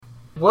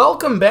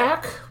Welcome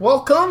back.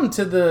 Welcome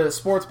to the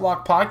Sports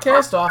Block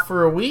Podcast, off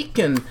for a week,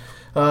 and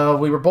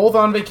we were both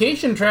on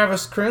vacation.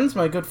 Travis Krins,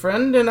 my good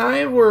friend, and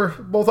I were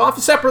both off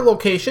at separate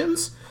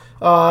locations.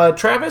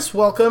 Travis,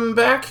 welcome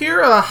back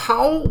here.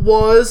 How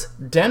was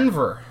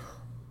Denver?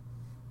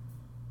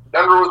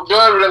 Denver was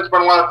good. We didn't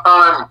spend a lot of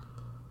time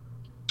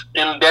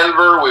in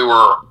Denver. We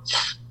were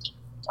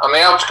on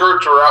the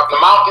outskirts. We were out in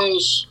the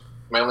mountains,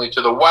 mainly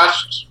to the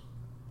west.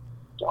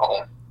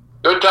 So,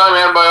 good time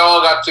had by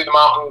all. Got to see the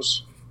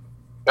mountains.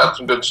 Got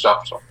some good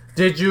stuff. So,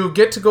 did you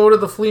get to go to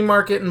the flea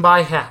market and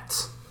buy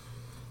hats?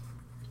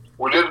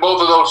 we did both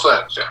of those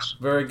things, yes.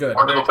 Very good.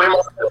 Went to the flea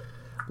market.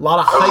 A lot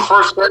of That was the hype.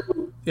 first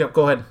day. Yep,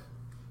 go ahead.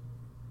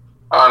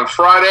 On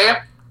Friday,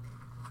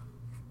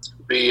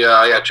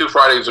 2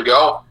 Fridays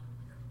ago,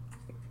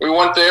 we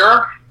went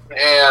there,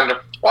 and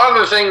a lot of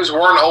the things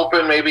weren't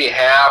open. Maybe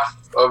half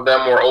of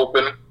them were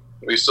open.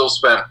 We still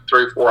spent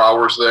 3 or 4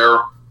 hours there.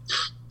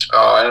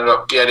 I ended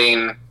up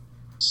getting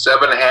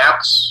 7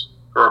 hats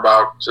for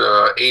about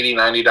 $80,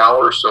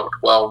 $90, so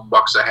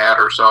 $12 a hat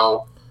or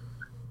so.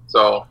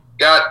 So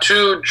got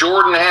 2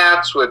 Jordan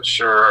hats, which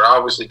are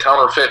obviously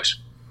counterfeit.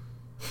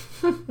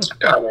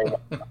 Got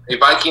a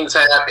Vikings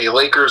hat, a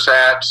Lakers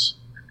hat,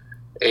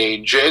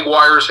 a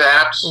Jaguars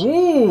hat.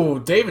 Ooh,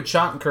 David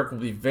Schottenkirk will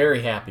be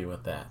very happy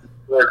with that.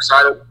 We're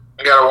excited.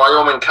 I got a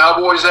Wyoming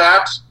Cowboys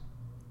hat.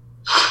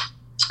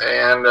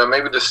 And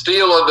maybe the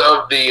steal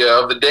of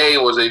the day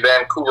was a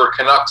Vancouver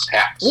Canucks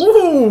hat.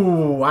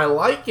 Ooh, I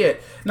like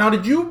it. Now,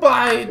 did you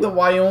buy the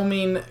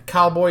Wyoming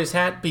Cowboys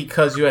hat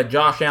because you had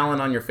Josh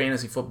Allen on your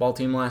fantasy football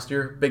team last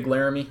year? Big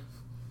Laramie?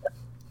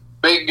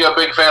 Big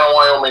fan of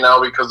Wyoming now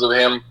because of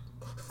him.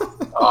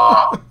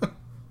 I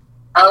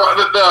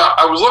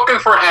was looking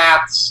for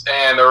hats,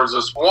 and there was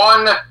this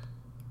one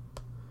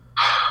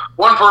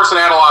person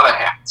had a lot of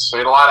hats. They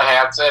had a lot of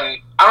hats, and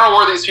I don't know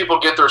where these people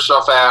get their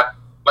stuff at.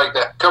 Like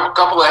that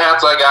couple of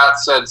hats I got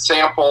said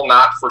sample,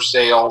 not for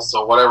sale,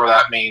 so whatever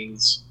that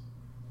means.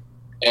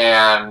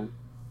 And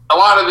a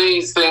lot of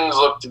these things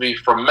look to be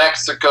from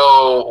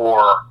Mexico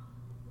or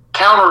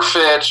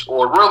counterfeit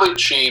or really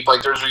cheap.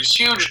 Like there's these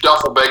huge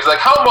duffel bags. Like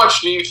how much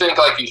do you think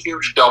like a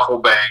huge duffel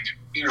bag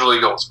usually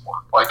goes for?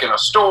 Like in a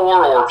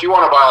store, or if you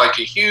want to buy like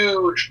a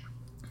huge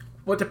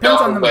well, it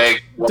depends on duffel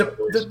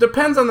bag.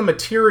 depends on the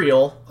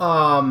material.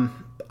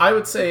 I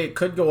would say it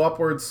could go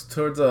upwards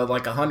towards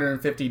like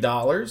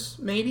 $150,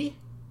 maybe.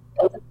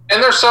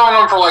 And they're selling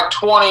them for like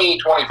 $20,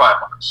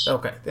 $25.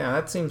 Okay, yeah,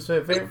 that seems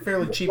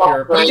fairly cheap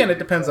here. But again, it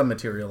depends on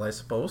material, I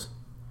suppose.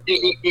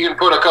 You can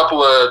put a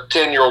couple of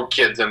 10-year-old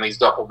kids in these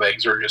duffel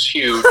bags. They're just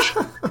huge.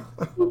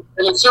 And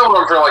it's selling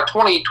them for like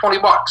 $20.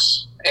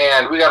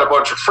 And we got a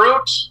bunch of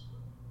fruit.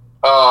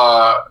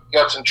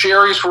 Got some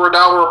cherries for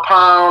 $1 a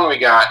pound. We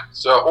got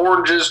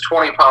oranges,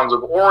 20 pounds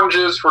of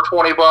oranges for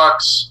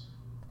 $20.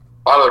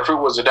 A lot of the fruit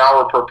was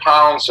 $1 per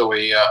pound, so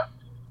we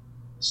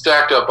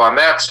stacked up on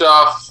that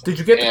stuff. Did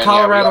you get the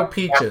Colorado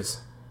peaches?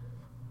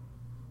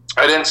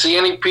 I didn't see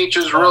any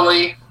peaches,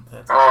 really.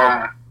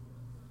 I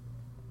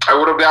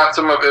would have got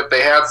some if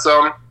they had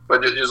some,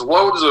 but just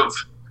lots of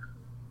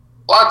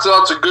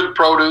good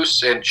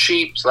produce and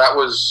cheap. So that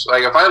was,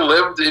 like, if I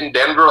lived in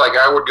Denver, like,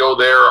 I would go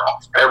there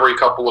every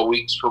couple of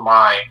weeks for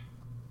my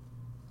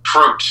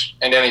fruit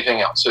and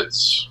anything else.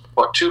 It's,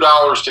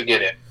 $2 to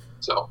get in.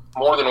 So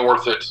more than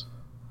worth it.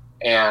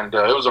 And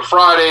it was a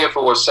Friday. If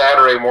it was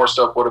Saturday, more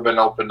stuff would have been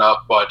opened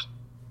up. But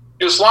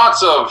just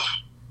lots of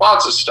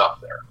stuff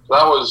there. So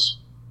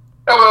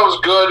that was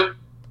good.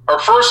 Our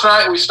first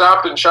night, we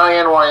stopped in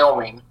Cheyenne,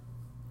 Wyoming,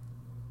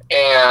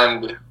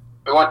 and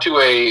we went to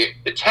a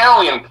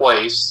Italian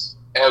place,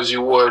 as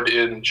you would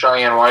in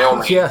Cheyenne,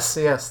 Wyoming. Yes,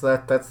 that's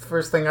the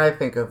first thing I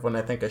think of when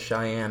I think of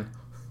Cheyenne.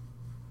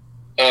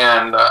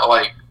 And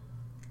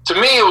to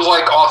me, it was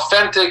like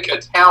authentic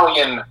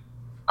Italian,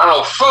 I don't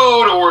know,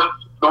 food, or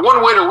the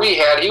one waiter we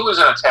had, he was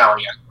an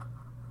Italian.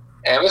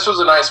 And this was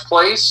a nice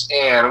place,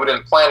 and we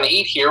didn't plan to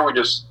eat here. We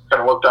just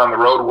kind of looked down the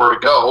road where to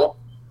go.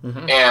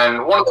 Mm-hmm.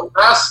 And one of the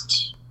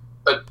best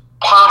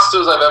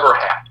pastas I've ever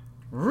had.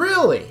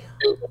 Really?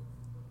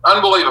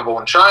 Unbelievable.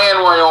 In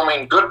Cheyenne,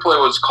 Wyoming, good place.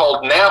 Was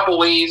called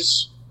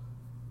Napoli's.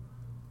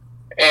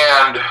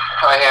 And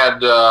I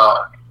had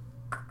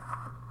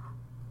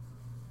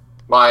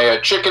my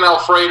chicken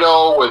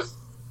Alfredo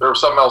there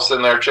was something else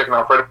in there, chicken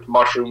Alfredo with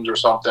mushrooms or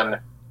something.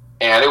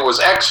 And it was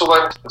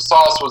excellent. The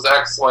sauce was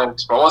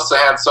excellent. Melissa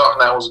had something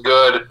that was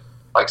good,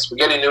 like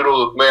spaghetti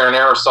noodles with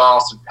marinara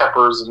sauce and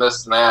peppers and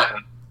this and that.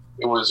 And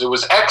it was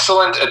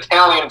excellent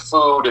Italian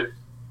food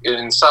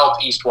in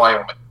southeast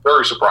Wyoming.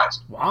 Very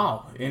surprising.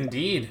 Wow,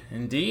 indeed.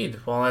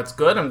 Well, that's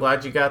good. I'm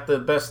glad you got the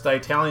best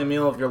Italian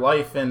meal of your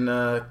life in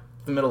the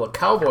middle of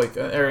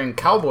in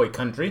cowboy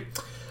country.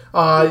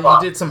 You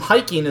did some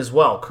hiking as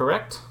well,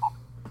 correct?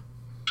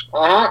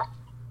 Mm-hmm.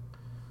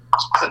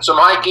 Did some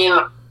hiking.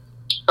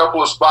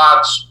 Couple of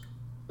spots.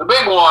 The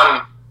big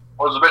one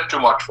was a bit too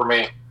much for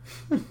me.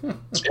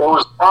 It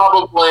was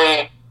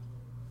probably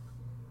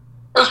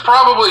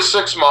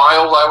 6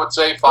 miles, I would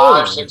say,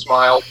 5, 6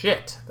 miles.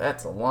 Shit,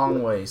 that's a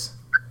long ways.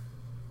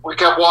 we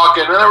kept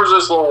walking, and there was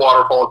this little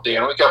waterfall at the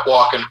end. We kept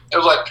walking. It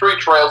was like 3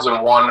 trails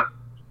in one,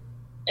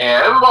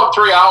 and it was about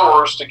 3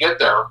 hours to get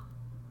there,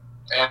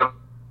 and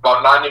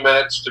about 90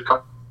 minutes to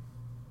come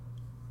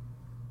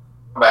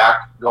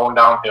back, going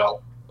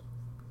downhill.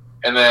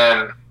 And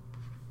then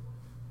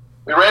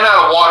we ran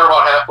out of water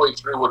about halfway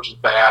through, which is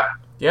bad.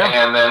 Yeah.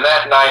 And then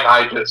that night,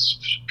 I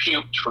just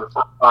puked for the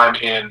first time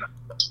in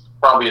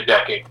probably a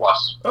decade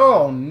plus.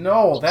 Oh,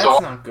 no,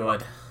 that's not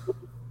good.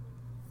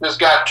 Just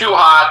got too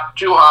hot.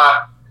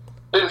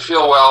 Didn't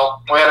feel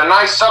well. We had a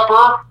nice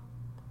supper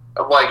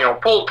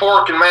of pulled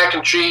pork and mac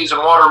and cheese and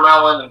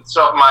watermelon and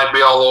stuff might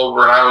be all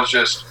over, and I was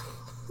just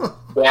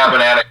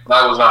dabbing at it.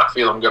 I was not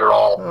feeling good at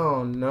all.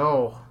 Oh,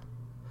 no.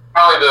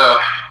 Probably the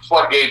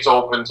floodgates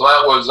opened, so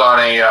that was on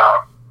a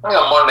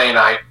Monday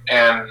night,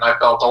 and I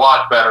felt a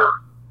lot better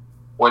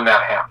when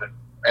that happened,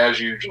 as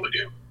you usually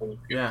do.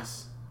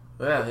 Yes.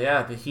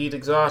 Yeah, the heat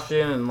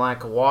exhaustion and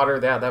lack of water,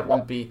 that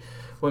wouldn't be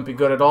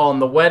good at all. And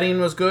the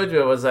wedding was good?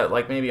 Was that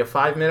maybe a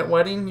 5-minute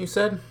wedding, you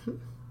said? It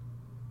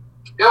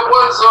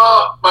was,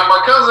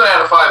 my cousin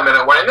had a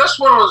 5-minute wedding. This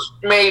one was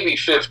maybe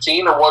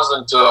 15. It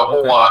wasn't a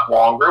whole lot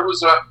longer. It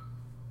was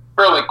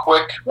fairly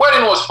quick.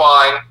 Wedding was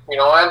fine.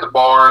 I had the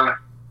barn.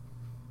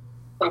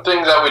 Some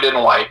things that we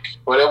didn't like,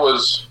 but it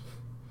was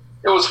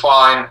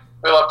fine.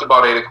 We left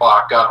about 8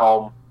 o'clock, got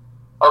home.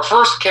 Our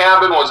first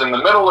cabin was in the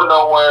middle of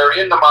nowhere,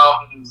 in the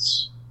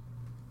mountains,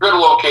 good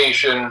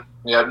location.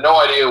 You had no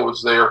idea it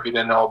was there if you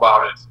didn't know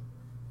about it.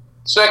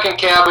 Second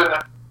cabin,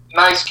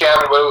 nice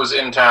cabin, but it was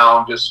in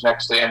town, just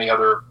next to any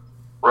other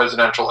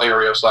residential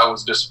area, so that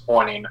was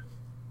disappointing.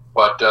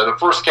 But the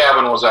first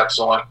cabin was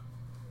excellent.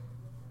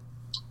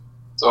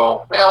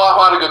 So, yeah, a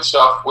lot of good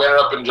stuff. We ended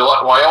up in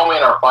Gillette,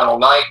 Wyoming, our final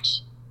night.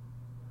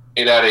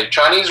 Ate at a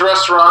Chinese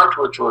restaurant,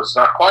 which was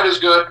not quite as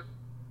good.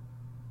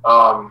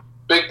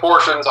 Big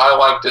portions. I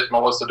liked it.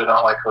 Melissa did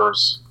not like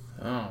hers.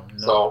 Oh, no.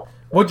 So,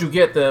 what'd you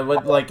get?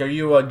 Are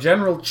you a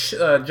General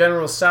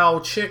Tso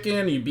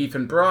chicken? Are you beef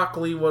and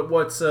broccoli?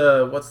 What's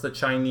the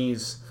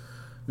Chinese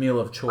meal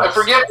of choice? I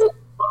forget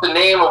what the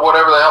name of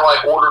whatever the hell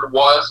I ordered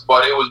was,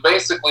 but it was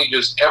basically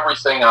just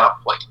everything on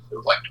a plate. It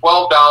was like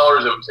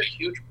 $12. It was a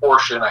huge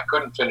portion. I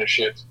couldn't finish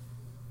it.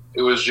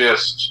 It was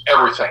just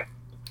everything.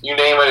 You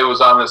name it, it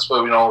was on this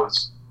food. It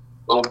was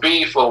little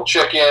beef, little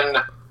chicken,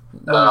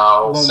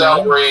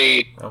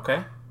 celery.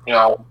 Okay.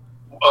 A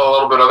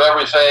little bit of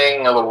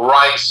everything, a little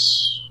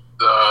rice,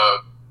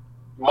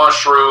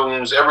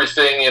 mushrooms,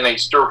 everything in a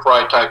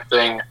stir-fry type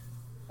thing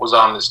was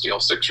on this deal.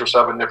 6 or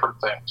 7 different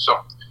things. So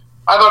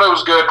I thought it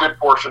was good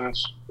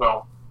portions.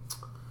 So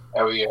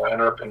we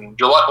ended up in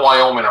Gillette,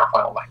 Wyoming, our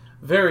final night.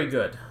 Very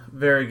good.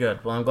 Very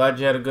good. Well, I'm glad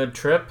you had a good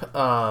trip.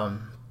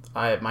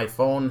 My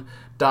phone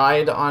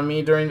died on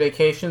me during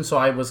vacation, so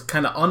I was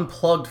kind of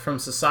unplugged from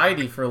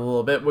society for a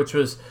little bit, which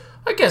was,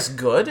 I guess,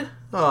 good.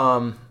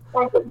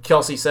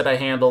 Kelsey said I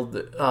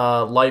handled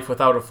life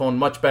without a phone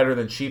much better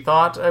than she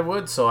thought I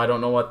would, so I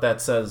don't know what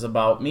that says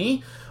about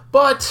me.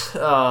 But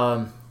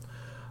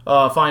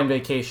fine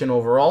vacation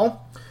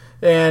overall.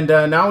 And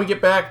now we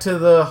get back to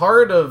the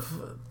heart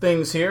of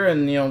things here,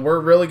 and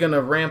we're really going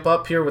to ramp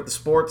up here with the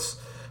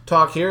sports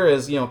talk here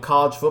as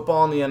college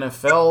football and the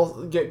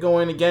NFL get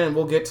going again, and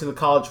we'll get to the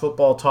college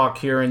football talk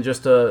here in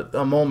just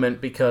a moment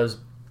because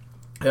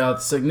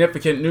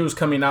significant news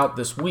coming out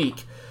this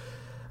week.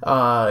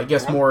 I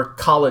guess more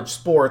college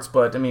sports,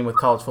 but with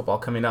college football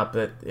coming up,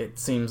 it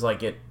seems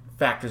like it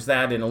factors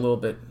that in a little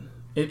bit.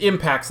 It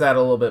impacts that a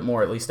little bit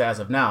more, at least as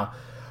of now.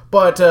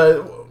 But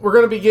we're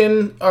going to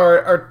begin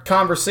our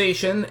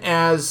conversation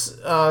as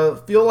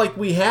feel like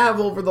we have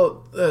over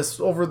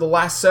the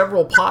last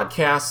several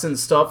podcasts and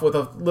stuff with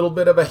a little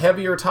bit of a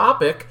heavier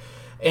topic,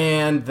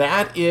 and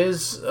that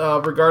is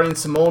regarding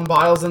Simone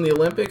Biles in the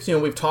Olympics.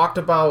 We've talked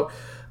about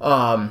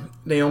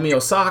Naomi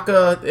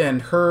Osaka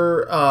and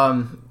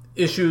her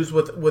issues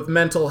with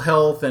mental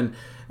health and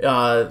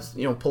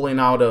pulling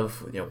out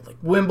of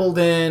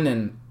Wimbledon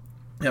and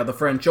the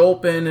French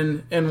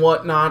Open and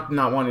whatnot,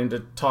 not wanting to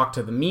talk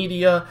to the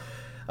media.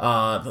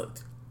 A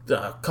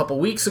couple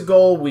weeks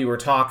ago, we were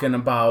talking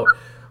about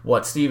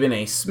what Stephen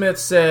A. Smith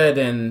said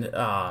and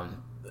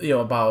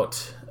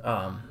about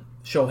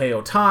Shohei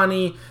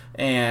Ohtani,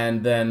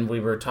 and then we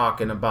were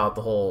talking about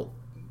the whole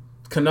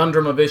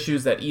conundrum of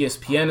issues that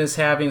ESPN is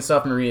having,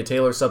 stuff. Maria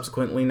Taylor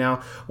subsequently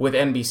now with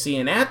NBC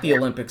and at the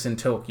Olympics in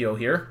Tokyo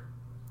here.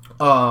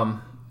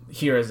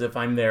 Here as if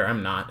I'm there,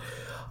 I'm not.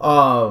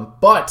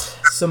 But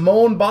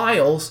Simone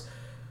Biles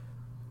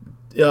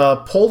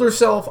pulled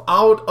herself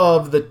out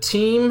of the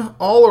team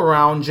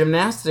all-around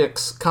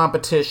gymnastics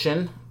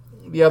competition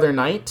the other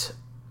night,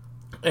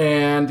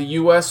 and the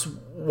U.S.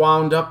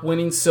 wound up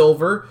winning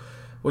silver,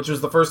 which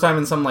was the first time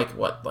in some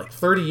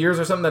 30 years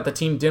or something that the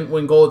team didn't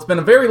win gold. It's been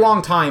a very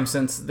long time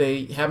since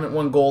they haven't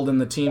won gold in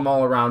the team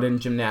all-around in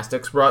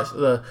gymnastics.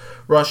 The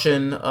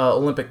Russian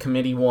Olympic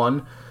Committee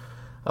won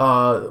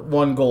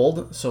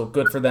gold, so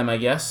good for them, I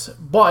guess.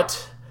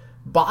 But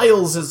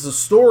Biles is the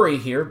story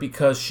here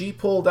because she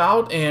pulled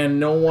out and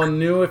no one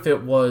knew if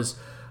it was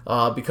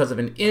because of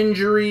an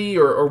injury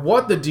or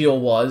what the deal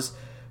was.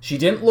 she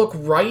didn't look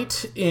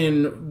right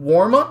in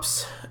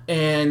warm-ups,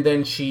 and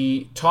then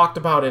she talked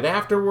about it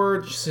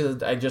afterwards. She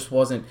said, I just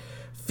wasn't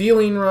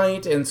feeling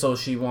right, and so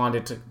she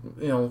wanted to,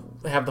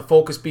 have the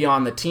focus be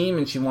on the team,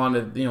 and she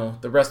wanted,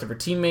 the rest of her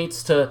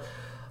teammates to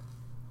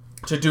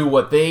do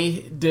what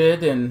they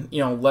did and,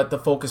 let the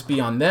focus be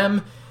on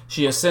them.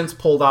 She has since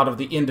pulled out of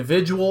the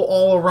individual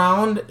all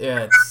around.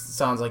 It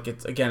sounds like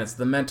it's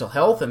the mental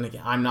health, and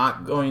again, I'm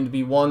not going to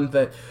be one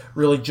that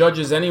really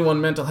judges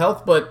anyone's mental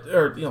health,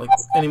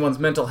 anyone's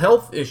mental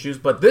health issues,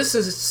 but this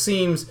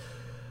has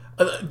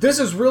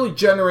really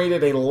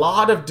generated a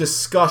lot of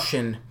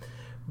discussion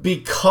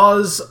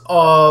because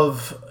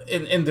of,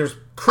 and there's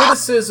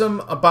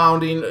criticism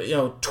abounding,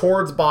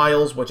 towards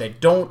Biles, which I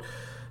don't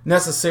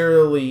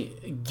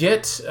necessarily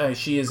get.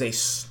 She is a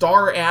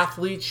star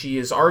athlete. She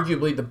is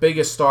arguably the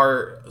biggest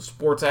star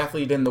sports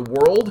athlete in the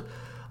world.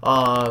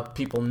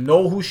 People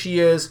know who she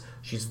is.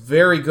 She's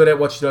very good at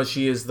what she does.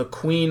 She is the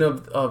queen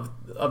of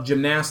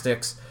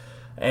gymnastics,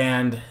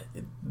 and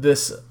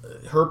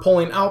her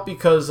pulling out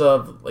because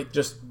of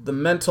just the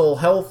mental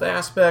health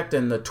aspect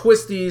and the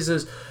twisties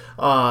is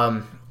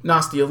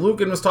Nastia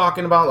Lukin was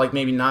talking about,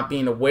 maybe not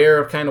being aware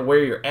of kind of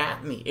where you're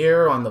at in the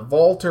air on the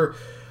vault or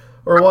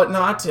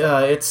whatnot.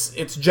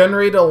 It's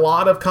generated a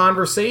lot of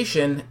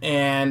conversation,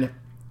 and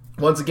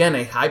once again,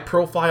 a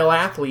high-profile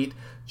athlete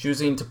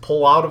choosing to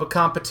pull out of a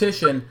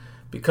competition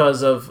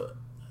because of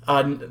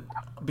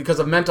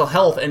mental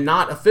health and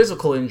not a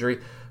physical injury,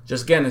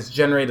 just again, has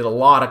generated a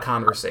lot of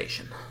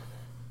conversation.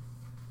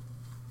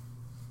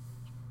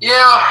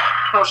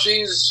 Yeah,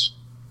 she's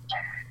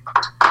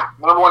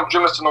number one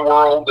gymnast in the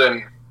world,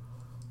 and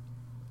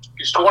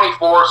she's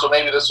 24, so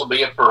maybe this will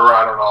be it for her.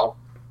 I don't know.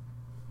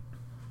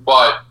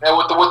 But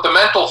with the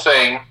mental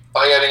thing,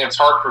 I think it's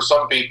hard for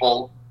some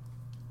people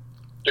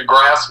to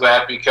grasp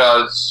that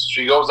because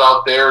she goes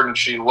out there and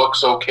she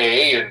looks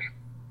okay, and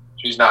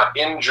she's not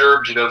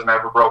injured. She doesn't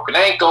have a broken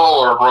ankle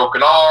or a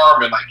broken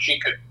arm, and she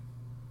could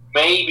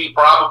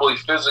probably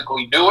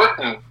physically do it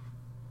and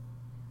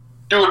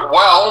do it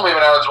well. Maybe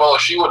not as well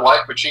as she would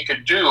like, but she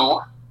could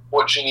do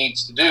what she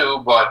needs to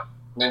do. But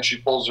then she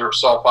pulls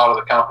herself out of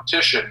the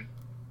competition,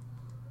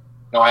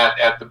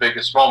 at the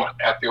biggest moment,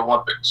 at the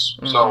Olympics.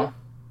 Mm-hmm. So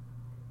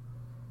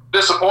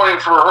disappointing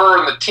for her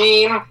and the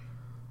team,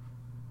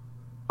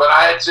 but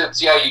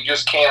you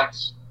just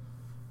can't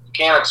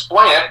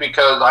explain it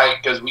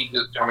because we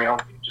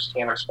just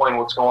can't explain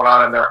what's going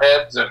on in their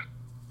heads and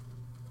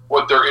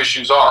what their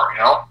issues are.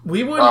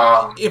 We would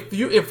if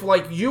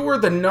you were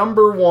the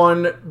number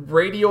one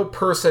radio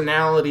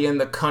personality in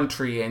the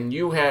country and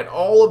you had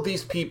all of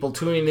these people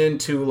tuning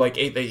into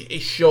a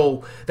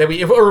show that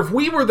if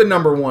we were the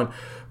number one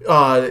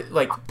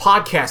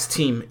podcast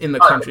team in the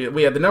country.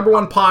 We had the number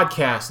one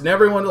podcast, and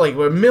everyone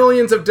with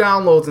millions of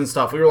downloads and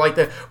stuff. We're like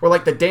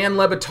the Dan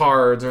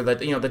Levitards or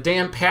the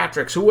Dan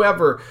Patricks,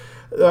 whoever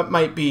that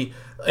might be.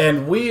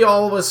 And we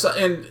all of a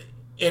sudden,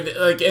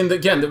 and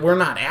again,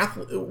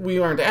 we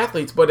aren't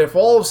athletes, but if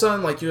all of a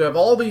sudden you have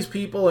all these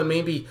people and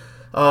maybe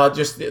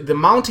just the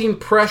mounting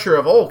pressure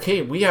of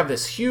okay, we have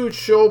this huge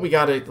show, we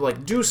got to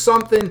do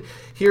something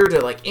here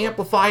to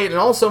amplify it, and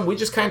all of a sudden we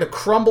just kind of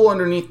crumble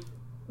underneath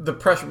the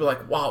pressure, be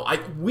wow,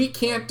 we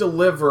can't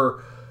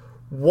deliver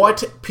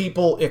what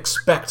people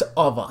expect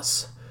of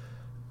us.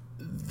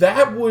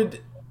 That would,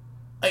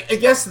 I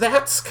guess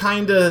that's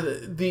kind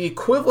of the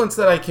equivalence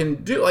that I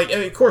can do.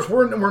 Of course,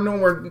 we're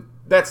nowhere,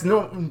 that's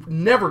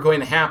never going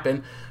to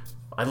happen.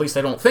 At least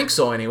I don't think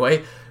so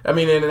anyway. And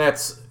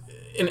that's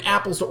an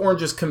apples to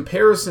oranges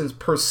comparisons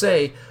per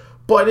se,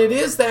 but it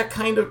is that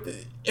kind of,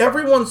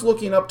 everyone's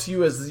looking up to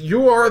you as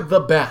you are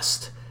the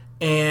best.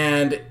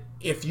 And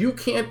if you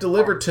can't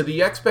deliver to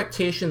the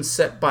expectations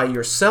set by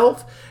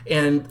yourself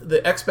and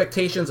the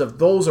expectations of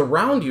those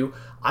around you,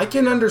 I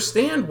can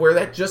understand where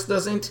that just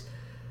doesn't,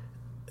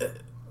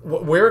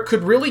 where it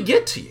could really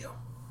get to you.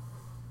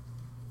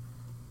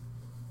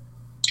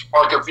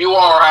 If you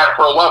are at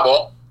her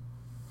level,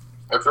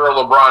 if you're a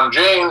LeBron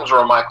James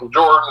or a Michael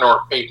Jordan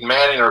or Peyton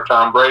Manning or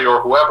Tom Brady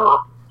or whoever,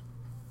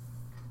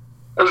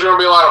 there's going to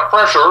be a lot of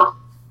pressure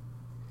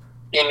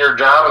in your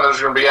job, and there's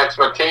going to be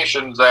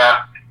expectations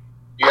that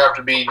you have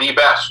to be the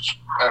best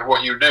at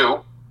what you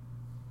do.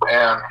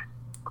 And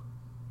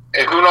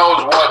who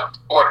knows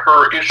what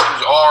her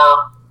issues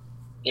are.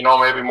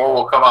 Maybe more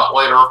will come out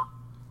later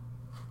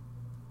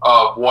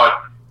of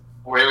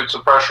maybe it's the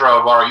pressure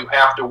of, you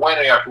have to win,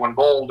 and you have to win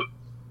gold,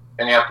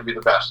 and you have to be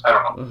the best. I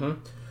don't know. Mm-hmm.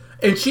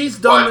 And she's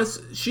done this.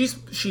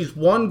 She's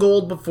won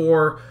gold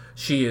before.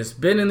 She has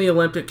been in the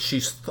Olympics.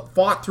 She's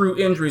fought through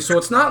injuries. So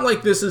it's not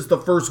like this is the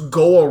first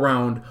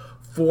go-around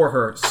for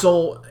her.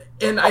 So...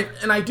 And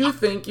I do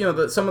think,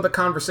 that some of the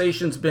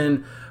conversation's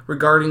been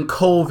regarding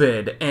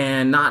COVID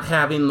and not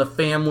having the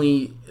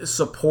family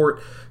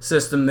support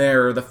system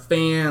there, or the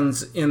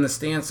fans in the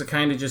stands to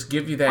kind of just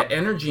give you that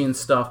energy and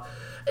stuff.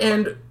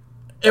 And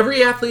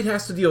every athlete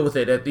has to deal with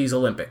it at these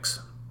Olympics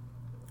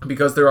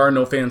because there are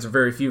no fans or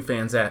very few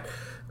fans at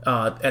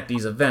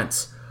these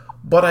events.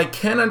 But I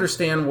can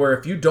understand where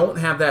if you don't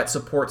have that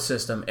support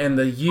system and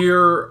the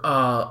year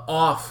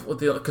off with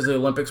because the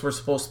Olympics were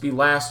supposed to be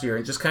last year,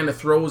 it just kind of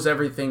throws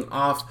everything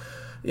off,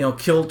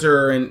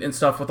 kilter and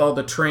stuff with all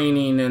the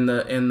training and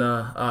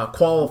the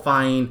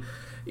qualifying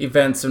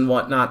events and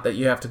whatnot that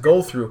you have to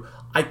go through.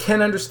 I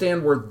can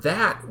understand where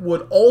that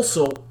would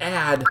also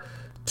add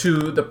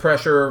to the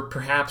pressure,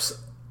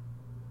 perhaps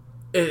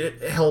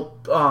it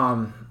help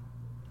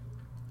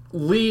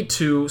lead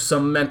to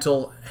some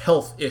mental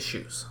health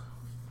issues.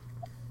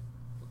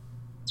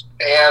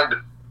 And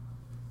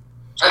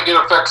I think it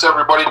affects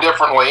everybody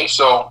differently.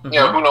 So,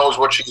 who knows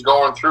what she's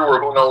going through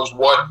or who knows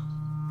what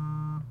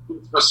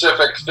the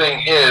specific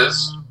thing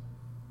is.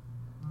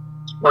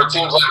 But it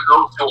seems like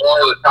those who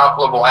are the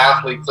top-level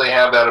athletes, they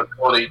have that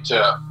ability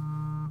to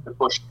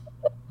push.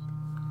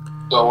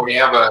 So when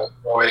you have a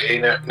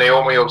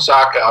Naomi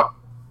Osaka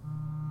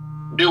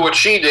do what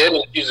she did,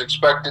 and she's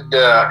expected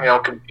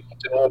to, compete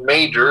in all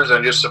majors,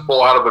 and just to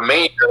pull out of a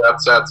major,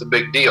 that's a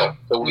big deal.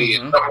 So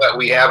something that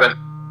we haven't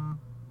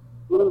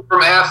seen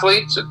from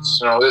athletes.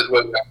 It's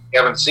we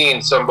haven't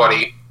seen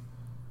somebody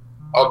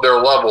of their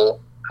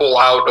level pull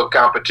out of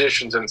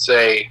competitions and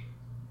say,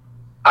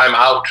 "I'm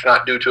out,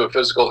 not due to a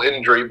physical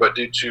injury, but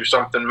due to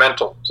something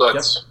mental." So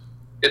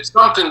it's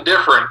something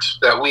different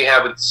that we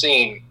haven't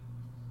seen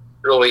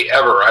really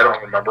ever. I don't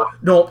remember.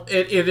 No,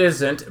 it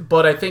isn't.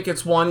 But I think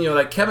it's one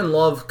that Kevin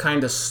Love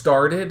kind of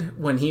started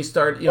when he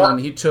started. When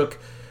he took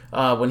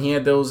when he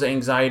had those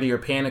anxiety or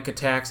panic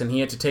attacks, and he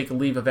had to take a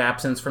leave of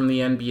absence from the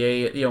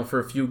NBA, for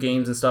a few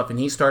games and stuff. And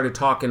he started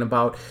talking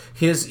about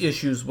his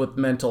issues with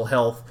mental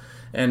health,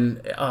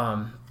 and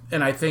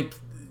I think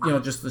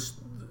just this.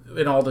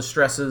 And all the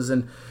stresses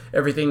and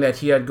everything that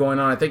he had going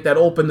on. I think that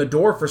opened the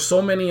door for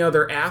so many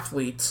other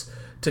athletes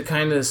to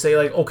kind of say,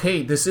 like,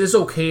 okay, this is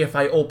okay if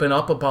I open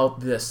up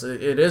about this.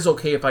 It is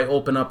okay if I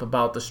open up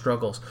about the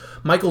struggles.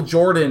 Michael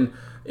Jordan,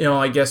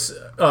 I guess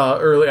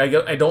early,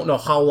 I don't know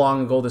how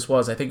long ago this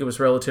was. I think it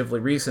was relatively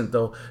recent,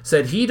 though,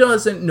 said he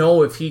doesn't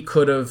know if he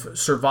could have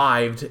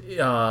survived,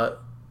 or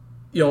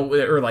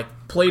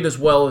like played as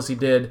well as he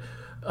did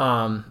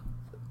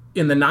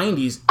in the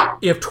 90s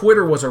if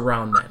Twitter was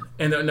around then.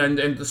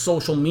 And the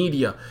social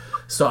media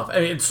stuff. I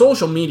mean,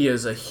 social media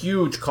is a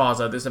huge cause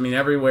of this. I mean,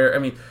 everywhere. I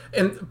mean,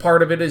 and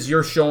part of it is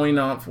you're showing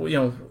off,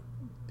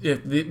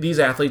 if these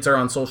athletes are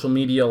on social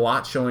media a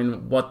lot,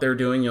 showing what they're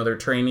doing, their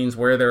trainings,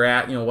 where they're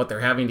at, what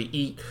they're having to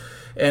eat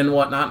and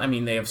whatnot. I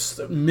mean, they have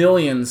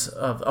millions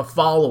of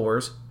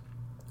followers.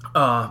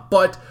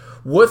 But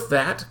with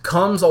that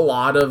comes a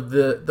lot of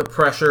the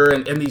pressure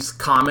and these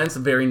comments,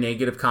 very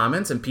negative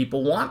comments, and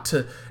people want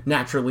to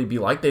naturally be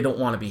liked. They don't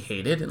want to be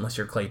hated unless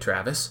you're Clay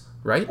Travis,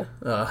 right?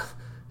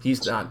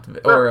 He's not,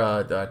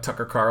 or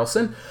Tucker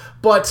Carlson.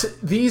 But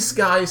these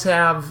guys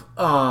have,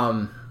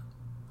 I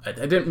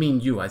didn't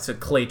mean you, I said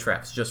Clay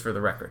Travis, just for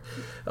the record.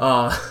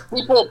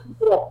 People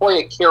play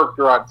a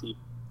character on TV.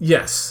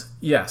 Yes.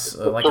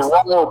 Like the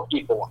wrong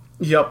people.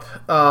 Yep.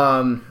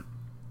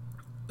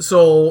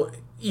 So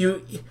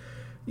you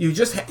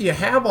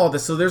have all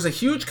this. So there's a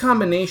huge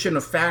combination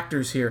of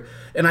factors here,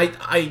 and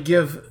I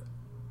give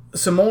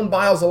Simone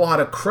Biles a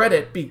lot of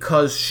credit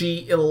because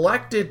she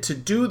elected to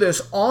do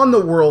this on the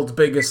world's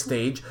biggest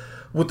stage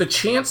with the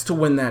chance to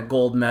win that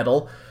gold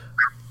medal,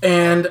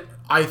 and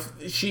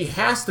she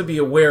has to be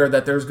aware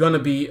that there's going to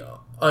be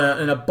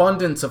an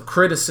abundance of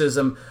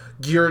criticism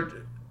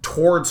geared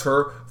towards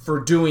her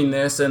for doing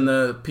this, and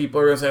the people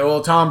are going to say,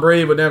 "Well, Tom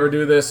Brady would never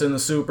do this in the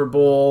Super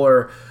Bowl,"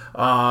 or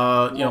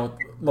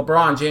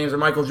LeBron James or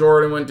Michael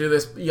Jordan wouldn't do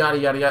this, yada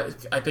yada yada.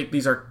 I think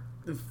these are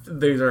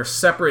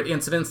separate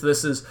incidents.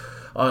 This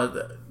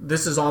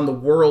is on the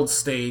world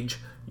stage.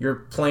 You're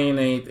playing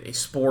a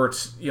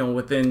sport,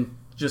 within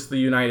just the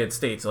United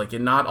States. Like,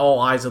 not all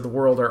eyes of the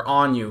world are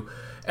on you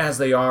as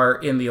they are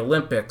in the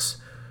Olympics.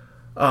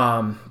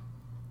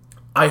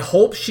 I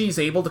hope she's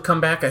able to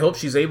come back. I hope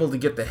she's able to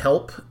get the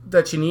help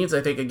that she needs. I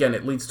think, again,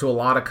 it leads to a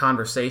lot of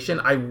conversation.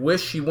 I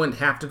wish she wouldn't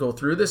have to go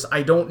through this.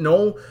 I don't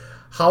know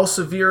how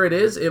severe it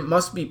is. It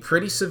must be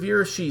pretty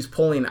severe. She's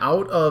pulling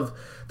out of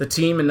the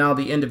team and now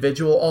the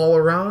individual all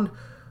around.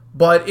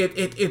 But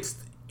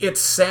it's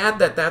sad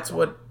that's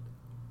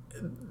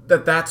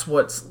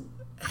what's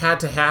had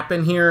to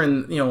happen here,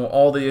 and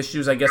all the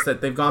issues I guess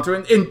that they've gone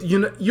through. And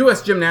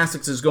U.S.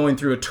 gymnastics is going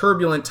through a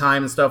turbulent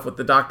time and stuff with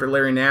the Dr.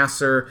 Larry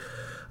Nassar,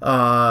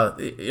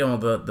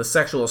 the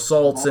sexual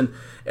assaults and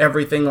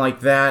everything like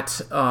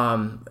that.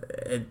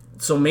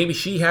 So maybe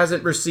she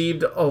hasn't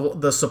received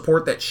the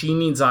support that she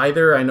needs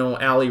either. I know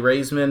Allie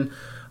Raisman,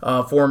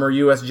 former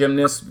U.S.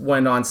 gymnast,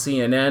 went on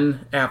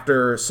CNN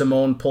after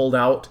Simone pulled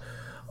out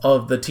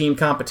of the team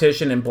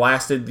competition and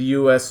blasted the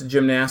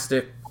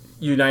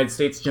United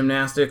States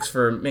gymnastics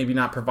for maybe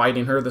not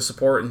providing her the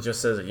support, and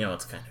just says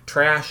it's kind of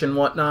trash and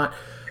whatnot.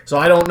 So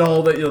I don't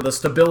know that the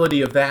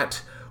stability of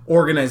that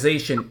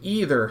organization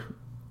either,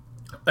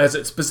 as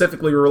it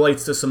specifically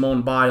relates to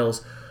Simone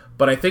Biles.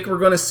 But I think we're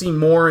going to see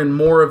more and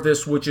more of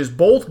this, which is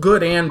both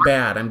good and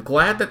bad. I'm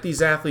glad that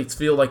these athletes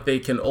feel like they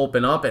can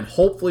open up, and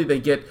hopefully they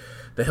get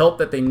the help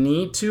that they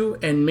need to,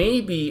 and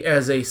maybe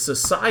as a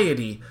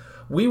society,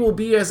 we will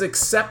be as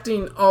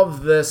accepting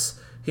of this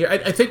here.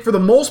 I think for the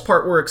most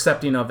part we're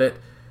accepting of it,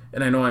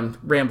 and I know I'm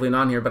rambling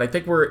on here, but I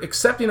think we're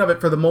accepting of it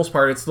for the most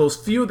part. It's those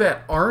few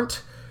that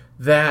aren't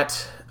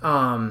that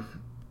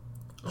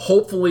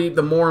hopefully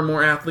the more and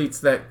more athletes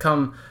that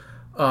come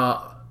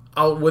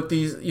out with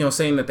these,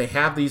 saying that they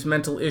have these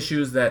mental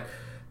issues, that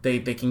they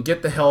can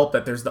get the help,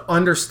 that there's the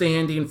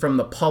understanding from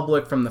the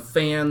public, from the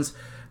fans,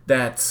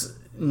 that's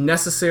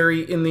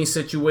necessary in these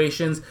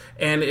situations,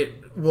 and it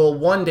will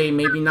one day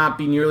maybe not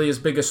be nearly as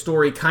big a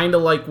story, kind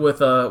of like with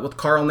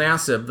Carl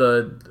Nassib,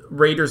 the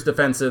Raiders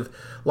defensive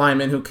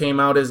lineman who came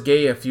out as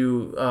gay a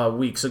few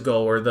weeks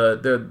ago, or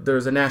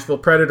there's a Nashville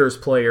Predators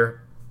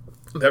player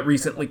that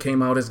recently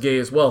came out as gay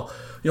as well.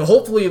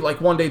 Hopefully,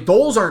 like one day,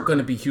 those aren't going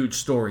to be huge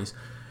stories.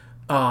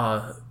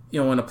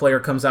 When a player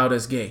comes out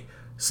as gay.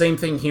 Same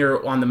thing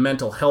here on the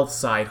mental health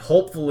side.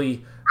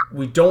 Hopefully,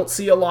 we don't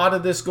see a lot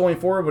of this going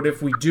forward, but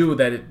if we do,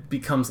 that it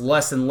becomes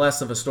less and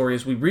less of a story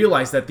as we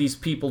realize that these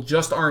people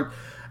just aren't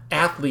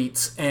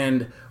athletes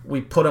and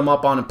we put them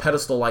up on a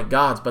pedestal like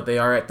gods, but they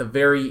are at the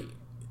very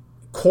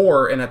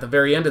core and at the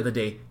very end of the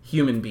day,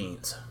 human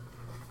beings.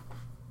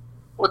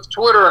 With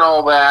Twitter and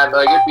all that,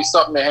 like, it'd be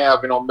something to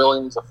have,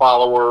 millions of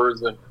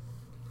followers and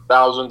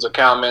thousands of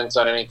comments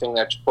on anything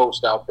that you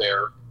post out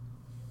there.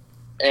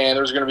 And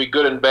there's going to be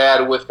good and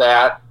bad with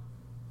that.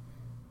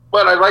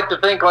 But I'd like to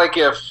think, like,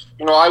 if,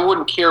 I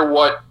wouldn't care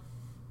what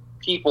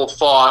people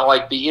thought,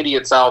 like the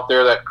idiots out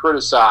there that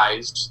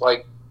criticized,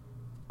 like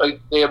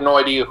they have no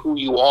idea who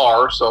you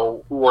are,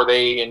 so who are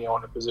they in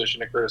a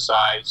position to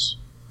criticize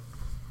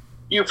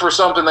you for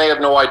something they have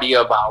no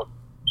idea about?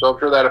 So I'm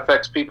sure that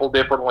affects people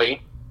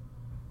differently.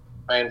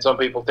 And some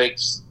people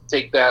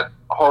take that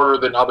harder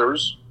than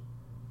others.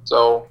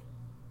 So,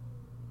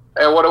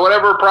 and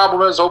whatever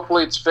problem is,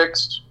 hopefully it's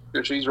fixed,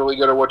 because she's really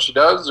good at what she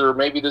does, or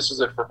maybe this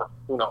is it for her.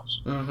 Who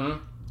knows? Mm-hmm.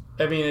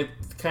 I mean, it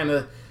kind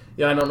of,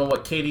 I don't know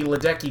what Katie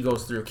Ledecky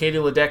goes through. Katie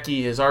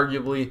Ledecky is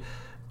arguably,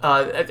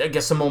 I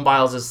guess Simone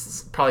Biles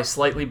is probably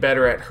slightly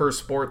better at her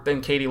sport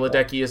than Katie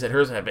Ledecky is at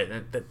hers.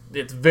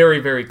 It's very,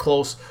 very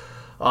close.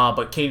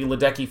 But Katie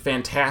Ledecky,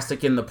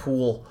 fantastic in the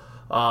pool.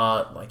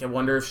 I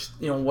wonder if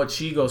what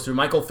she goes through.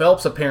 Michael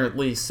Phelps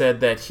apparently said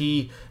that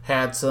he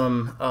had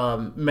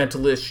some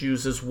mental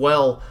issues as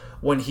well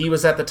when he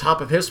was at the top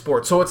of his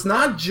sport. So it's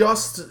not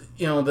just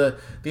the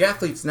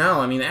athletes now.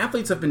 I mean,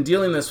 athletes have been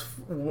dealing this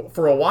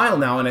for a while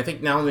now, and I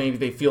think now maybe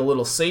they feel a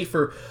little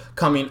safer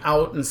coming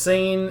out and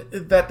saying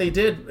that they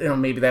did.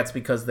 Maybe that's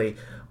because they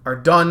are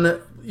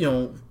done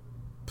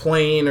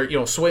playing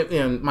or swim.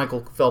 In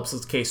Michael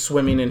Phelps' case,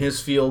 swimming in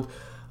his field.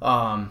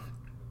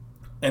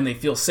 And they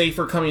feel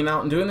safer coming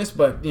out and doing this,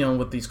 but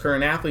with these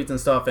current athletes and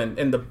stuff,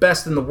 and the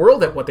best in the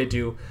world at what they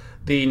do,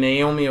 the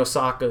Naomi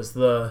Osakas,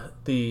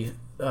 the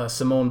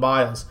Simone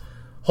Biles,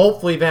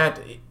 hopefully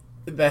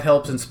that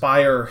helps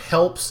inspire,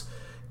 helps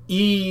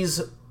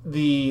ease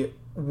the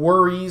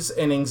worries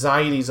and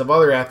anxieties of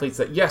other athletes,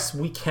 that yes,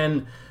 we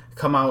can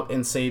come out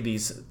and say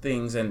these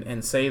things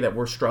and say that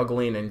we're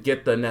struggling and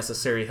get the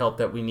necessary help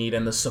that we need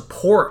and the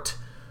support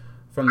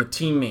from the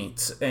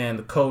teammates and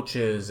the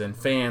coaches and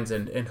fans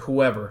and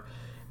whoever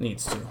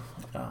needs to.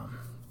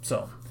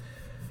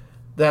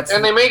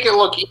 And they make it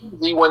look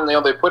easy when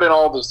they put in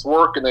all this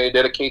work and they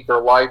dedicate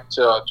their life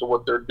to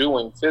what they're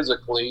doing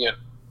physically, and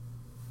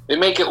they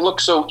make it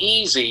look so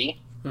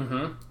easy.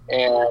 Mm-hmm.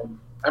 And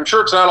I'm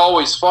sure it's not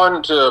always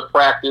fun to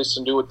practice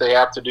and do what they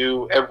have to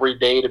do every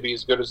day to be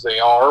as good as they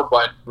are,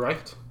 but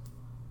right.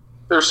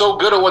 They're so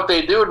good at what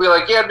they do. It'd be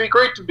like, yeah, it'd be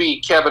great to be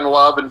Kevin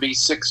Love and be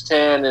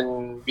 6'10"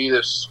 and be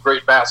this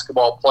great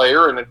basketball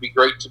player, and it'd be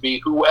great to be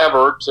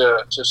whoever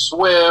to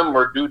swim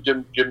or do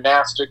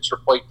gymnastics or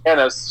play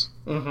tennis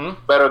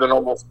better than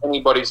almost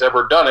anybody's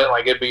ever done it.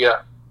 Like, it'd be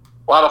a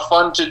lot of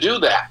fun to do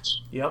that.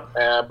 Yep.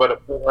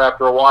 But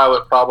after a while,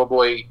 it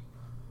probably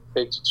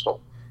takes its toll.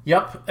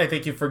 Yep. I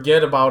think you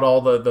forget about all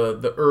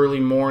the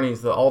early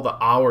mornings, all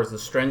the hours, the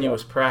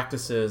strenuous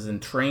practices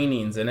and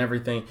trainings and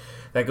everything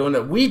that go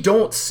into. We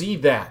don't see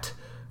that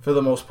for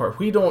the most part.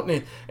 We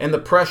don't, and the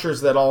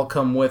pressures that all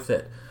come with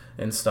it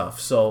and stuff.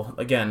 So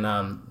again,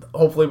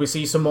 hopefully we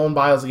see Simone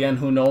Biles again.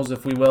 Who knows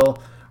if we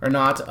will or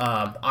not.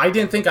 I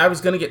didn't think I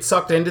was going to get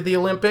sucked into the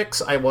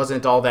Olympics. I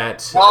wasn't all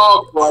that.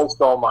 Oh,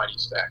 Christ almighty,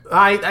 Stack.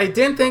 I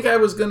didn't think I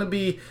was going to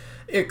be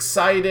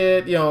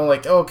excited.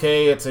 Like,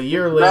 okay, it's a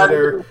year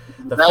later.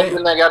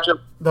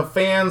 The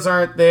fans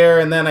aren't there,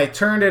 and then I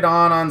turned it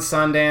on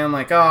Sunday, and I'm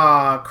like,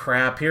 oh,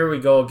 crap, here we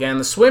go again.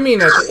 The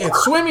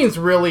swimming's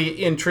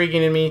really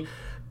intriguing to me.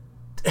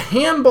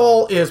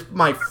 Handball is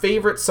my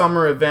favorite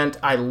summer event.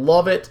 I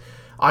love it.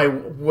 I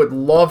would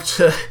love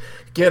to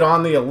get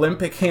on the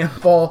Olympic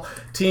handball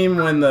team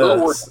when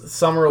the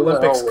Summer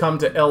Olympics come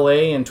to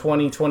LA in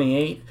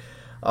 2028.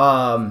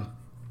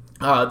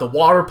 The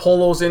water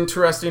polo is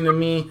interesting to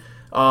me.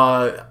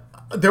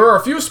 There are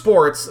a few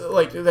sports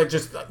that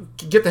just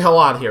get the hell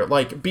out of here,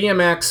 like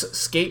BMX,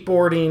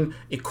 skateboarding,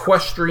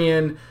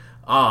 equestrian,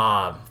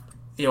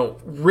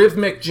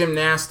 rhythmic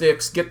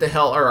gymnastics,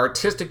 or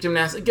artistic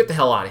gymnastics, get the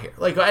hell out of here.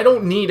 Like, I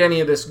don't need any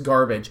of this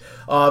garbage.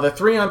 The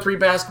 3-on-3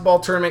 basketball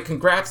tournament,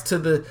 congrats to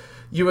the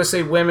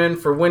USA women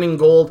for winning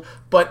gold,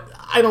 but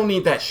I don't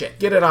need that shit.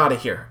 Get it out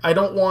of here. I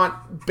don't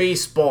want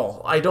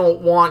baseball. I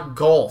don't want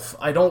golf.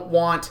 I don't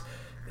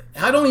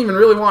even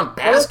really want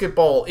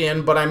basketball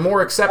in, but I'm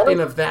more accepting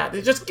of that.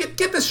 Just get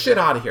this shit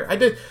out of here.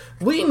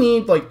 We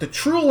need, like, the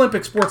true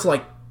Olympic sports,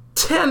 like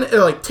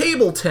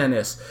table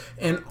tennis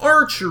and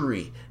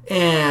archery,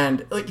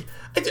 and like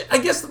I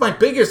guess my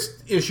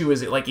biggest issue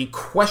is like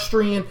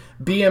equestrian,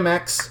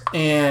 BMX,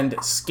 and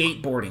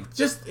skateboarding.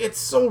 Just, it's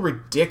so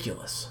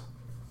ridiculous.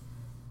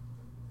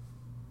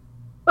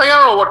 Like, I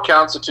don't know what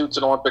constitutes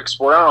an Olympic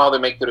sport. I don't know how they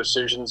make the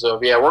decisions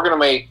of, we're going to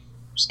make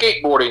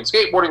skateboarding's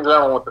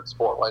not an Olympic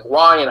sport. Like,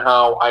 why and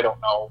how, I don't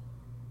know.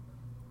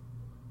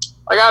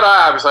 Like,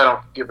 obviously I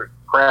don't give a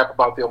crap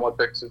about the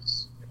Olympics.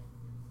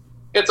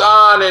 It's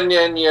on, and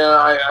you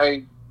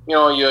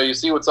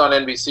see what's on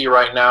NBC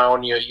right now,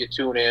 and you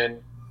tune in.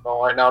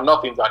 Well, right now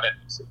nothing's on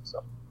NBC.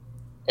 So,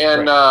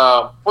 and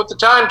right. With the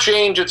time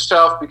change, it's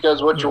tough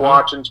because what you're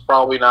watching is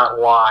probably not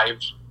live.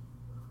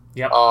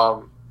 Yep.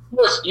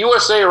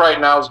 USA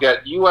right now has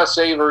got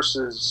USA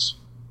versus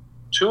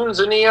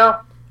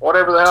Tunisia,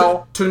 whatever the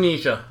hell.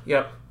 Tunisia.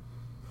 Yep.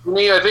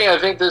 I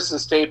think this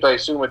is taped. I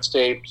assume it's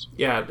taped.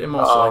 Yeah, it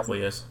most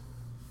likely is.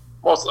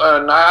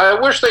 And I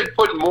wish they'd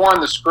put more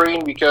on the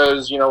screen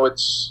because,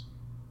 it's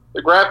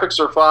the graphics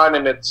are fine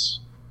and it's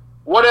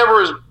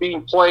whatever is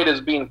being played,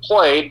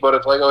 but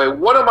it's like, okay,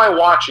 what am I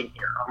watching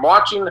here? I'm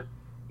watching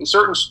a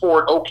certain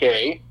sport,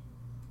 okay,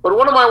 but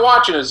what am I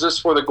watching? Is this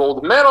for the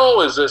gold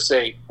medal? Is this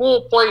a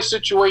pool play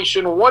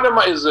situation?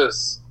 Is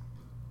this?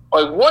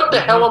 Like, what the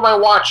hell am I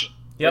watching?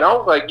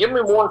 Yep. Like, give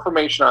me more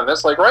information on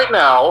this. Like, right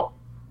now,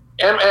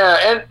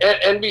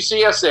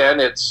 NBCSN,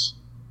 it's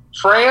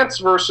France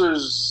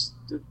versus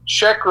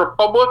Czech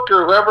Republic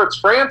or whoever. It's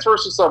France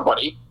versus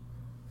somebody.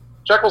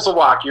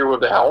 Czechoslovakia, or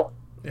what the hell.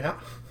 Yeah.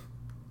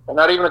 They're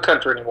not even a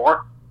country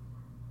anymore.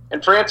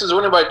 And France is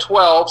winning by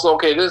 12. So,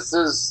 okay, this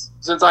is,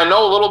 since I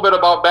know a little bit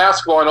about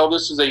basketball, I know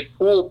this is a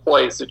pool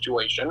play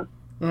situation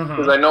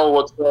because I know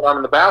what's going on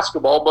in the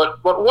basketball.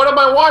 But what am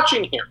I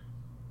watching here?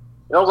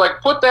 It's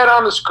like, put that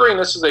on the screen.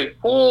 This is a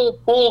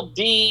Pool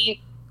D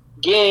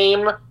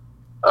game.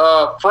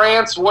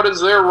 France, what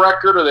is their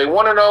record? Are they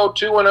 1-0, 2-0,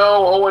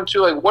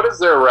 0-2? Like, what is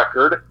their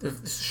record?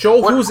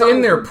 Show who's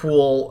in their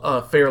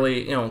pool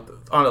fairly, on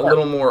a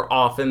little more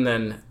often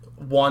than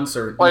once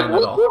or like, none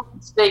at all. What's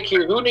at stake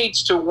here? Who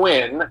needs to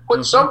win?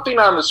 Put something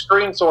on the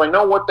screen so I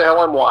know what the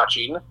hell I'm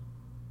watching.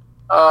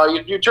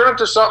 You turn it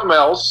to something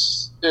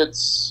else.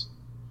 It's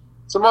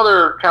some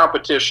other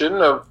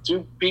competition of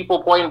two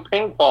people playing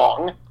ping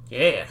pong.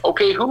 Yeah.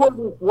 Okay,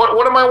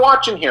 what am I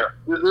watching here?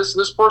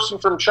 This person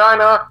from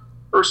China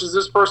versus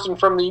this person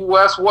from the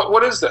U.S.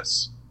 What is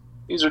this?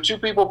 These are two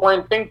people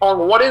playing ping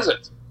pong. What is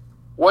it?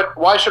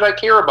 Why should I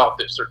care about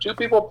this? They're two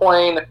people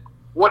playing.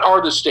 What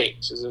are the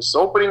stakes? Is this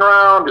opening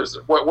round?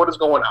 What is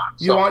going on?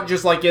 You want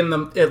just like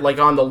either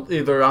on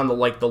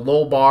the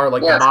low bar,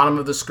 like the bottom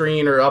of the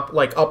screen, or up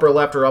like upper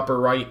left or upper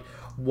right,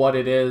 what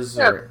it is?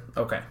 Yeah.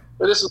 Okay.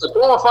 This is the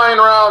qualifying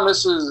round.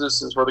 This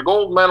is for the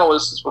gold medal.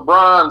 This is for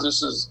bronze.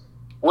 This is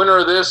winner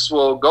of this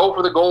will go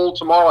for the gold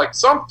tomorrow. Like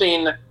some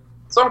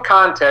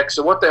context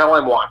of what the hell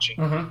I'm watching.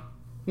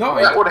 No,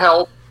 that would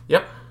help.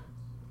 Yep.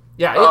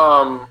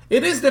 Yeah,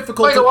 it is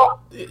difficult.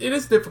 It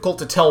is difficult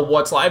to tell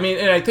what's live. I mean,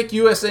 and I think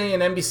USA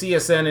and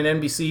NBCSN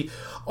and NBC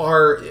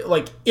are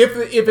like, if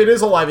it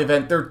is a live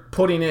event, they're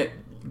putting it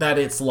that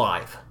it's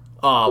live,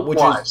 which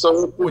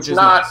is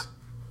not. Nice.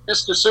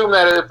 Just assume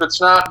that if it's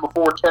not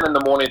before 10 in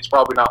the morning, it's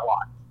probably not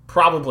live.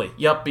 Probably,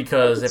 yep.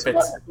 Because if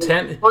it's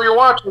 10, or you're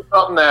watching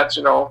something that's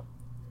and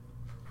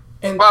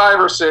 5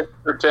 or 6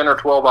 or 10 or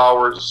 12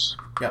 hours.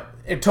 Yep.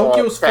 And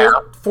Tokyo's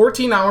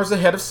 14 hours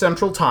ahead of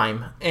Central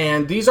Time,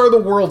 and these are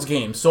the world's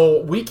games,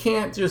 so we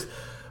can't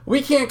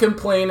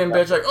complain and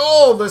bitch like,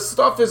 oh, this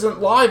stuff isn't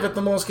live at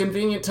the most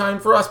convenient time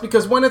for us,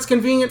 because when it's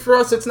convenient for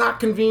us, it's not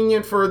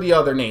convenient for the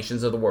other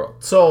nations of the world.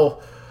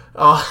 So,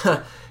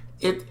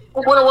 when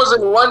it was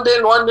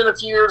in London a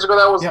few years ago,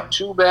 that wasn't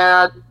too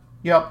bad.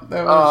 Yep.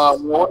 That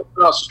was...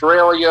 in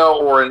Australia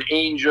or in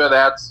Asia,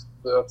 that's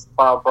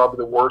probably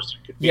the worst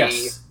it could be.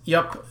 Yes.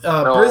 Yep.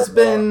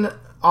 Brisbane,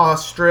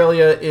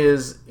 Australia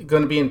is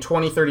going to be in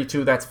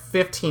 2032. That's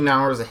 15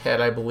 hours ahead,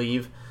 I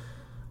believe.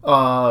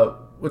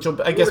 Which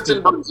will, I guess, it's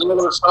in Brazil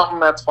or something.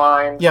 That's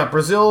fine. Yeah,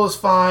 Brazil is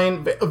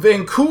fine.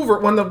 Vancouver.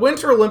 When the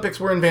Winter Olympics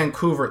were in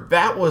Vancouver,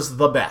 that was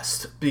the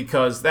best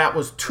because that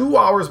was 2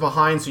 hours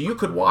behind, so you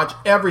could watch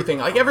everything.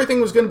 Like everything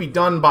was going to be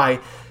done by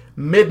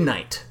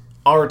midnight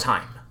our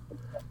time,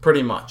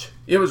 pretty much.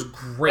 It was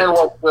great. And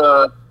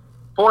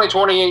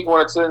 2028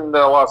 when it's in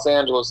Los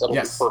Angeles, that'll be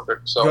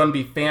perfect. So it's going to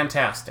be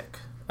fantastic.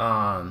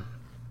 I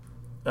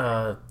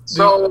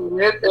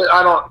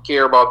don't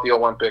care about the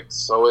Olympics,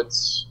 so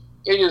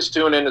you just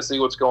tune in to see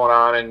what's going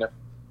on and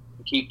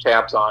keep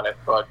tabs on it.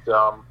 But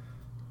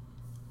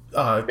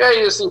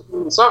You see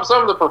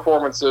some of the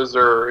performances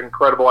are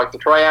incredible, like the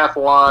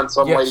triathlon.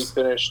 Some lady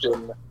finished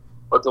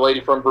but the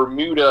lady from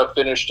Bermuda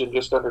finished in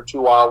just under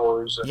 2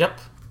 hours. Yep.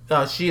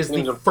 She is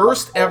the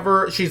first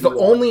ever. She's the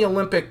only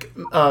Olympic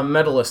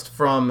medalist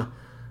from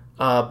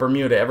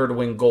Bermuda ever to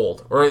win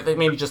gold, or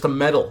maybe just a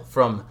medal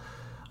from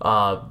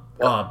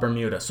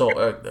Bermuda.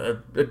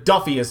 So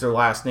Duffy is their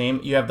last name.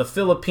 You have the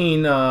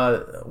Philippine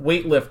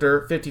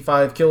weightlifter,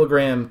 55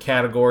 kilogram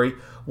category,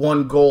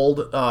 won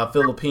gold,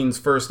 Philippines'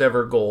 first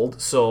ever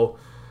gold. So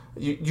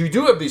you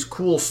do have these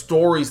cool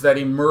stories that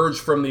emerge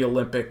from the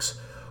Olympics,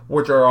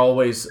 which are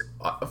always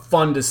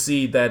fun to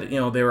see. That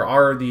there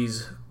are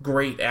these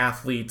great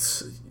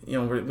athletes.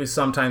 We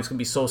sometimes can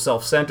be so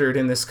self-centered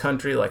in this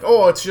country, like,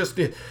 oh,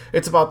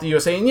 it's about the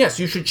USA. And yes,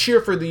 you should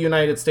cheer for the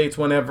United States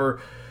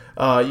whenever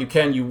you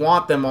can. You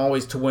want them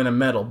always to win a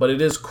medal, but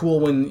it is cool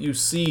when you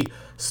see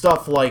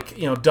stuff like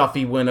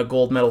Duffy win a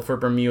gold medal for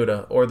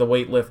Bermuda, or the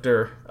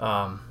weightlifter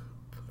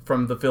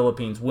from the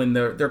Philippines win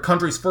their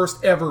country's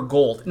first ever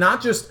gold.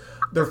 Not just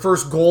their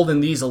first gold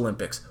in these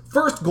Olympics,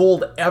 first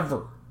gold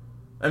ever.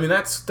 I mean,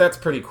 that's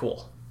pretty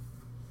cool.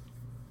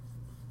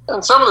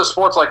 And some of the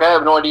sports, like, I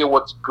have no idea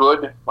what's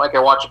good. Like, I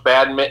watch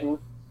badminton,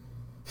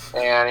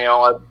 and I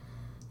don't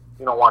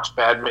watch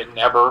badminton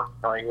ever.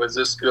 Like, was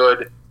this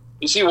good?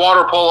 You see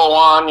water polo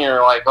on,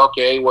 you're like,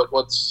 okay,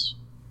 what's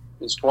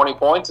is 20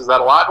 points? Is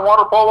that a lot in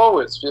water polo?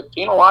 Is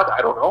 15 a lot?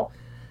 I don't know.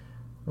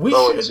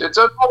 It's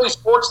all these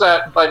sports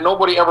that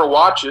nobody ever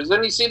watches.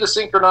 Then you see the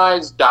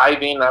synchronized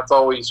diving. That's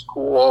always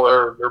cool.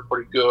 They're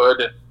pretty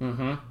good.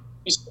 Mm-hmm.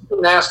 You see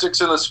gymnastics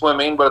and the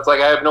swimming, but it's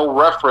like I have no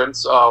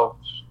reference of,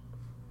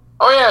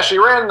 oh yeah, she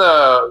ran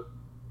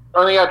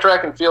only got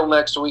track and field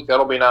next week.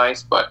 That'll be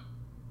nice. But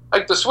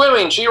like the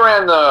swimming, she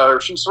swam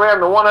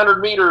the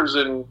 100 meters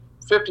in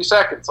 50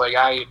 seconds.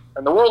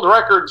 And the world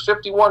record's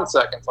 51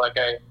 seconds.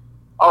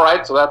 All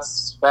right, so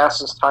that's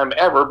fastest time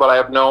ever, but I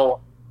have no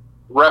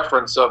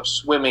reference of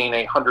swimming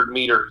 100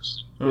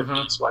 meters.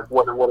 Mm-hmm. So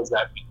what does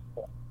that mean?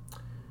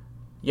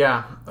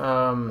 Yeah. A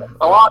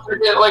lot,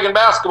 like in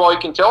basketball, you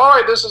can tell, all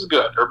right, this is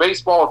good. Or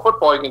baseball or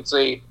football, you can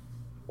see,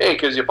 hey,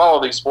 because you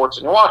follow these sports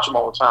and you watch them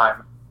all the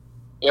time.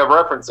 You have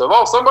reference of,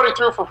 somebody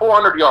threw for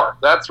 400 yards.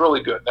 That's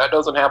really good. That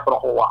doesn't happen a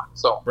whole lot.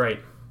 So right.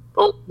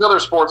 The other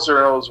sports are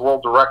those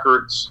world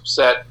records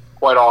set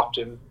quite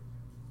often.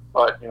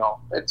 But,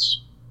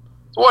 it's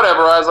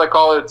whatever, as I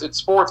call it. It's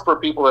sports for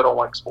people that don't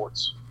like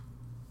sports.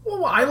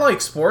 Well, I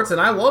like sports,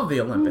 and I love the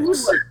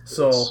Olympics.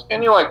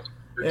 And you like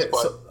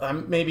so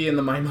I'm maybe in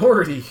the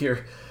minority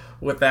here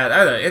with that.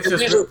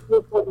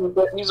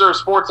 These are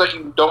sports that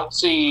you don't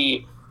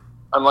see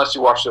unless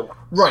you watch them.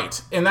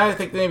 Right, and I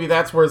think maybe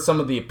that's where some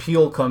of the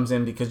appeal comes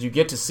in, because you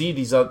get to see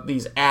these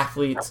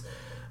athletes.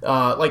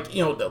 Like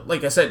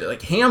I said,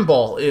 like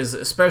handball is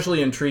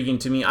especially intriguing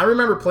to me. I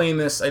remember playing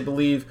this, I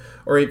believe,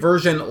 or a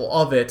version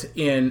of it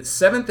in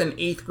 7th and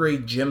 8th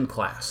grade gym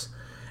class.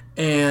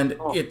 And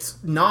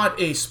it's not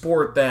a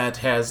sport that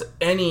has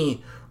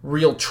any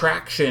real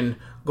traction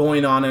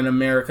going on in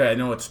America. I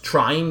know it's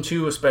trying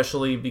to,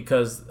 especially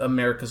because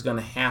America's going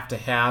to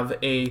have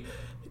a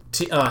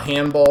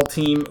handball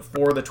team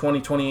for the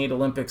 2028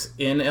 Olympics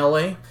in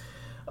LA.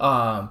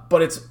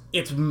 But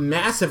it's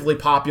massively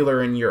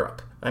popular in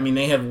Europe. I mean,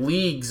 they have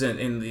leagues,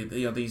 and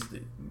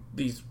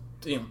these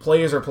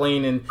players are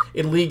playing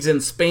in leagues in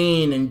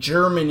Spain and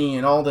Germany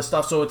and all this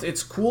stuff. So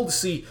it's cool to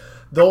see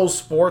those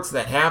sports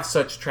that have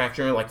such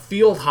traction, like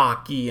field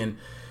hockey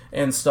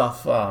and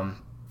stuff.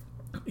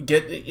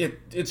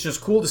 It's just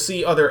cool to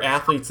see other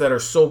athletes that are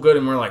so good,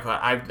 and we're like,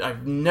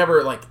 I've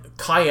never, like,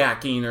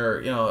 kayaking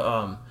or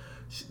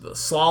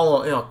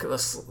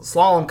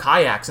slalom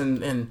kayaks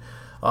and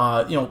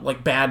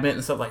like badminton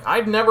and stuff. Like,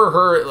 I've never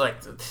heard, like,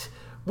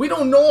 we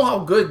don't know how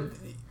good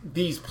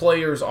these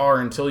players are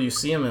until you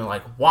see them, and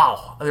like,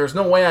 wow, there's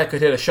no way I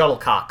could hit a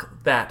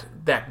shuttlecock that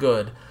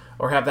good,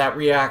 or have that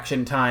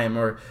reaction time,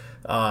 or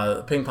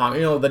ping pong,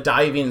 the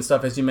diving and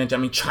stuff, as you mentioned.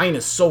 I mean,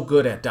 China's so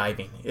good at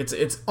diving.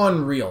 It's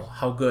unreal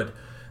how good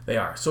they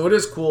are. So it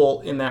is cool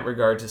in that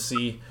regard to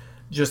see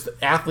just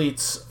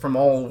athletes from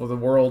all over the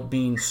world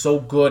being so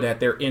good at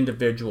their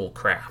individual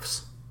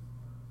crafts.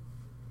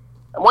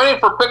 I'm waiting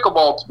for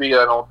pickleball to be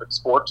an Olympic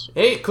sport.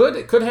 Hey, it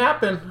could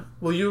happen.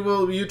 Will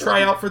you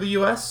try out for the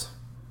U.S.?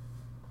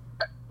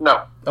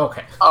 No.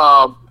 Okay.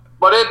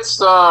 But it's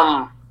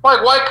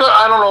like, why could,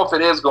 I don't know if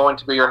it is going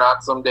to be or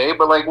not someday,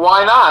 but like,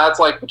 why not? It's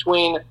like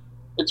between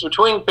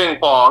ping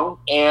pong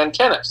and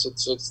tennis.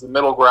 It's the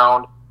middle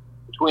ground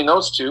between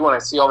those two. When I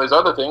see all these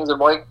other things, I'm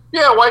like,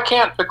 yeah, why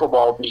can't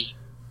pickleball be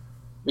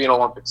an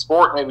Olympic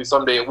sport? Maybe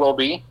someday it will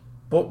be.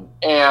 Well,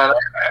 and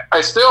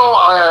I've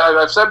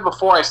said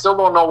before, I still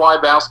don't know why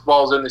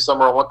basketball is in the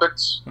Summer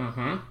Olympics.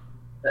 Mm-hmm.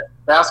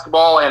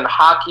 Basketball and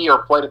hockey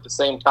are played at the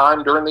same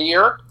time during the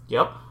year.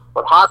 Yep.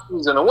 But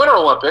hockey's in the Winter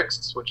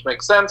Olympics, which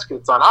makes sense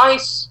because it's on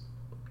ice,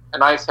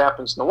 and ice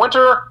happens in the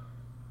winter.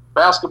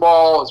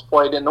 Basketball is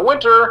played in the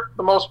winter, for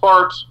the most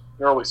part,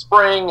 in early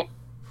spring.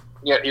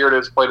 Yet here it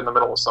is played in the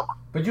middle of summer.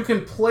 But you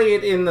can play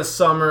it in the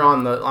summer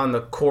on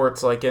the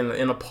courts, like in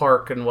a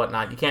park and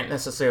whatnot. You can't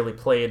necessarily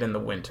play it in the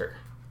winter.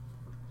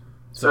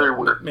 So very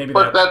weird.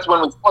 But that's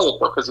when we play it,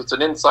 though, because it's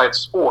an inside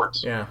sport.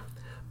 Yeah.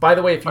 By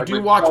the way, if you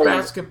do watch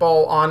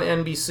basketball on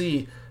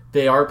NBC,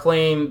 they are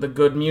playing the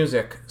good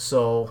music.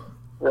 So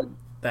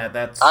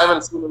that's. I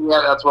haven't seen it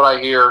yet. That's what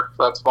I hear.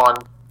 So that's fun.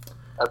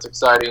 That's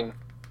exciting.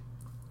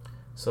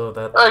 So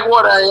that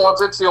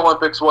it's the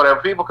Olympics,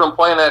 whatever. People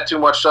complain that too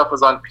much stuff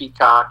is on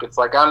Peacock. It's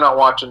like, I'm not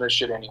watching this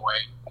shit anyway.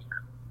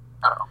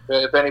 I don't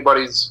know. If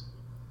anybody's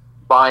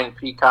buying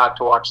Peacock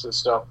to watch this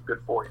stuff, good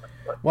for you.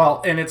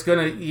 Well, and it's going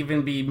to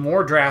even be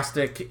more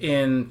drastic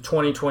in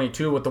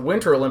 2022 with the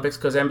Winter Olympics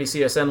because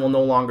NBCSN will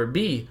no longer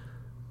be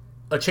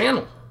a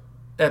channel.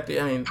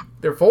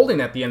 They're folding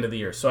at the end of the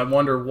year. So I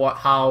wonder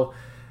how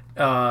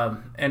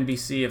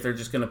NBC, if they're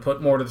just going to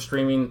put more to the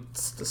streaming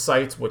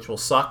sites, which will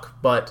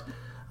suck, but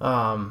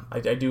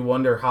I do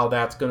wonder how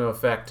that's going to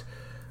affect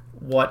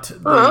what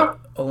the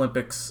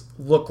Olympics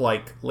look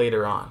like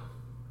later on.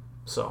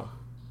 So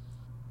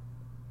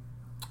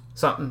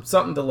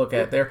something to look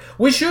at there.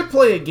 We should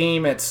play a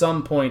game at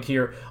some point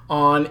here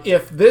on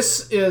if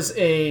this is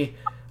a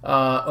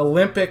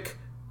Olympic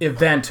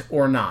event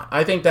or not.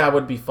 I think that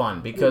would be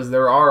fun because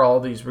there are all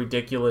these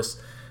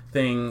ridiculous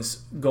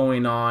things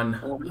going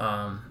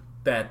on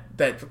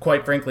that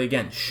quite frankly,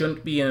 again,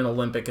 shouldn't be in an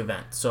Olympic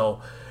event. So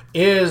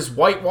is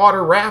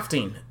whitewater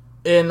rafting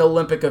an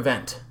Olympic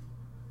event?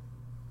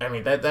 I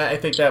mean, that I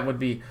think that would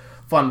be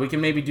fun. We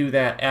can maybe do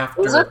that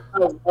after. Is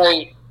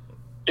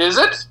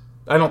it?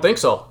 I don't think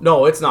so.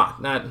 No, it's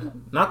not.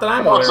 Not that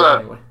I'm aware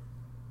of anyway.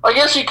 I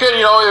guess you could,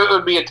 it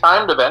would be a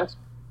timed event.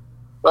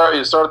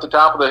 You start at the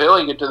top of the hill,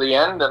 you get to the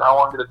end, and how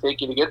long did it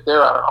take you to get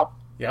there? I don't know.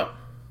 Yep.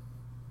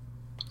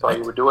 That's how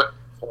you would do it.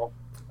 So.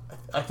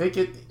 I think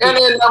it. And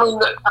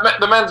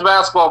the men's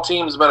basketball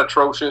team's been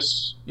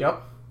atrocious.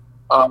 Yep.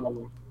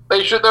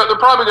 They should. They're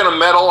probably going to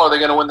medal. Are they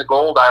going to win the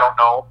gold? I don't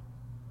know.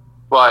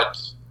 But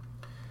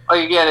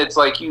again, it's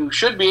like you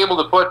should be able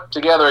to put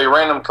together a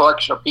random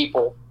collection of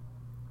people,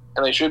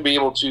 and they should be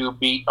able to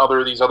beat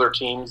these other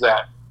teams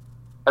that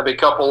have a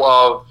couple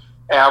of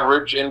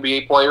average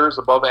NBA players,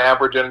 above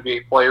average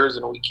NBA players,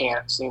 and we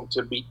can't seem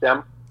to beat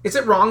them. Is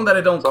it wrong that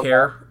I don't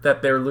care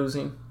that they're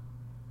losing?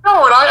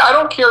 No, and I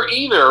don't care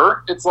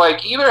either. It's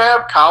like either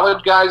have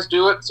college guys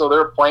do it so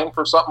they're playing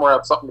for something or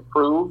have something to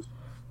prove,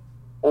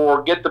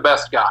 or get the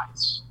best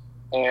guys.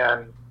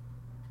 And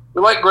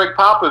we like Greg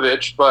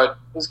Popovich, but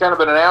he's kind of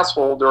been an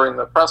asshole during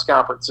the press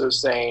conferences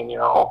saying,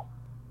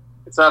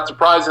 it's not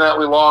surprising that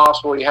we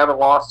lost. Well, you haven't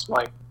lost in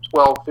like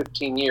 12,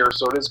 15 years,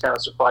 so it is kind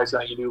of surprising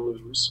that you do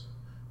lose.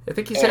 I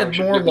think he's had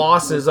more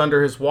losses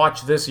under his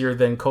watch this year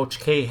than Coach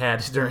K had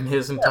during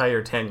his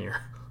entire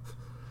tenure.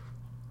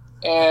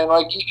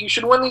 And, you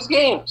should win these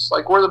games.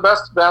 We're the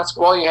best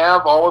basketball you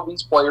have, all of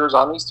these players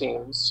on these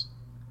teams.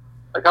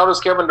 How does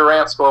Kevin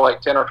Durant score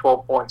 10 or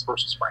 12 points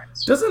versus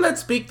France? Doesn't that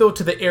speak, though,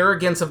 to the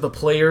arrogance of the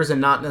players and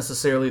not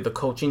necessarily the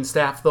coaching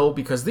staff, though?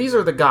 Because these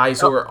are the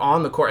guys who are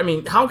on the court. I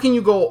mean, how can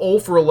you go 0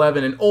 for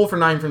 11 and 0 for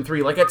 9 from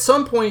 3? At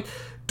some point,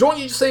 don't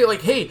you say,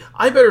 hey,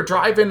 I better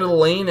drive into the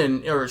lane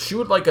or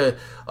shoot a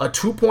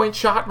 2-point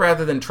shot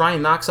rather than try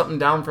and knock something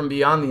down from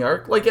beyond the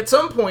arc? At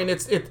some point,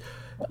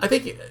 I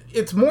think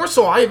it's more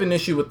so I have an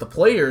issue with the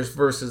players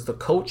versus the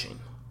coaching.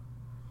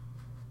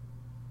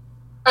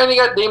 And you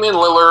got Damian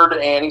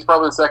Lillard, and he's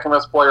probably the second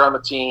best player on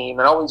the team,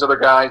 and all these other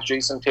guys,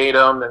 Jason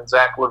Tatum and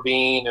Zach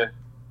LaVine, and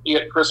you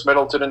got Chris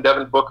Middleton and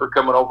Devin Booker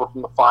coming over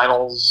from the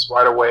finals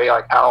right away.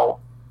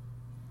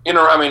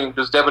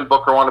 Does Devin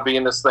Booker want to be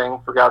in this thing?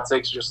 For God's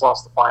sakes, he just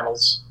lost the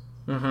finals.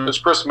 Mm-hmm. Does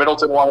Chris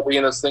Middleton want to be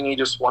in this thing? He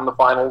just won the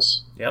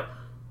finals. Yep.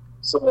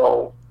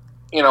 So,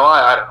 I don't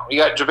know. You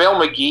got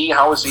JaVale McGee.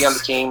 How is he on the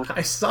team?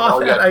 I saw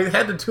that. I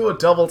had to do a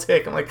double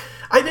take. I'm like,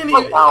 I didn't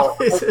even...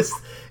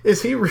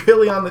 Is he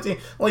really on the team?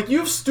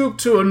 You've stooped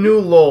to a new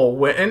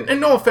low. And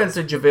no offense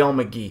to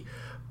JaVale McGee,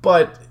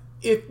 but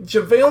if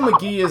JaVale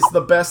McGee is the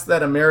best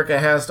that America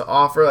has to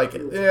offer,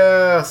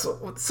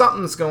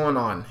 something's going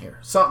on here.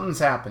 Something's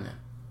happening.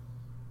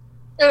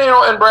 And,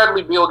 and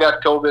Bradley Beal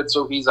got COVID,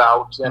 so he's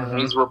out, and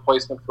he's a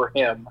replacement for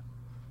him.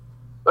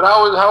 But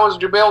how is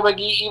JaVale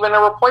McGee even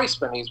a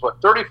replacement? He's,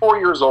 34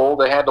 years old.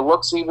 They had to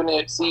look see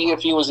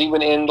if he was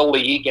even in the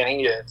league, and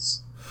he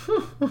is.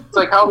 It's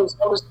how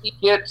does he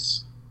get...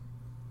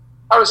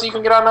 How does he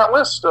even get on that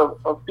list of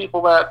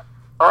people that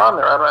are on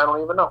there? I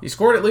don't even know. He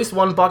scored at least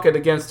one bucket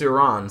against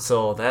Iran,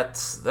 so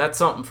that's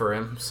something for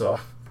him. So,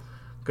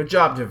 good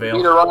job, JaVale.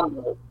 Beat Iran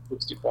by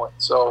 60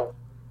 points. So,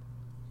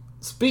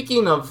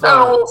 speaking of,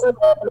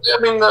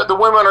 the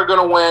women are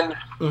going to win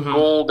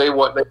gold. They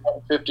won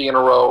 50 in a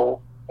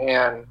row.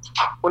 And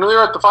when we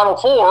were at the Final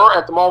Four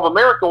at the Mall of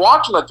America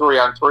watching the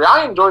 3-on-3,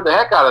 I enjoyed the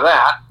heck out of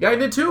that. Yeah, I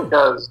did too.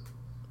 Because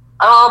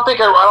I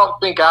don't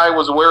think I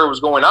was aware it was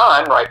going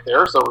on right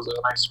there, so it was a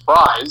nice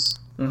surprise.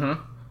 Mm-hmm.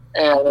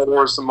 And there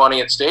was some money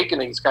at stake, and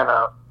these kind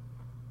of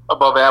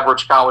above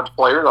average college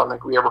players. I don't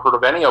think we ever heard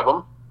of any of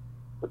them,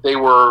 but it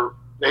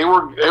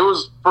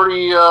was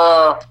pretty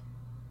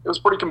it was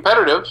pretty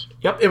competitive.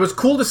 Yep, it was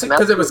cool to see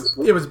because it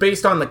was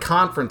based on the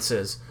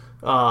conferences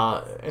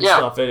and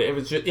stuff. It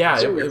was just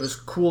it was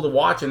cool to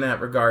watch in that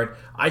regard.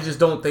 I just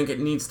don't think it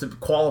needs to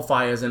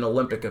qualify as an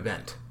Olympic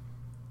event.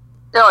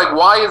 Yeah, like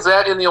why is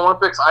that in the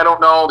Olympics? I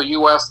don't know. The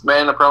U.S.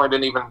 men apparently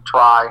didn't even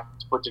try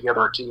to put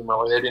together a team.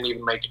 Really, they didn't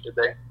even make it, did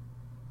they?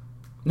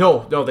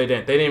 No, they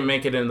didn't. They didn't even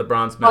make it in the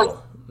bronze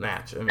medal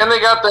match. I mean, and they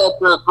got that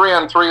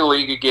 3-on-3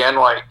 league again.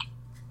 Like,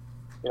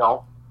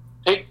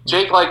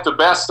 take like the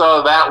best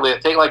of that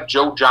list. Take like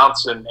Joe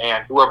Johnson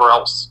and whoever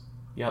else.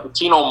 Yeah.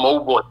 Tino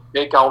Mobley.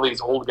 Take all these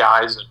old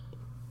guys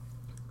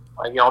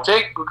and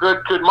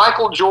could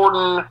Michael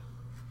Jordan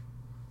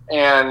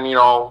and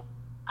a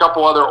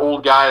couple other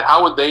old guys.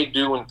 How would they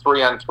do in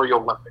 3-on-3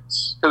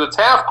 Olympics? Because it's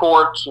half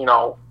court.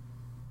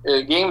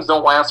 Games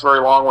don't last very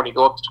long when you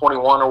go up to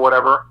 21 or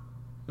whatever.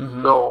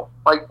 Mm-hmm. So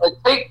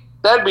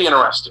that'd be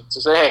interesting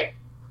to say. Hey,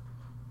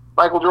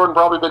 Michael Jordan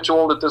probably a bit too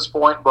old at this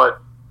point, but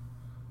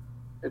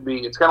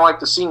it's kind of like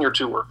the senior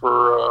tour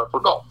for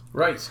golf.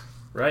 Right.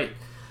 It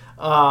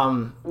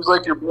was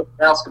like your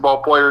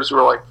basketball players who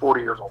are like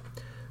 40 years old.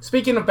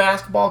 Speaking of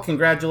basketball,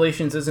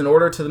 congratulations is in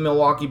order to the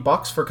Milwaukee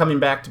Bucks for coming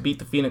back to beat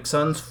the Phoenix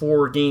Suns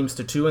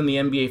 4-2 in the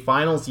NBA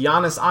Finals.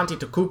 Giannis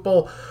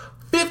Antetokounmpo,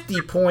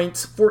 50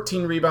 points,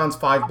 14 rebounds,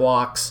 5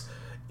 blocks,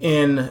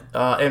 and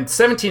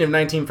 17 of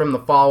 19 from the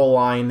foul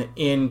line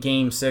in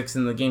Game 6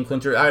 in the game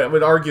clincher. I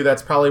would argue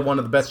that's probably one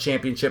of the best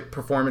championship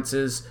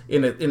performances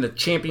in a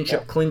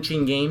championship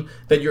clinching game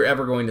that you're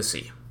ever going to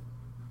see.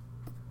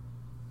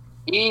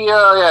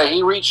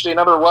 He reached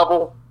another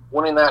level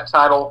winning that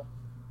title.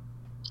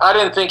 I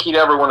didn't think he'd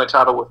ever win a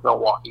title with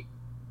Milwaukee.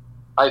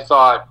 I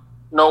thought,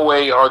 no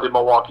way are the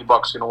Milwaukee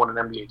Bucks going to win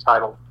an NBA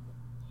title.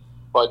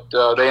 But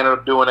they ended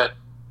up doing it.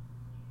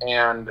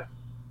 And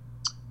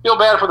feel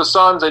bad for the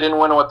Suns. They didn't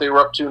win what they were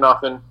up to,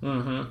 nothing.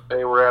 Mm-hmm.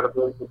 They were at a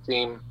very good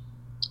team.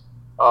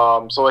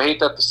 So I hate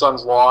that the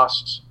Suns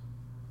lost.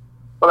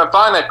 But I'm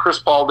fine that Chris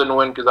Paul didn't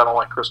win because I don't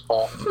like Chris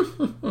Paul.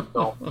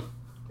 So,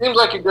 seems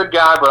like a good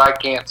guy, but I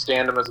can't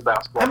stand him as a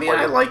basketball player.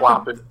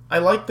 I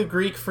like the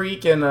Greek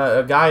Freak, and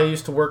a guy I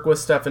used to work with,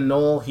 Stephen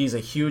Knoll. He's a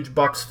huge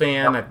Bucks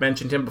fan. Yep. I've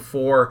mentioned him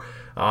before.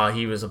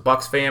 He was a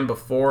Bucks fan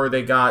before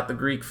they got the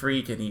Greek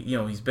Freak, and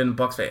he's been a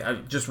Bucks fan. I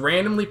just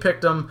randomly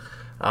picked him.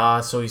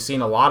 So he's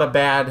seen a lot of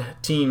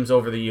bad teams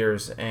over the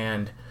years,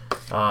 and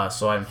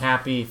so I'm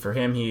happy for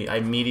him. I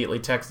immediately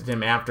texted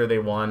him after they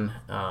won.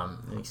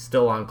 He's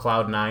still on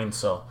cloud 9,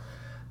 so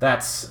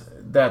that's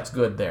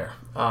good there.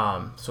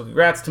 So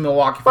congrats to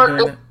Milwaukee for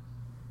doing it.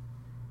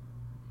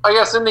 I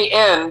guess in the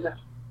end,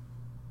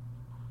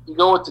 you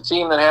go with the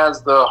team that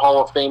has the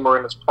Hall of Famer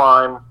in its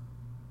prime.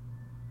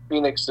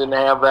 Phoenix didn't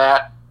have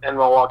that, and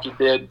Milwaukee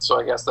did, so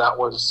I guess that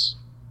was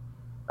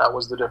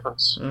the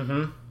difference.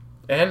 Mm-hmm.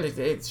 And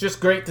it's just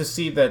great to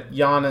see that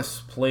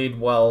Giannis played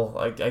well.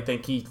 I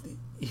think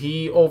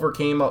he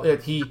overcame.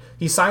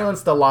 He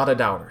silenced a lot of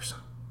doubters,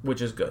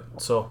 which is good.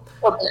 So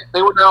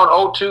they were down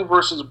 0-2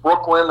 versus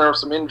Brooklyn. There were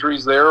some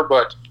injuries there,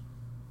 but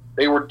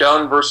they were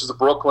done versus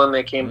Brooklyn.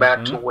 They came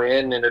back to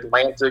win, and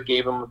Atlanta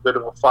gave them a bit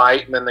of a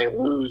fight, and then they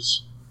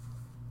lose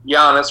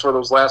Giannis for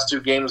those last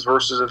 2 games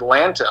versus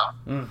Atlanta,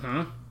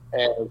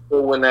 and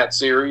they'll win that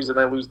series, and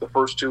then lose the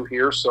first 2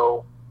 here.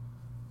 So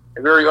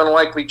a very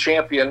unlikely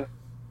champion.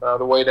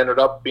 The way it ended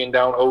up being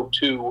down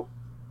 0-2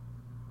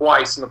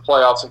 twice in the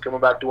playoffs and coming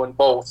back to win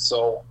both.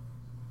 So,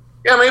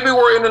 yeah, maybe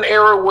we're in an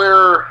era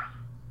where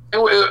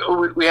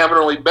we haven't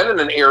really been in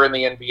an era in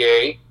the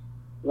NBA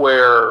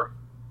where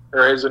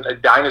there isn't a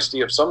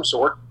dynasty of some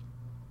sort.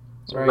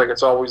 It's like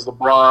it's always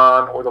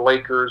LeBron or the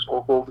Lakers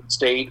or Golden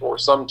State or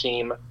some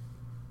team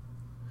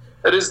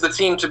that is the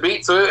team to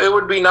beat. So it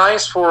would be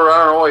nice for,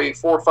 a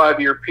 4 or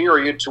 5 year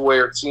period to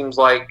where it seems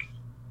like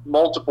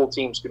multiple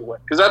teams could win,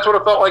 because that's what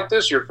it felt like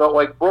this year. It felt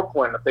like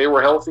Brooklyn, if they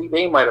were healthy,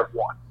 they might have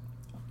won.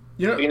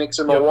 Phoenix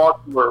and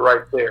Milwaukee were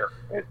right there.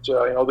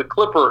 The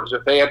Clippers,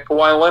 if they had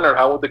Kawhi Leonard,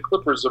 how would the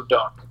Clippers have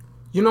done?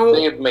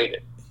 They had made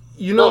it.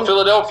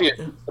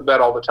 Philadelphia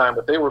bet all the time,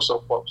 but they were so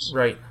close.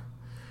 Right.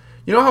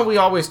 You know how we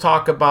always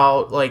talk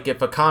about, like,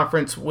 if a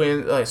conference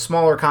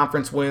smaller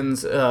conference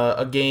wins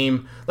a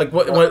game, like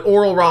when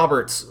Oral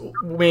Roberts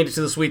made it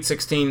to the Sweet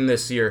 16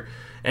 this year,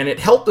 and it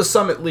helped the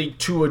Summit League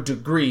to a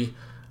degree.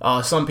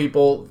 Some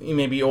people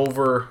maybe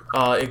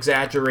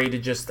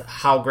exaggerated just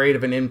how great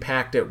of an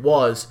impact it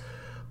was.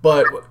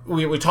 But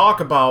we talk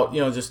about,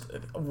 just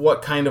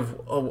what kind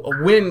of a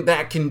win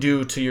that can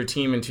do to your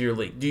team and to your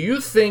league. Do you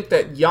think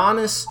that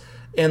Giannis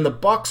and the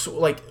Bucks,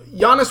 like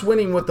Giannis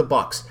winning with the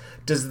Bucks,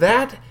 does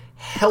that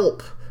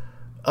help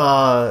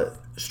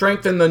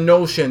strengthen the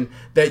notion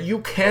that you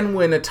can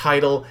win a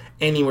title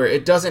anywhere?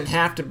 It doesn't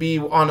have to be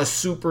on a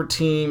super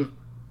team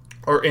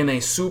or in a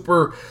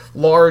super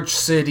large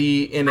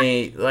city in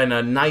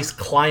a nice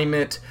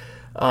climate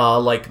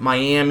like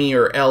Miami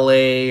or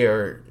LA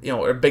or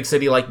a big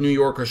city like New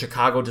York or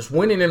Chicago. Just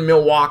winning in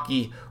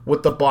Milwaukee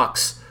with the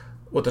Bucks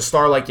with a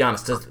star like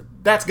Giannis,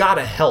 that's got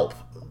to help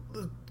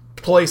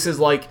places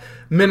like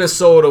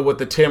Minnesota with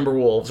the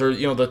Timberwolves, or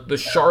the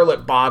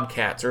Charlotte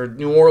Bobcats, or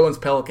New Orleans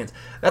Pelicans.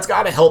 That's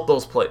got to help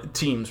those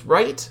teams,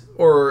 right?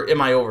 Or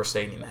am I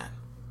overstating that?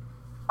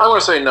 I'm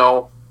going to say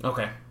no.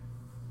 Okay.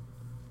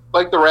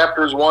 Like the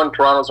Raptors won,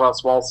 Toronto's not a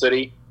small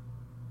city,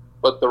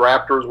 but the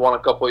Raptors won a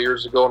couple of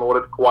years ago, and what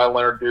did Kawhi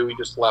Leonard do? He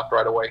just left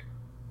right away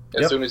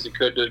as soon as he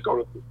could to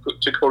go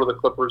to the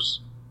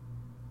Clippers.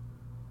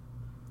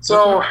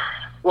 So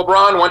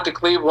LeBron went to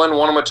Cleveland,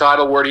 won him a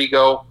title. Where'd he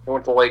go? He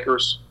went to the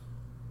Lakers.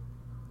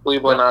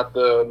 Cleveland, not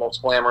the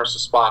most glamorous of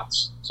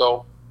spots.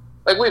 So,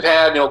 like we've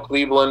had,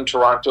 Cleveland,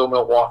 Toronto,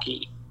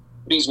 Milwaukee,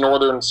 these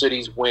northern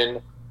cities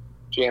win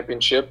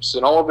championships,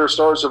 and all of their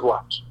stars have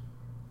left.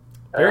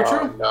 Very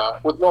true.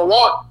 With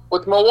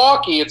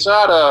Milwaukee, it's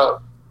not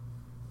a.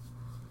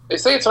 They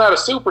say it's not a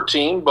super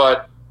team,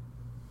 but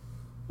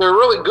they're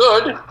really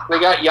good. They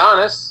got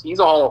Giannis. He's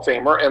a Hall of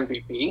Famer,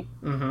 MVP.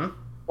 Mm-hmm.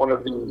 One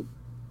of the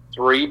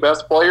 3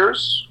 best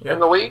players in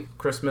the league.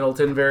 Chris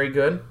Middleton, very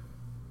good.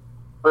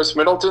 Chris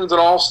Middleton's an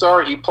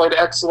all-star. He played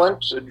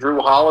excellent.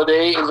 Drew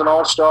Holiday is an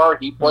all-star.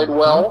 He played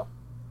well.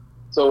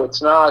 So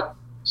it's not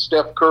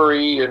Steph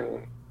Curry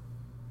and,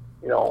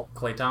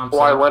 Klay Thompson,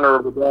 Kawhi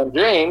Leonard or LeBron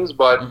James,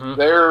 but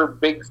they're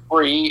big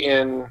 3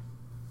 in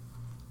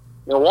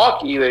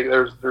Milwaukee.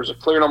 There's a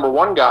clear number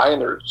 1 guy, and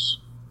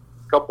there's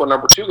a couple of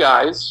number 2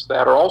 guys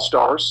that are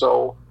all-stars.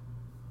 So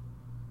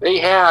they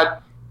had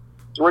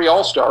 3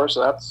 all-stars.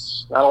 So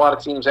that's not a lot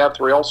of teams have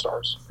 3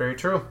 all-stars. Very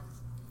true.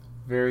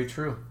 Very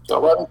true. So a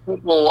lot of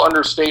people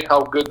understate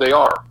how good they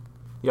are.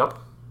 Yep.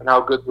 And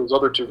how good those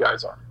other 2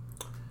 guys are.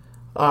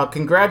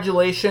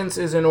 Congratulations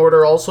is in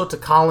order also to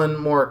Collin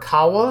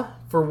Morikawa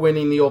for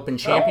winning the Open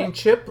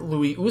Championship.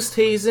 Louis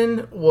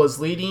Oosthuizen was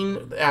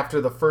leading after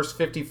the first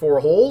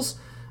 54 holes.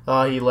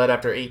 He led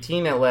after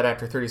 18, and led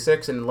after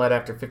 36, and led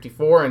after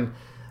 54. And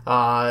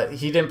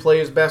he didn't play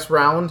his best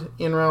round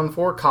in round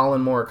 4.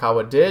 Collin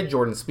Morikawa did.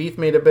 Jordan Spieth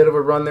made a bit of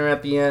a run there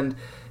at the end.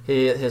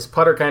 His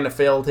putter kind of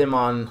failed him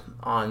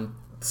on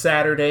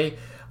Saturday.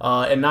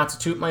 And not to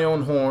toot my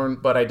own horn,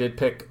 but I did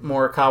pick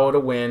Morikawa to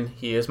win.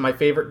 He is my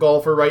favorite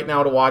golfer right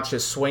now to watch.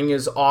 His swing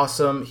is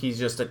awesome.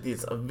 He's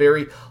a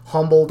very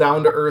humble,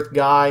 down-to-earth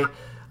guy.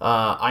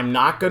 I'm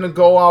not going to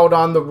go out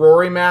on the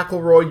Rory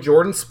McIlroy,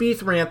 Jordan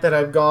Spieth rant that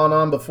I've gone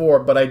on before,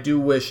 but I do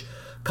wish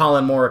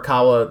Collin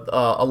Morikawa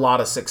a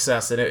lot of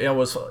success. And it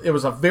was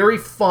a very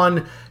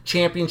fun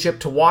championship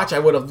to watch. I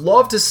would have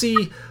loved to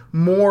see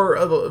more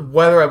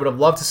weather. I would have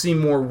loved to see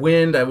more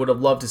wind. I would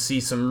have loved to see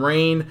some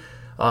rain.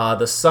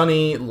 The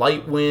sunny,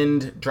 light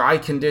wind, dry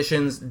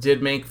conditions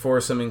did make for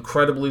some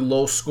incredibly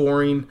low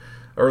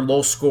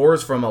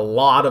scores from a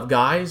lot of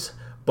guys.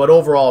 But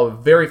overall, a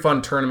very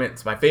fun tournament.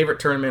 It's my favorite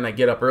tournament. I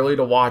get up early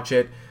to watch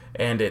it,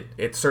 and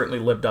it certainly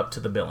lived up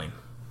to the billing.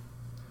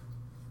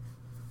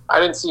 I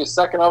didn't see a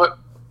second of it.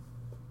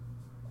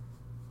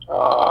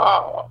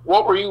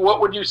 What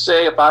would you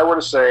say if I were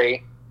to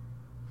say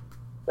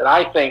that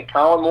I think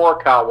Collin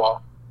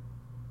Morikawa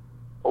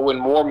will win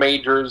more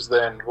majors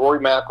than Rory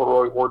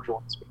McIlroy or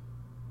Jordan Spieth?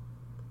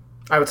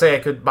 I would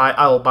say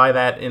I'll buy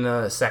that in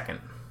a second.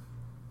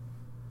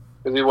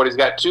 He's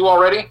got 2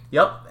 already?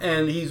 Yep,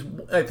 and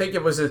I think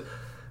it was the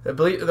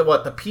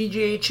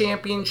PGA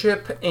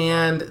Championship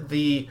and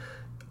the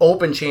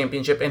Open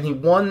Championship, and he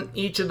won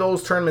each of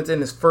those tournaments in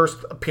his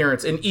first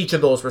appearance in each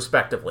of those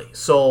respectively.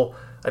 So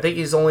I think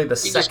he's only the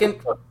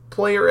second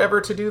player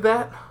ever to do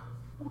that.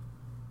 And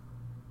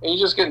he's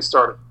just getting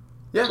started.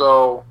 Yeah.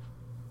 So,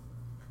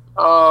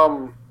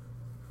 and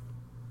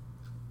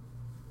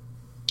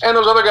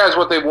those other guys,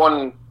 they've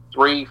won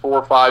 3,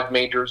 4, 5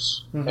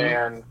 majors,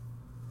 and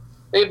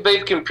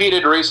they've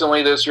competed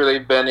recently this year.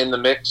 They've been in the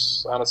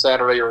mix on a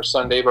Saturday or a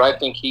Sunday, but I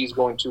think he's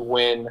going to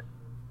win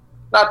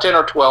not 10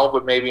 or 12,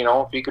 but maybe,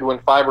 if he could win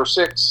 5 or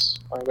 6,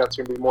 I think that's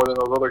going to be more than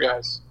those other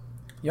guys.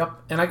 Yep,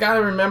 and I got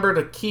to remember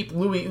to keep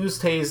Louis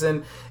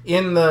Oosthuizen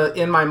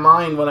in my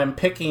mind when I'm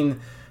picking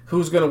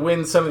who's going to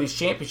win some of these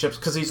championships,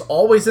 because he's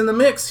always in the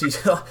mix.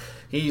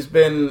 He's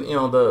been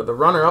the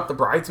runner-up, the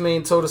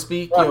bridesmaid, so to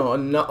speak,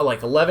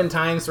 like 11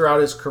 times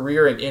throughout his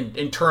career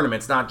in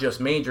tournaments, not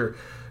just major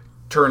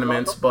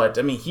tournaments, but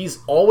I mean he's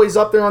always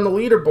up there on the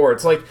leaderboard.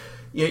 It's like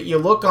you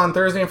look on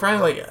Thursday and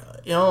Friday,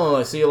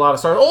 I see a lot of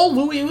stars. Oh,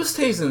 Louis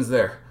Oosthuizen's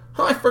there.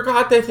 Oh, I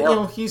forgot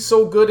that he's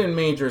so good in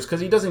majors because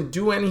he doesn't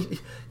do any.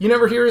 You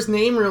never hear his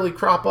name really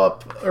crop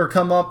up or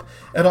come up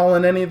at all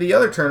in any of the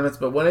other tournaments,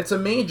 but when it's a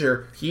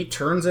major, he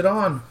turns it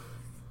on.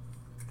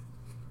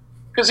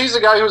 Because he's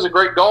a guy who's a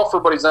great golfer,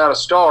 but he's not a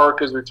star.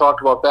 Because we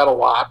talked about that a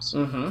lot.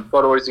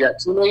 But he's got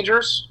 2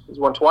 majors. He's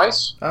won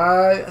twice.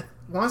 I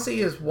want to say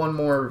he has one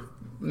more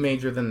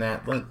major than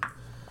that. Let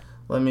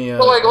me.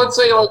 Let's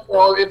say,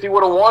 if he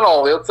would have won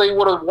all, let's say he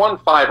would have won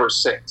 5 or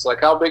 6.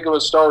 Like, how big of a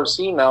star is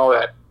he now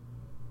that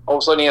all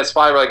of a sudden he has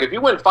 5? Like, if you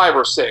win 5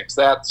 or 6,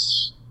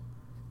 that's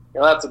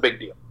a big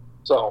deal.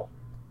 So,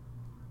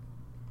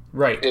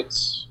 right,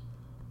 it's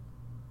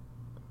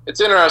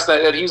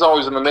interesting that he's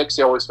always in the mix.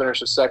 He always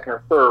finishes 2nd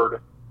or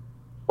 3rd,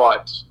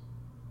 but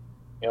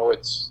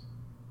it's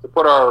to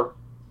put our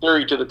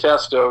theory to the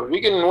test of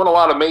you can win a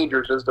lot of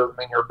majors. This doesn't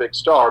mean you're a big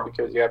star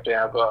because you have to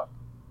have a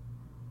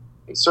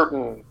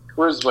certain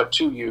charisma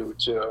to you.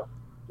 You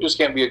just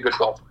can't be a good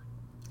golfer.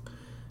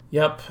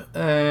 Yep,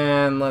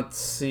 and let's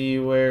see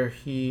where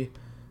I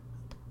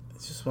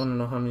just want to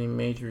know how many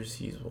majors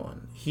he's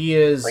won. I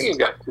think he's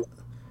got 2.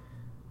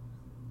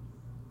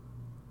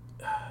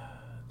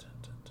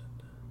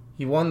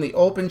 He won the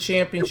Open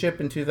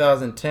Championship in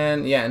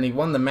 2010. Yeah, and he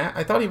won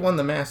I thought he won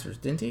the Masters,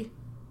 didn't he?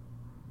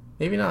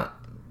 Maybe not.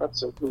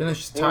 That's it.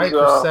 Finished tied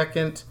for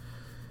second.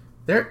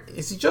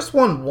 Is he just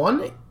won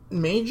one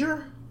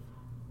major?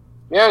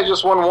 Yeah, he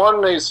just won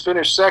one. He's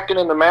finished second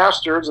in the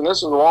Masters, and this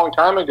is a long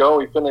time ago.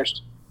 He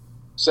finished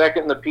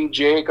second in the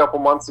PGA a couple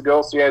months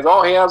ago. So he has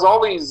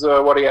all these.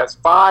 He has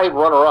 5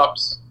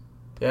 runner-ups.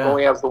 Yeah.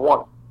 Only has the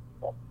one.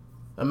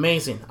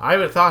 Amazing.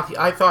 I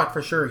thought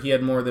for sure he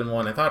had more than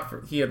one. I thought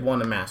he had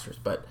won a Masters,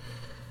 but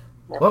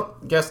well,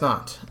 guess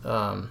not.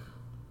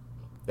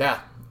 Yeah.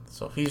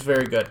 So he's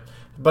very good.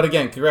 But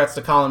again, congrats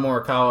to Collin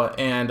Morikawa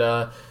and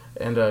a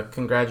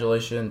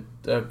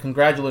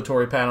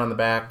congratulatory pat on the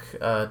back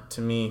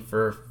to me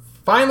for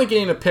finally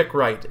getting a pick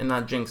right and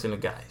not jinxing a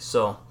guy.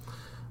 So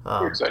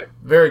very exciting.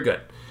 Very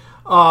good.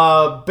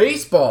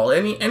 Baseball.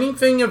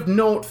 Anything of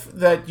note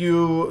that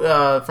you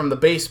from the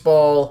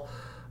baseball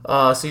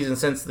season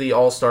since the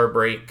All-Star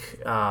break?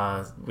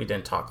 We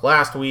didn't talk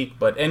last week,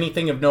 but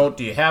anything of note?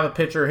 Do you have a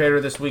pitcher or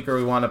hitter this week, or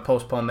we want to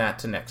postpone that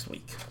to next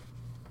week?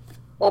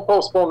 We'll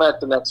postpone that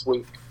to next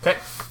week. Okay.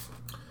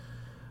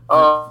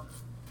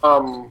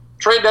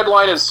 Trade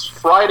deadline is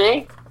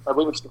Friday. I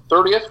believe it's the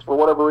 30th for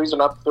whatever reason,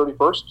 not the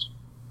 31st.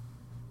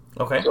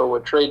 Okay. So a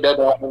trade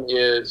deadline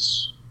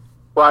is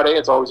Friday.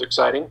 It's always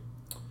exciting.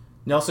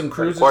 Nelson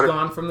Cruz is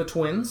gone from the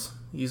Twins.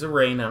 He's a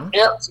Ray now.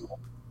 Yeah.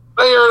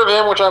 They heard of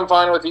him, which I'm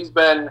fine with. He's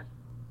been,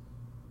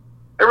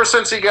 ever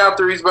since he got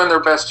there, he's been their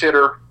best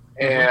hitter.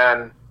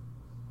 And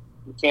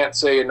you can't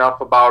say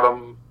enough about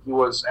him. He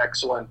was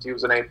excellent. He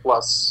was an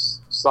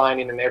A-plus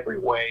signing in every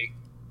way.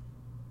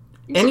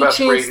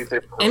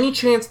 Any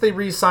chance they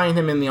re-sign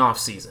him in the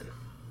offseason?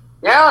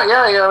 Yeah.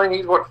 I mean,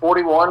 he's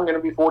 41, going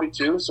to be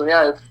 42. So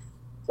yeah, it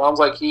sounds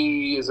like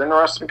he is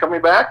interested in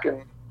coming back.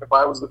 And if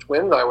I was the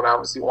Twins, I would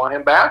obviously want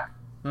him back.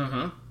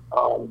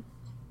 Mm-hmm.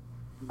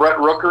 Brett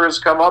Rooker has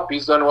come up.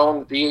 He's done well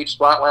in the DH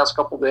spot last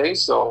couple of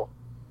days. So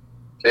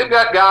they've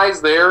got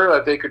guys there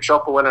that they could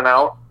shuffle in and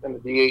out in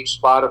the DH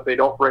spot if they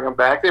don't bring him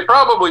back. They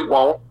probably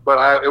won't,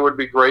 but it would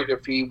be great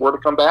if he were to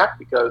come back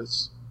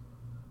because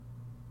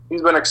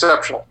he's been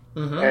exceptional.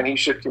 Mm-hmm. And he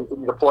should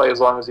continue to play as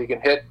long as he can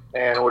hit.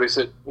 And what he's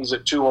at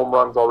 2 home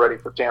runs already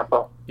for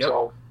Tampa. Yep.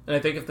 So, and I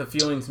think if the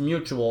feeling's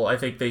mutual, I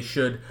think they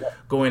should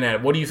go in at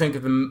it. What do you think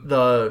of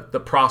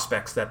the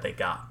prospects that they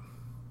got?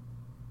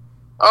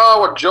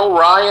 Joe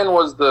Ryan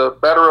was the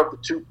better of the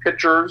 2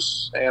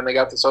 pitchers, and they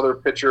got this other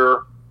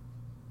pitcher.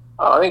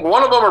 I think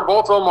one of them or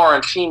both of them are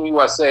on Team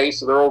USA,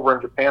 so they're over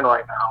in Japan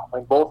right now. I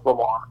think both of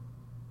them are.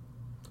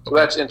 So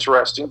that's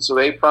interesting. So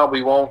they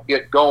probably won't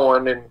get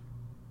going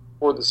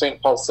for the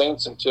St. Paul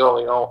Saints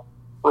until,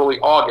 early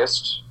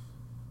August.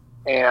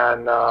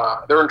 And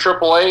they're in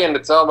AAA, and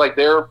it sounds like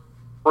they're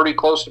pretty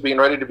close to being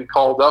ready to be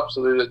called up.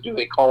 So do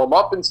they call them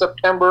up in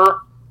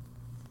September?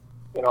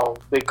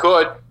 They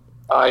could.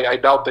 I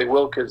doubt they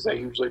will because they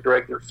usually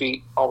drag their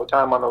feet all the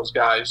time on those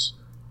guys.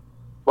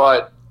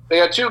 But they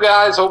got 2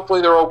 guys.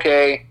 Hopefully they're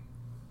okay.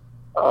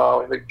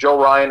 I think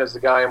Joe Ryan is the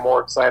guy I'm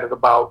more excited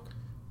about.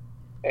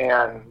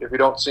 And if you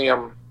don't see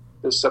them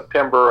this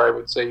September, I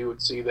would say you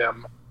would see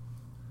them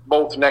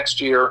both next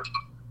year.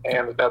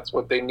 And that's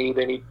what they need.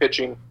 They need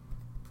pitching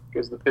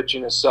because the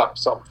pitching has sucked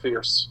something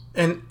fierce.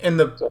 And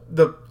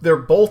they're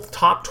both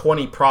top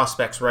 20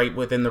 prospects, right,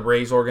 within the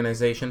Rays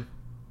organization?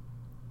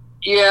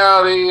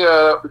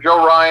 Yeah,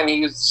 Joe Ryan,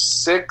 he's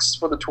 6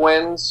 for the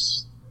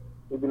Twins.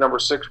 Maybe number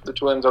 6 for the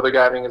Twins. Other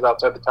guy, I think, is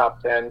outside the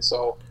top 10.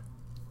 So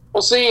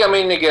we'll see. I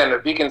mean, again,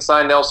 if he can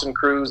sign Nelson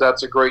Cruz,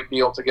 that's a great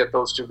deal to get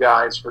those 2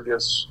 guys for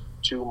just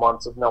 2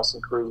 months of Nelson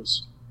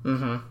Cruz.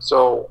 Mm-hmm.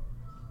 So,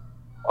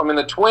 I mean,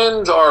 the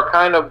Twins are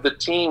kind of the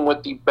team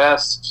with the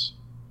best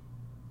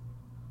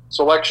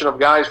selection of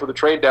guys for the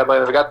trade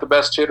deadline. They've got the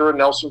best hitter in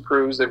Nelson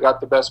Cruz. They've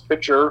got the best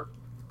pitcher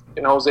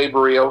in Jose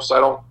Barrios. I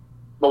don't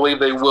believe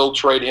they will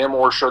trade him,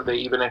 or should they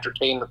even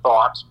entertain the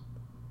thought?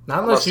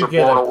 Not unless you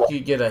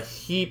get a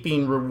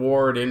heaping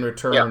reward in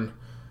return.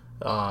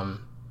 Yeah.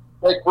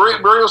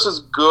 Barrios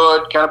is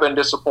good, kind of been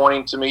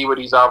disappointing to me, but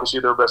he's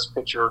obviously their best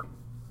pitcher.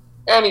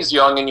 And he's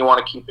young, and you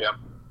want to keep him.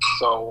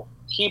 So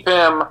keep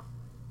him.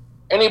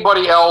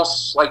 Anybody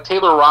else, like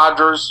Taylor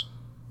Rodgers,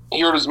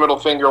 he hurt his middle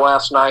finger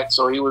last night,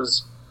 so he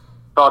was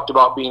talked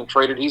about being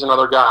traded. He's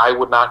another guy I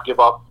would not give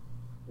up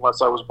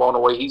unless I was blown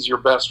away. He's your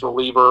best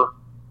reliever,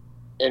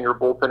 and your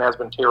bullpen has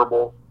been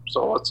terrible.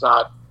 So let's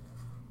not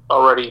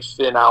already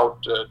thin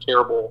out a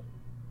terrible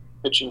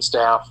pitching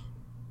staff.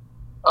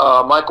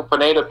 Michael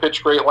Pineda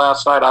pitched great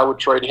last night. I would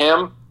trade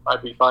him.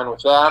 I'd be fine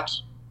with that.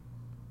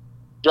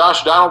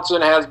 Josh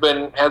Donaldson has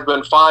been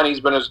fine. He's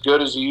been as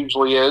good as he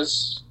usually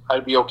is.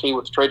 I'd be okay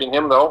with trading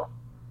him, though.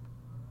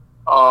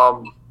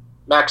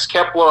 Max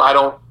Kepler, I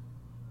don't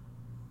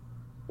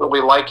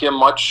really like him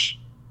much.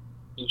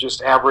 He's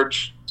just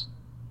average.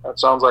 That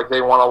sounds like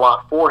they want a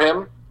lot for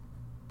him.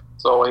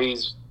 So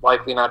he's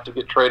likely not to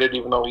get traded,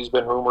 even though he's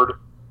been rumored.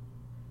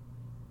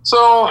 So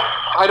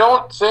I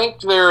don't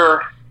think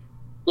they're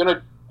going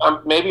to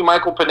maybe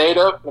Michael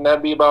Pineda, and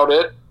that'd be about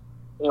it.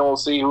 We'll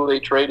see who they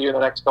trade here in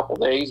the next couple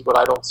of days, but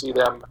I don't see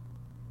them.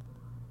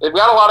 They've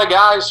got a lot of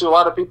guys who a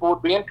lot of people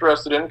would be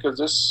interested in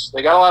because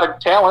they got a lot of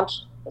talent.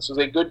 This is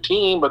a good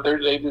team, but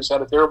they just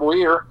had a terrible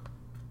year.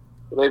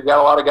 They've got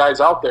a lot of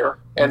guys out there.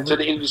 And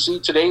today, did you see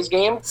today's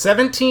game?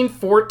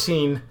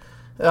 17-14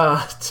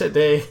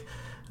 today.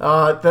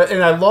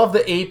 And I love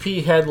the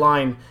AP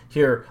headline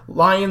here.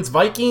 Lions,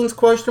 Vikings,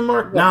 question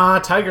mark? Nah,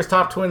 Tigers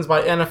top Twins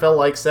by NFL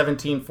like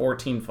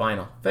 17-14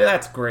 final.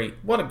 That's great.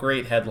 What a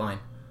great headline.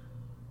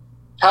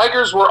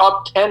 Tigers were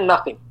up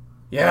 10-0.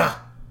 Yeah.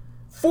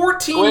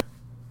 14.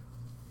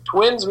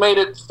 Twins made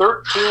it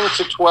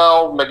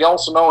 13-12. Miguel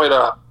Sano hit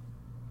a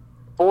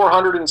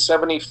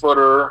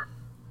 470-footer.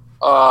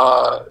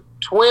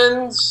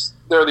 Twins,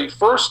 they're the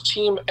first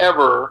team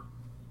ever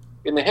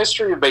in the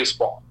history of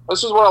baseball.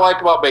 This is what I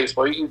like about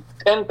baseball.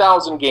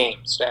 10,000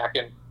 games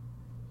stacking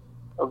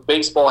of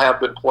baseball have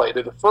been played.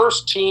 They're the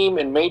first team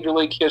in Major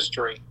League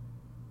history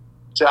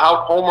to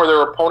out-homer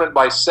their opponent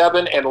by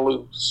 7 and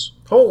lose.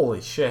 Holy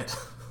shit.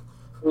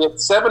 We had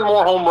 7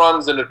 more home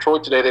runs than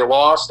Detroit today. They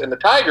lost. And the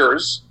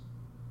Tigers,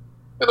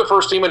 they're the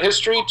first team in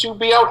history to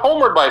be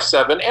out-homered by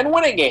 7 and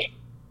win a game.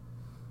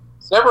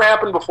 It's never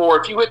happened before.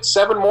 If you hit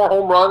 7 more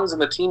home runs in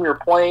the team you're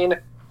playing,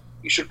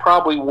 you should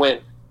probably win.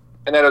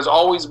 And that has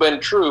always been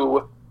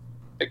true,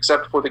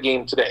 except for the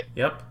game today.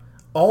 Yep.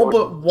 All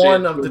but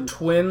one of the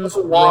Twins'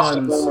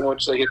 runs. In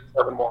which they hit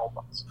 7 more home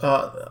runs.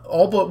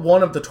 All but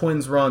one of the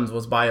Twins' runs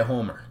was by a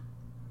homer.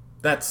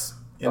 That's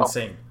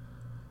insane.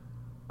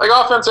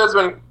 Offense has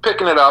been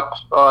picking it up.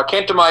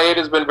 Kenta Maeda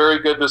has been very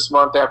good this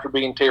month after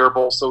being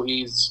terrible. So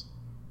he's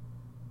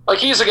a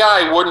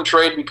guy I wouldn't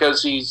trade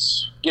because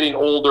he's getting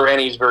older and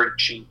he's very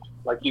cheap.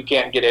 You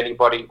can't get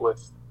anybody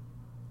with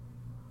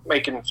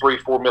making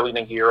 $3-4 million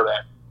a year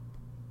that.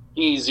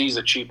 He's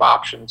a cheap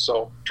option.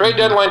 So trade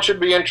deadline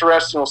should be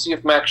interesting. We'll see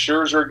if Max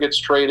Scherzer gets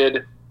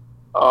traded.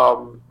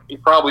 He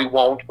probably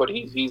won't, but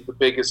he's the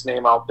biggest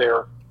name out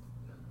there.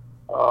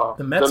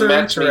 The Mets are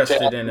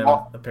interested in him,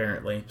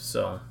 apparently.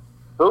 So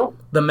who?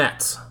 The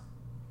Mets.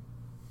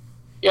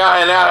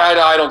 Yeah, and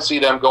I don't see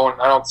them going.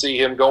 I don't see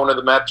him going to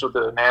the Mets or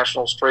the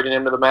Nationals trading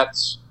him to the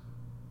Mets.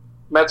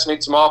 Mets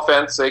need some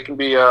offense. They can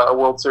be a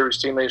World Series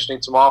team. They just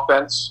need some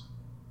offense.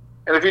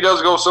 And if he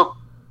does go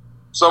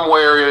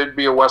somewhere, it'd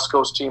be a West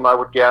Coast team, I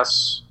would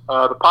guess.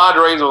 The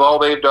Padres, with all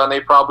they've done, they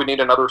probably need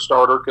another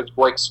starter because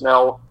Blake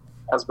Snell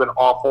has been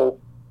awful.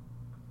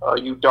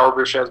 Yu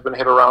Darvish has been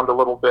hit around a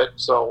little bit.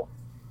 So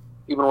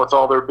even with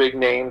all their big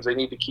names, they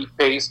need to keep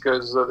pace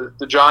because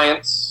the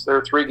Giants,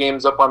 they're 3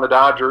 games up on the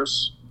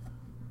Dodgers.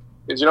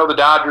 Because the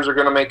Dodgers are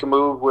going to make a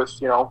move with,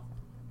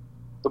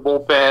 the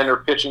bullpen or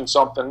pitching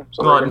something.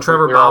 So and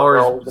Trevor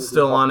Bauer is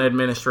still on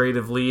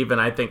administrative leave,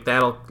 and I think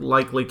that'll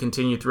likely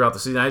continue throughout the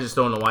season. I just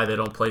don't know why they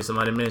don't place him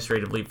on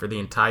administrative leave for the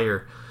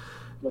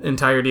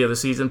entirety of the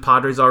season.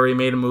 Padres already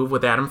made a move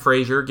with Adam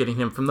Frazier, getting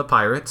him from the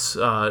Pirates.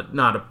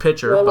 Not a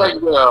pitcher, but...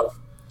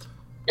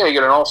 you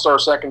get an all-star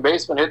second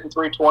baseman hitting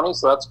 320,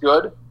 so that's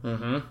good.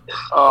 Mm-hmm.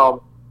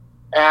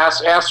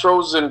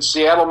 Astros and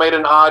Seattle made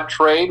an odd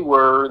trade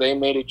where they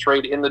made a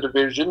trade in the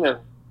division, and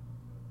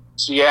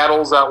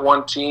Seattle's that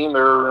one team.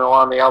 They're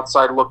on the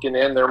outside looking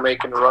in. They're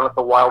making a run at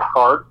the wild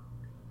card.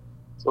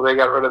 So they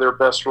got rid of their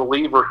best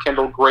reliever,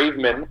 Kendall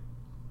Graveman,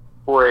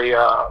 for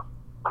a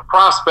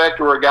prospect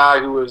or a guy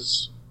who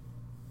is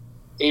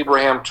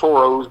Abraham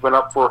Toro, who's been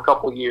up for a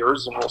couple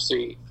years, and we'll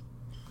see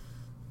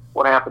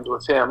what happens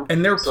with him.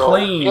 And they're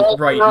playing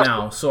right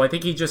now, so I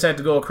think he just had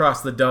to go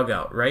across the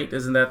dugout, right?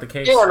 Isn't that the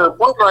case? Yeah, they're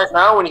playing right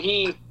now, and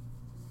he's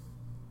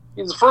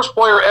the first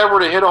player ever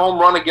to hit a home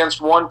run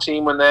against one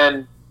team and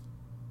then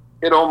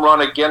hit a home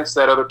run against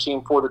that other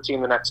team for the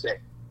team the next day.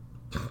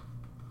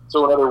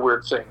 So another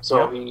weird thing.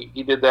 So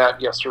he did that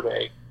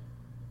yesterday.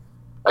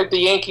 The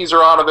Yankees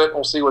are out of it.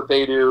 We'll see what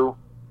they do.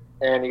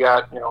 And you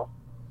got,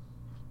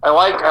 I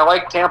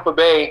like Tampa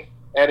Bay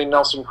adding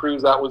Nelson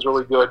Cruz. That was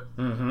really good.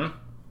 Mm-hmm.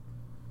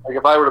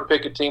 If I were to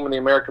pick a team in the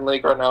American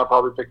League right now, I'd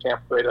probably pick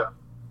Tampa Bay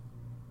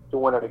to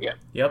win it again.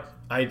 Yep.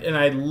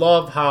 I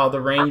love how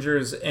the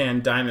Rangers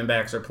and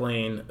Diamondbacks are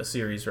playing a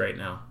series right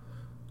now.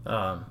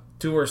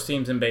 2 worst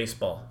teams in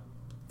baseball.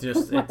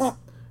 Just it's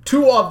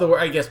 2 of the,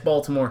 I guess,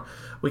 Baltimore.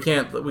 We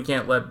can't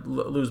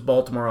lose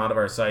Baltimore out of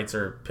our sights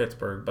or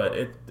Pittsburgh, but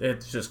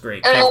it's just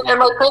great. And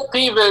my pet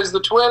peeve is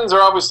the Twins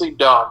are obviously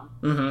done,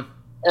 mm-hmm.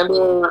 and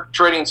they're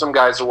trading some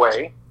guys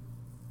away,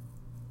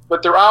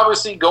 but they're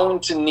obviously going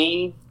to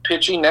need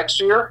pitching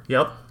next year.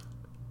 Yep.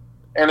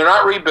 And they're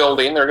not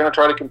rebuilding. They're going to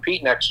try to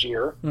compete next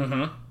year.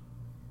 Mm-hmm.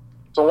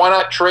 So why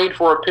not trade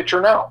for a pitcher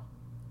now?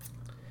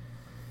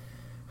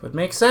 Would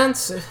make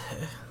sense.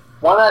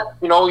 Why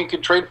not, you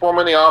could trade for him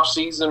in the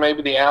offseason.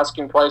 Maybe the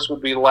asking price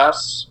would be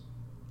less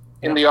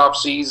in the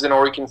offseason,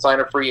 or he can sign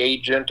a free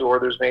agent, or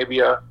there's maybe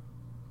a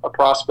a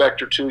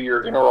prospect or two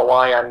you're going to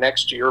rely on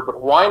next year.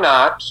 But why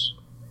not?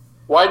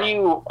 Why do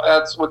you?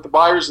 That's with the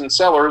buyers and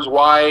sellers.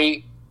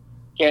 Why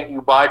can't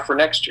you buy for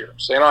next year?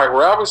 Saying, all right,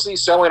 we're obviously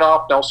selling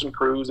off Nelson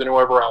Cruz and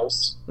whoever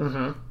else,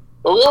 but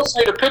we also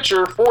need a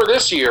pitcher for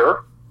this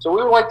year. So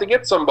we would like to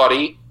get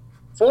somebody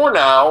for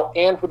now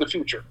and for the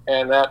future,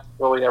 and that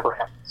really never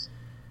happens.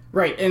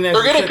 Right, and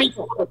they're getting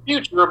people for the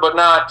future, but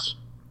not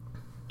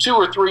 2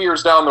 or 3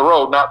 years down the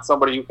road. Not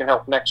somebody who can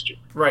help next year.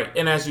 Right,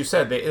 and as you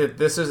said,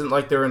 this isn't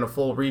like they're in a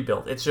full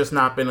rebuild. It's just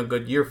not been a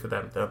good year for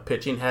them. The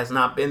pitching has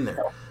not been there.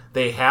 No.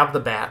 They have the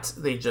bats.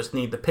 They just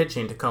need the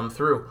pitching to come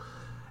through,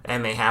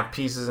 and they have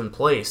pieces in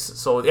place.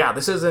 So yeah,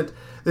 this isn't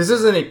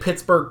a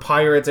Pittsburgh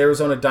Pirates,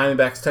 Arizona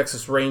Diamondbacks,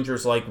 Texas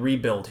Rangers like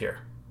rebuild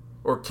here,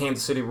 or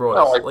Kansas City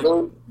Royals.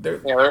 No,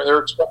 they're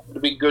expected to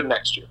be good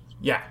next year.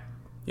 Yeah,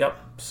 yep.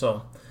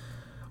 So,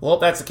 well, if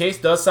that's the case,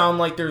 does sound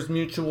like there's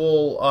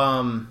mutual.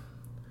 I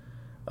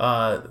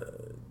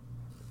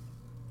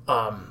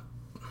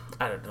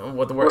don't know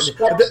what the word.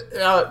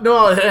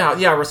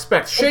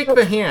 Respect. Shake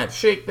the hand.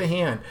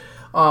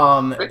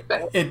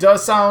 It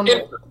does sound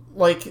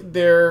like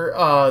they're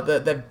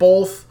that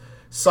both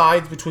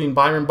sides between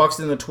Byron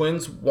Buxton and the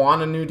Twins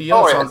want a new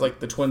deal. It sounds like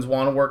the Twins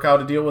want to work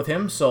out a deal with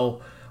him,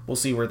 so we'll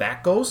see where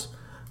that goes.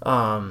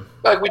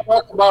 Like we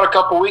talked about a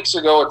couple weeks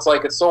ago,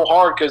 it's so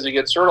hard because he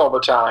gets hurt all the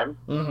time,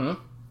 and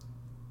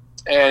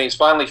he's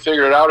finally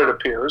figured it out. It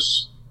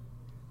appears,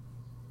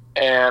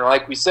 and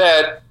like we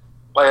said,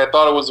 I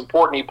thought it was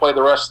important he play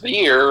the rest of the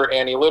year,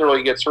 and he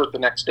literally gets hurt the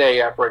next day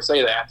after I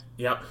say that.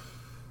 Yep.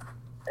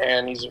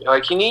 And he's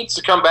like, he needs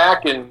to come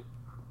back and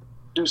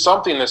do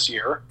something this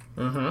year.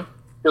 Because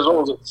what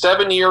was it,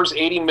 7 years,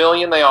 $80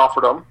 million they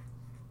offered him,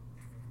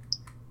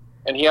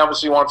 and he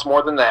obviously wants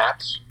more than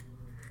that.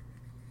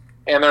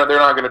 And they're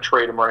not going to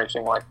trade him or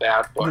anything like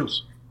that. But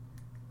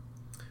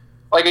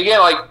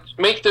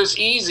make this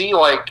easy.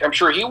 Like, I'm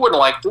sure he wouldn't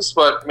like this,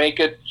 but make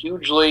it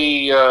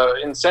hugely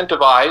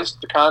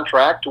incentivized, the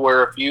contract,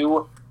 where if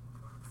you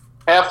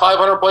have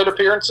 500 plate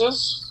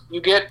appearances, you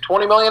get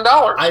 $20 million.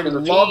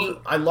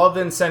 I love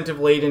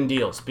incentive-laden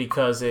deals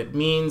because it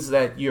means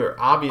that you're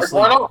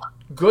obviously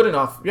good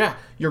enough. Yeah,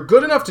 you're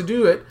good enough to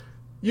do it.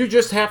 You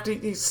just have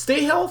to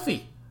stay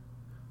healthy.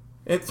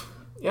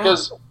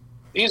 Because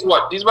he's been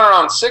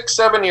around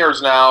 6-7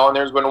 years now, and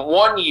there's been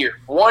 1 year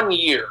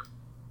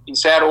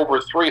he's had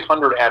over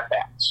 300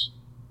 at-bats.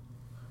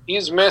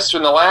 He's missed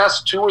in the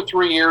last 2 or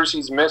 3 years,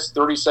 he's missed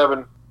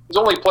 37. He's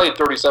only played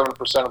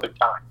 37% of the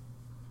time.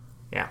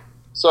 Yeah.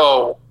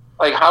 So,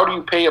 how do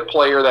you pay a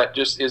player that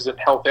just isn't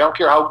healthy? I don't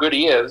care how good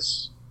he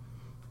is.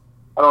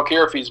 I don't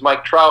care if he's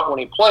Mike Trout when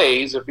he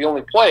plays. If he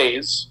only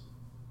plays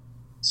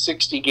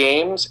 60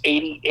 games,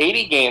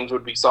 80 games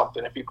would be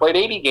something. If he played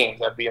 80 games,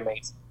 that'd be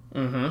amazing.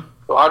 So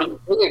how do you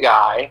pay a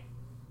guy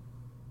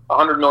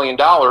 $100 million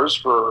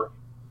for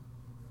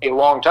a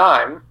long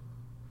time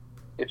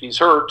if he's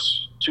hurt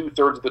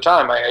 2/3 of the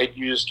time?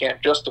 You just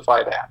can't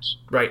justify that.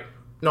 Right.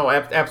 No,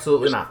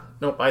 absolutely not.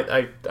 Nope.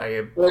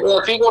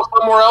 If he goes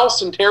somewhere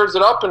else and tears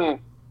it up and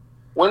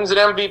wins an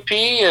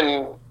MVP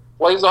and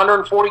plays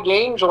 140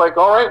 games, you're like,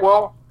 all right,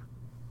 well,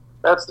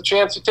 that's the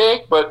chance you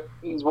take. But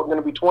he's going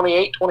to be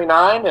 28,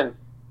 29, and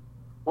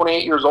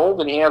 28 years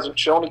old, and he hasn't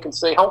shown he can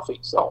stay healthy.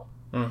 So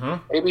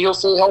maybe he'll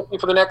stay healthy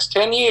for the next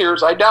 10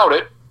 years. I doubt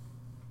it.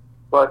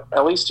 But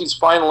at least he's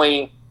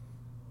finally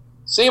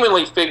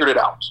seemingly figured it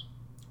out.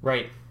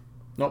 Right.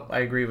 Nope, I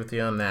agree with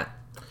you on that.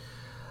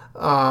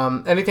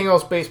 Anything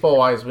else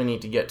baseball-wise we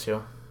need to get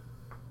to?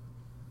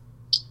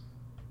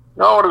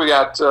 No, what do we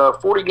got?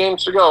 40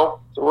 games to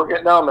go, so we're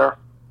getting down there.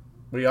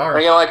 We are.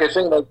 Again, I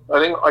think the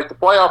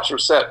playoffs are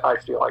set. I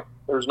feel like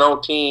there's no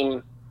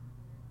team.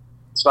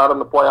 It's not in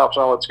the playoffs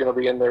now. It's going to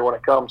be in there when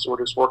it comes. So we're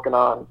just working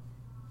on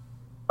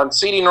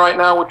seeding right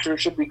now, which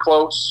should be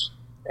close.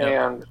 Yep.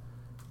 And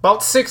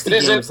about 60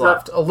 games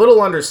left. A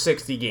little under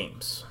 60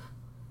 games.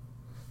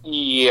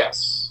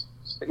 Yes.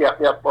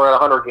 Yep. We're at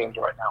 100 games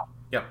right now.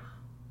 Yep.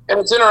 And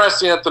it's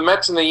interesting that the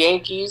Mets and the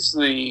Yankees,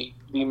 the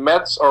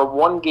Mets are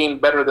 1 game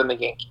better than the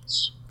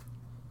Yankees.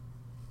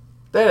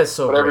 That is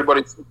so great.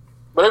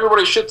 But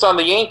everybody shits on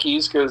the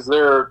Yankees because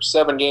they're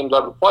 7 games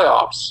out of the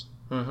playoffs.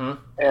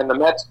 And the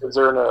Mets, because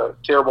they're in a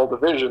terrible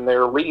division,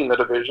 they're leading the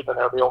division, and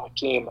they're the only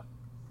team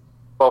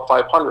above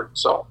 500.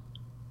 So,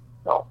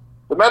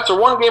 the Mets are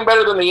 1 game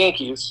better than the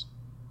Yankees,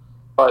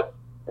 but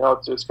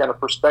it's kind of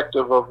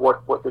perspective of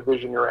what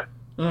division you're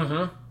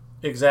in.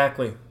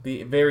 Exactly.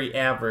 The very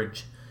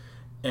average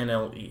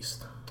NL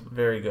East.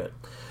 Very good.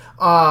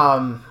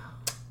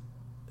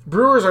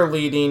 Brewers are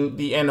leading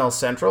the NL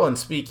Central, and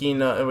speaking,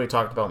 we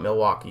talked about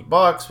Milwaukee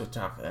Bucks.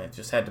 I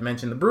just had to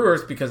mention the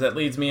Brewers because that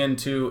leads me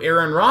into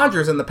Aaron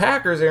Rodgers and the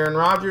Packers. Aaron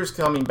Rodgers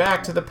coming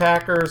back to the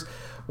Packers,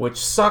 which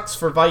sucks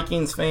for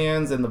Vikings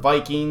fans and the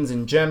Vikings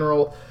in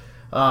general.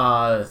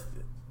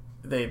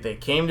 They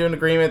came to an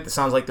agreement. It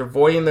sounds like they're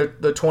voiding the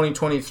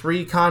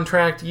 2023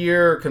 contract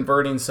year,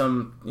 converting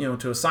some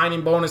to a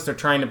signing bonus. They're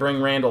trying to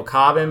bring Randall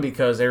Cobb in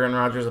because Aaron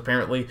Rodgers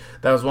apparently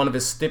that was one of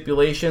his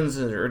stipulations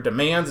or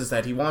demands is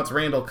that he wants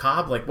Randall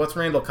Cobb. Like, what's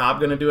Randall Cobb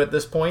going to do at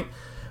this point?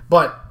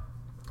 But,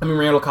 I mean,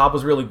 Randall Cobb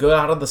was really good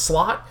out of the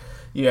slot.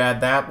 You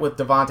add that with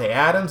Davante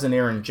Adams and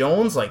Aaron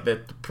Jones, like the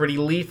pretty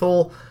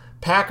lethal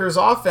Packers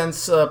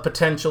offense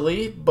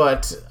potentially.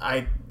 But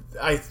I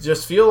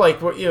just feel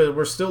like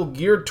we're still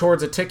geared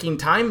towards a ticking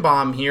time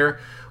bomb here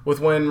with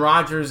when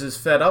Rodgers is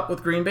fed up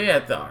with Green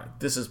Bay.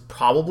 This is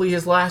probably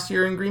his last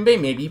year in Green Bay.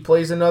 Maybe he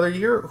plays another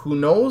year. Who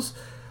knows? Is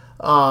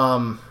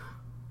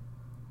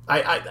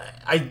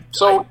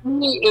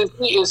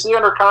he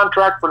under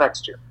contract for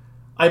next year?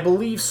 I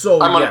believe so,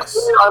 yes.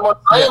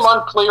 I am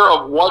unclear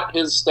of what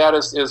his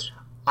status is.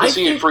 Is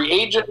he a free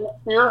agent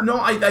next year? No,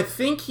 I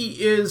think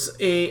he is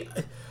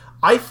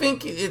I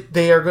think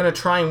they are going to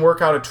try and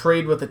work out a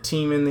trade with a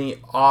team in the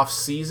off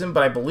season,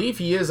 but I believe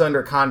he is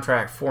under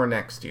contract for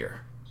next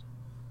year.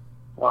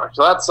 All right,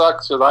 so that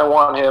sucks because I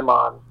want him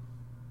on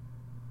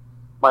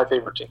my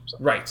favorite team. So.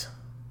 Right.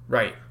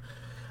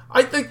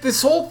 I think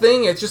this whole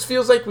thing, it just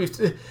feels like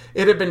it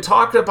had been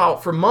talked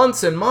about for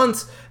months and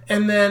months,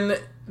 and then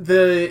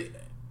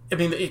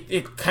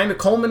it kind of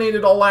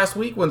culminated all last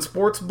week when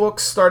sports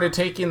books started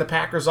taking the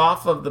Packers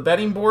off of the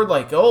betting board.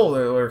 Like,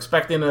 we're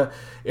expecting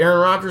Aaron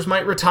Rodgers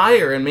might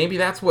retire, and maybe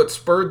that's what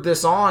spurred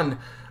this on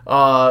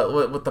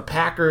with the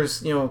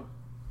Packers,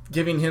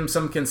 giving him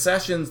some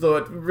concessions. Though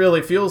it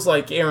really feels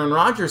like Aaron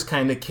Rodgers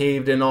kind of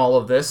caved in all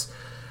of this.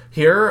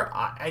 Here,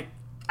 I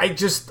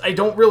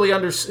don't really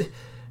understand.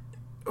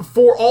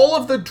 For all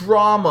of the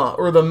drama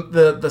or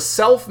the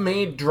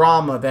self-made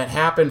drama that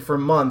happened for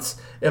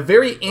months, a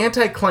very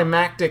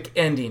anticlimactic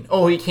ending.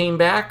 Oh, he came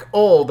back.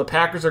 Oh, the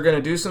Packers are going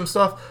to do some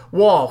stuff.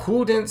 Whoa,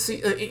 who didn't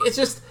see? It's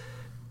just,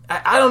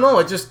 I don't know.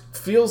 It just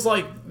feels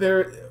like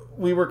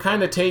we were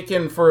kind of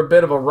taken for a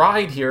bit of a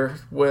ride here,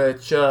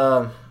 which,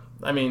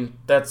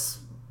 that's,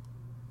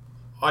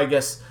 I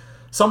guess,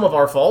 some of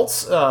our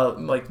faults,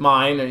 like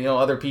mine and,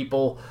 other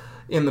people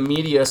in the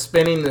media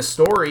spinning this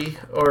story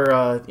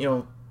or,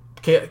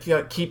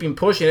 keeping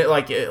pushing it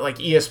like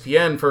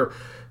ESPN for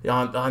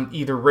on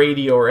either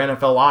radio or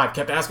NFL Live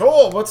kept asking,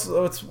 what's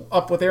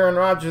up with Aaron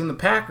Rodgers and the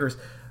Packers?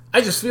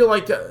 I just feel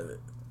like the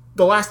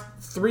last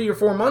 3 or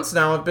 4 months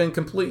now have been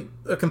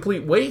a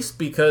complete waste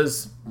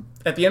because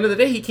at the end of the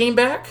day he came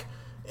back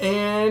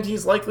and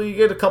he's likely to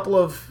get a couple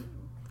of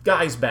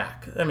guys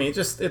back. I mean,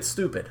 it's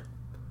stupid.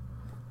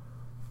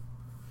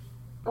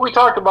 We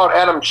talked about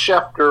Adam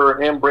Schefter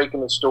and him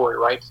breaking the story,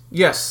 right?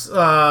 Yes.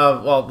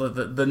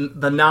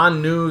 The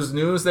non-news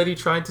news that he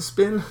tried to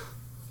spin.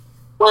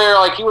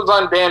 Where, he was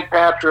on Dan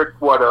Patrick,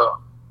 a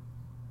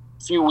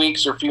few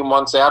weeks or few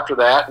months after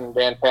that, and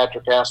Dan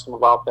Patrick asked him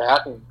about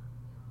that. And,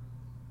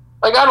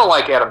 I don't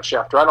like Adam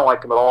Schefter. I don't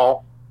like him at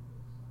all.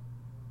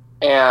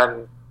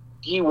 And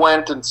he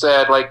went and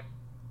said,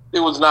 it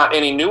was not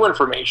any new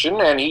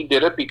information, and he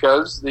did it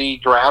because the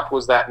draft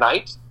was that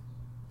night.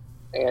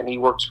 And he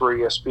works for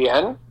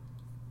ESPN,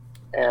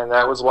 and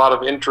that was a lot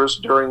of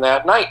interest during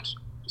that night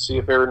to see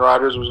if Aaron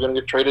Rodgers was going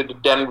to get traded to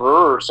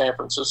Denver or San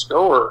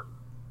Francisco or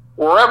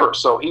wherever.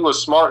 So he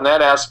was smart in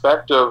that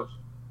aspect of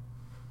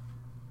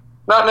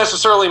not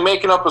necessarily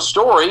making up a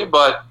story,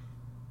 but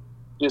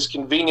just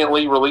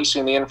conveniently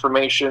releasing the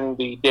information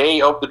the day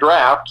of the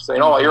draft,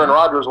 saying, Aaron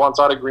Rodgers wants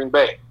out of Green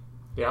Bay.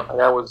 Yeah, and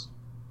that was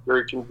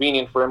very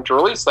convenient for him to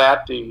release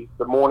that the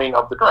morning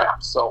of the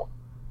draft. So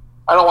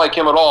I don't like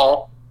him at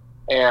all.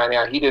 And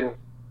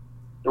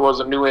there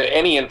wasn't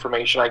any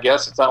information, I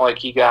guess. It's not like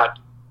he got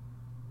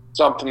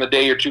something the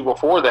day or two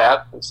before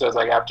that and says,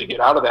 I have to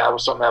get out of that. It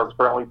was something that was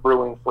apparently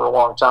brewing for a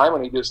long time,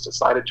 and he just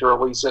decided to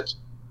release it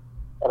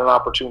at an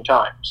opportune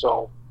time.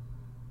 So,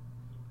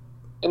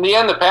 in the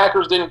end, the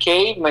Packers didn't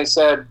cave, and they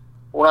said,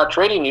 we're not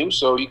trading you,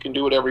 so you can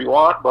do whatever you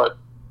want, but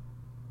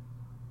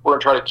we're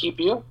going to try to keep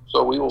you,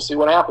 so we will see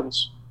what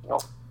happens.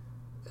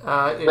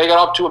 They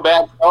got up to a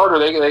bad start, or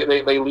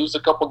they lose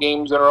a couple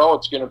games in a row,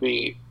 it's going to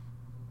be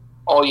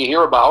all you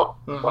hear about.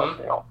 Mm-hmm.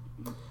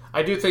 But,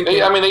 I do think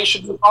they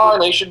should be fine.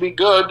 They should be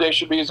good. They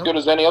should be as good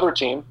as any other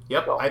team.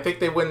 Yep. So. I think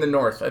they win the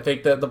North. I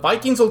think that the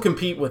Vikings will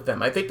compete with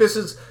them. I think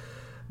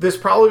this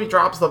probably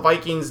drops the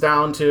Vikings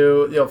down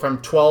to from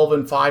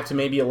 12-5 to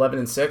maybe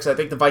 11-6. I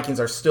think the Vikings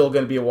are still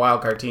going to be a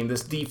wild card team.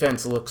 This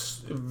defense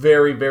looks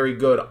very, very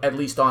good, at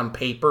least on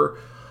paper.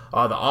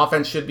 The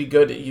offense should be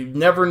good. You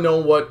never know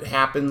what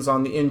happens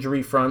on the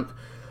injury front,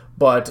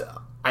 but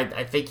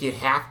I think you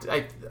have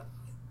to.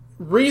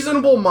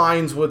 Reasonable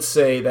minds would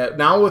say that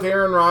now with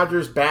Aaron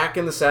Rodgers back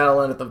in the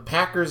saddle, and if the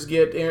Packers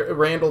get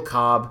Randall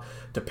Cobb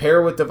to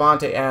pair with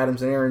Davante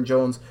Adams and Aaron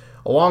Jones,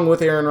 along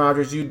with Aaron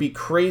Rodgers, you'd be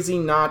crazy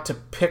not to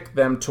pick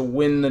them to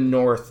win the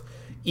North,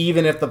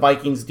 even if the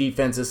Vikings'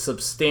 defense is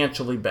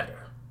substantially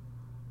better.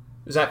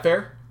 Is that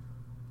fair?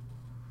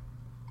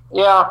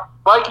 Yeah,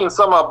 Vikings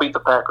somehow beat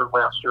the Packers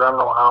last year. I don't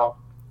know how.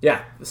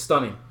 Yeah,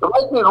 stunning. The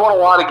Vikings won a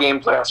lot of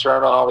games last year. I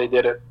don't know how they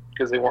did it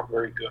because they weren't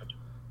very good.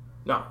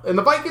 No, and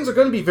the Vikings are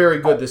going to be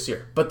very good this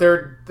year, but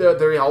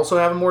they also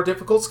have a more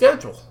difficult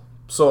schedule.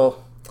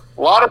 So,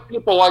 a lot of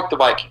people like the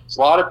Vikings.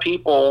 A lot of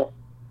people,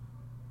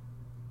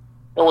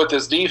 with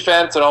this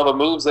defense and all the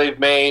moves they've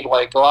made, a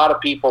lot of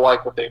people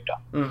like what they've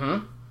done.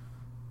 Mm-hmm.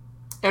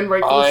 And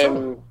rightfully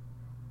so.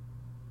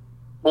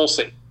 We'll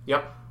see.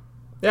 Yep.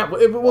 Yeah,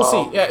 we'll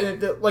see.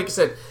 Yeah, like I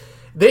said,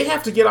 they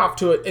have to get off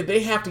to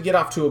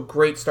a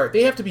great start.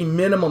 They have to be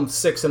minimum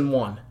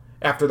 6-1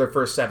 after their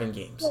first 7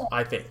 games,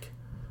 I think,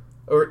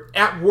 or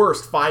at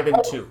worst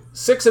 5-2.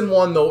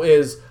 6-1 though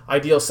is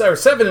ideal. Or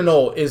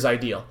 7-0 is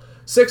ideal.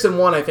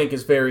 6-1 I think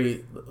is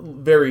very,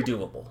 very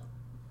doable.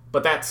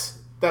 But that's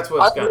what it's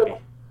got to be.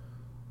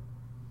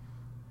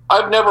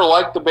 I've never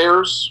liked the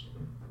Bears.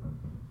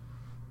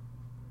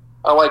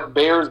 I like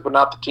Bears, but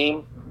not the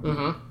team.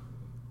 Mm-hmm.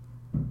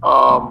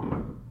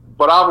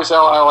 But obviously,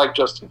 I like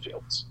Justin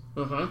Fields.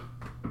 Mm-hmm.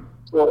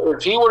 So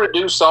if he were to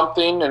do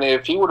something, and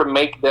if he were to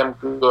make them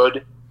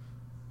good,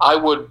 I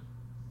would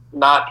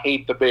not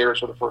hate the Bears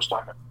for the first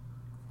time ever.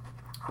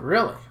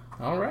 Really?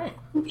 All right.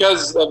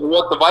 Because of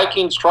what the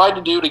Vikings tried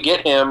to do to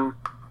get him,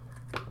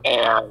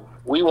 and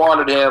we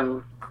wanted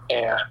him,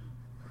 and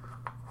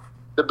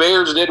the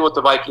Bears did what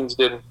the Vikings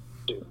didn't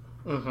do.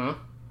 Mm-hmm.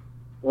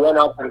 Went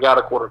up and got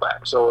a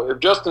quarterback. So if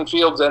Justin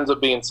Fields ends up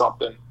being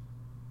something,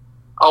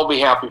 I'll be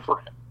happy for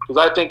him because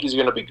I think he's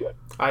going to be good.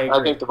 I agree.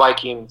 I think the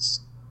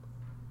Vikings,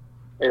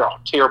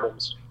 terrible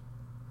mistake.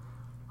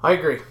 I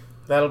agree.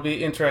 That'll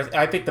be interesting.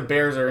 I think the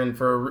Bears are in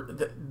for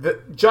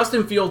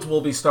Justin Fields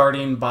will be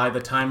starting by the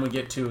time we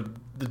get to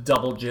the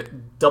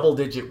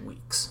double-digit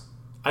weeks.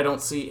 I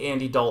don't see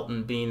Andy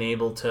Dalton being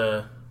able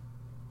to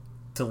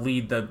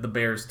lead the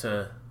Bears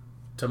to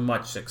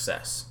much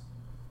success.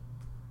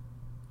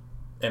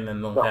 And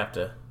then they'll have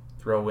to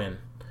throw in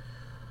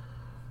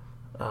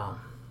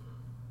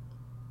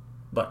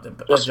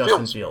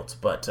Justin Fields.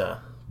 But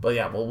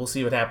yeah, we'll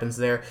see what happens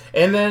there.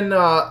 And then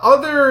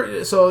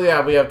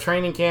we have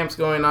training camps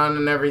going on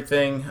and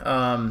everything.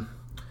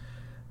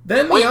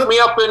 Then wake me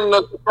up in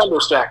the September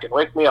stacking.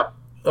 Wake me up.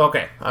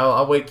 Okay,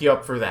 I'll wake you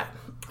up for that.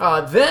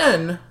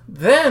 Then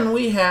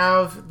we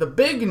have the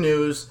big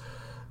news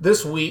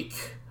this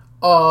week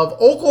of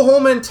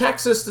Oklahoma and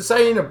Texas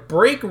deciding to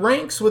break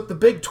ranks with the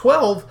Big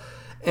 12,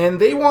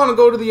 and they want to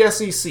go to the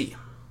SEC.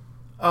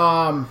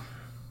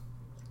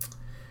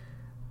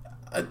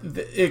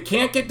 It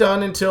can't get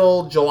done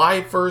until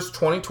July 1st,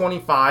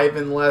 2025,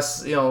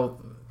 unless,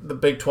 the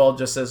Big 12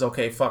 just says,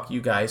 okay, fuck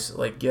you guys,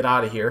 get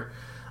out of here.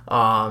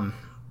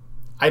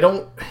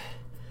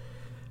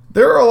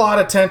 There are a lot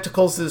of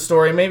tentacles to the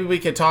story. Maybe we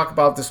could talk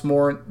about this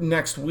more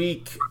next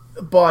week,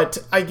 but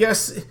I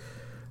guess,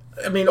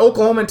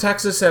 Oklahoma and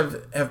Texas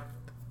have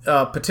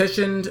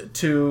petitioned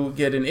to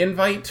get an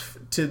invite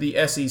to the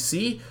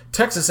SEC.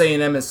 Texas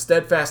A&M is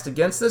steadfast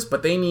against this,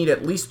 but they need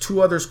at least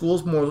 2 other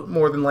schools,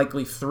 more than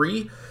likely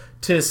 3,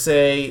 to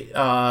say,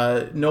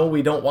 no,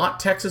 we don't want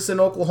Texas and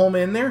Oklahoma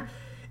in there.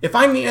 If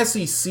I'm the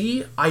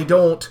SEC,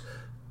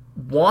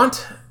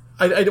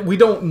 we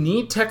don't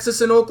need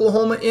Texas and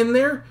Oklahoma in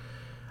there.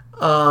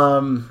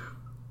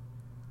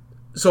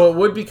 So it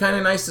would be kind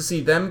of nice to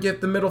see them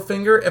get the middle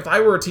finger. If I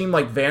were a team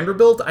like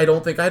Vanderbilt, I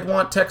don't think I'd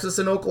want Texas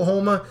and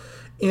Oklahoma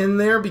in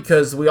there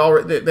because they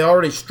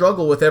already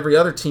struggle with every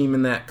other team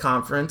in that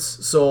conference.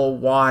 So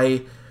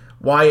why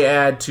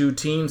add 2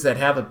 teams that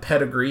have a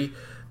pedigree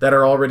that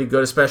are already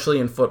good, especially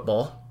in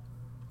football?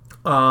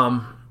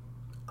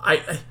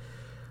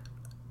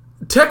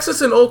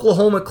 Texas and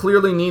Oklahoma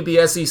clearly need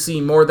the SEC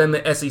more than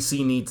the SEC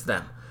needs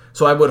them.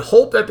 So I would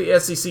hope that the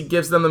SEC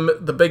gives them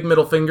the big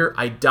middle finger.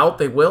 I doubt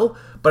they will.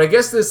 But I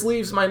guess this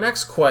leaves my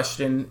next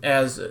question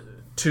as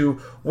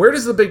to where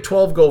does the Big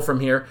 12 go from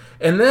here?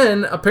 And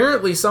then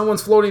apparently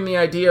someone's floating the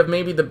idea of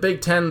maybe the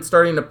Big 10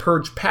 starting to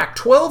purge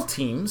Pac-12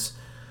 teams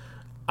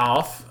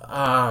off.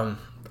 I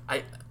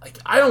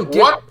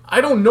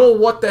don't know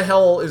what the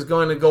hell is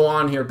going to go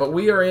on here, but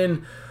we are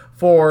in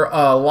for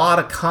a lot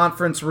of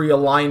conference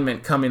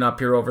realignment coming up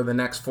here over the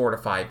next 4 to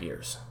 5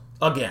 years.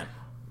 Again.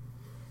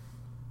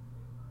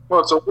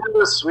 Well, so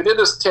we did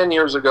this 10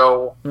 years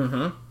ago.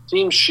 Mm-hmm.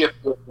 Teams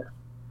shifted.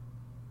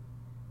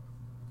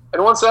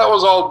 And once that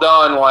was all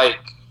done,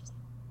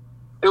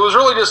 it was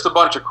really just a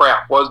bunch of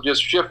crap. Was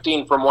just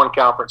shifting from one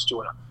conference to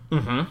another.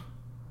 Mm-hmm.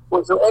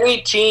 Was there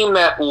any team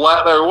there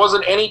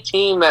wasn't any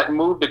team that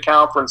moved a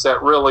conference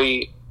that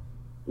really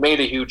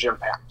made a huge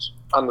impact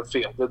on the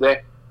field, did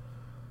they?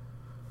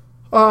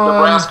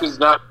 Nebraska's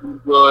not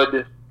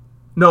good.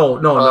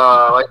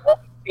 No.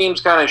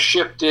 Teams kind of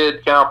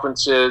shifted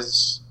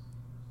conferences.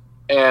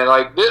 And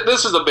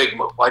this is a big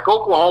move.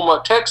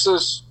 Oklahoma,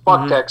 Texas,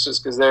 fuck Texas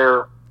because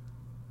they're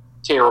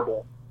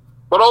terrible.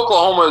 But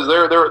Oklahoma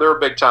they're a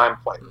big time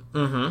player.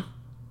 Mm-hmm.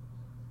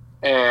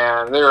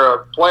 And they're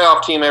a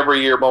playoff team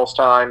every year most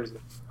times.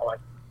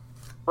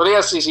 For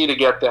the SEC to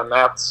get them,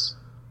 that's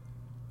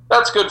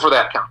good for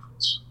that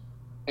conference.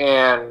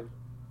 And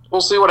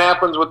we'll see what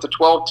happens with the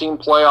 12-team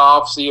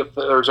playoff. See if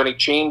there's any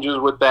changes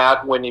with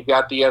that when you've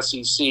got the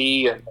SEC.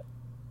 And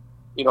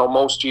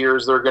most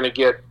years they're going to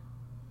get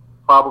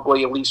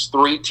probably at least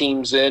 3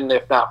 teams in,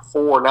 if not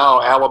 4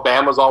 now.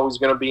 Alabama's always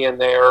going to be in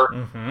there.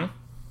 Mm-hmm.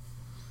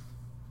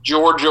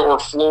 Georgia or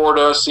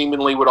Florida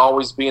seemingly would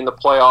always be in the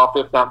playoff,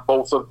 if not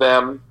both of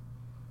them.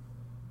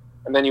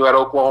 And then you add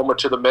Oklahoma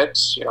to the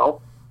mix, If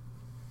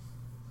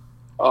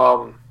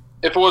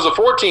it was a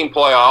 4-team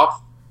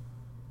playoff,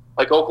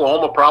 Like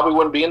Oklahoma probably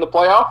wouldn't be in the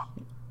playoff.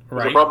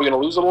 Right. They're probably going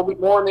to lose a little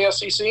bit more in the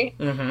SEC.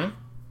 Mm-hmm.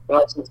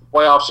 But since the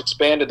playoffs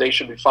expanded, they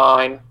should be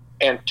fine.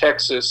 And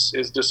Texas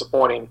is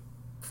disappointing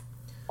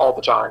all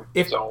the time.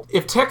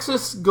 If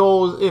Texas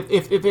goes,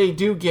 if they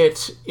do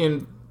get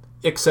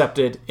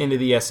accepted into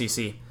the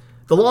SEC,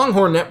 the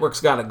Longhorn Network's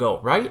got to go,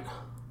 right?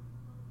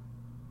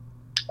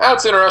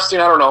 That's interesting.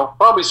 I don't know.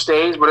 Probably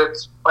stays, but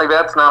it's like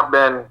that's not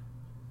been.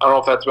 I don't know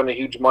if that's been a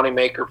huge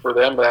moneymaker for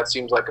them, but that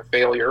seems like a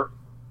failure.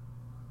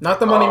 Not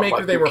the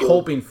moneymaker they were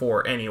hoping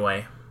for,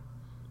 anyway.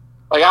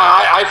 Like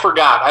I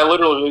forgot. I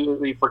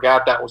literally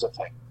forgot that was a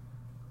thing.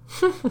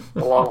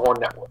 The Longhorn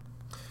Network.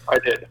 I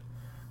did.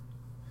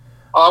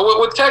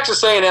 With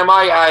Texas A&M,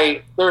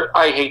 I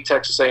hate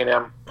Texas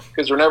A&M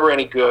because they're never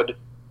any good.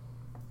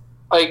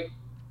 Like,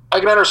 I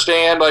can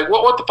understand, like,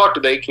 what the fuck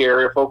do they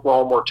care if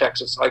Oklahoma or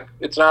Texas? Like,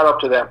 it's not up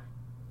to them.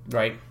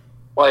 Right.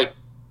 Like,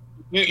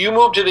 you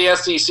move to the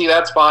SEC,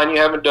 that's fine. You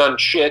haven't done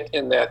shit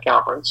in that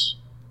conference.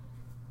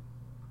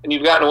 And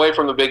you've gotten away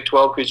from the Big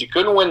 12 because you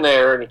couldn't win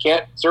there, and you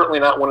can't certainly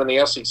not win in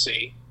the SEC.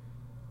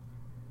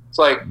 It's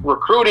like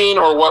recruiting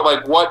or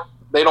what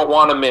they don't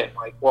want them in.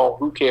 Like, well,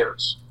 who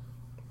cares?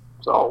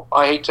 So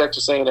I hate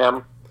Texas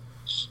A&M.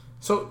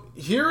 So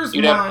here's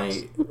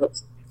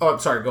I'm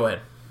sorry. Go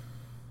ahead.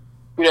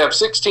 You'd have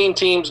 16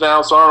 teams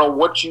now, so I don't know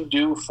what you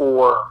do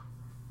for.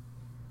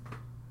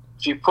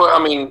 If you put,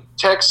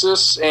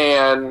 Texas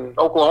and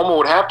Oklahoma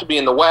would have to be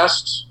in the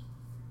West,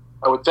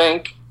 I would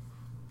think.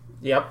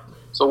 Yep.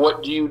 So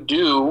what do you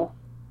do?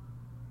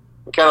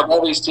 Kind of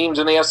all these teams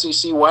in the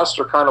SEC West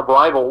are kind of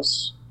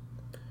rivals.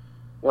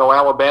 You know,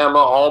 Alabama,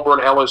 Auburn,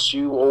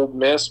 LSU, Ole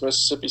Miss,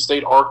 Mississippi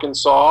State,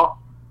 Arkansas.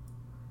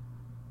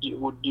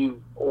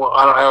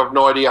 I have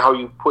no idea how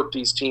you put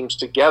these teams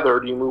together.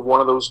 Do you move one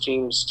of those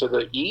teams to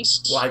the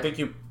East? Well, I think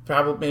you're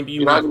not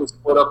going to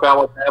split up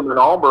Alabama and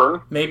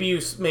Auburn. Maybe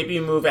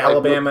you move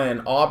Alabama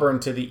and Auburn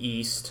to the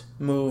East,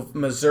 move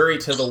Missouri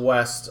to the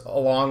West,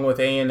 along with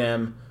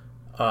A&M,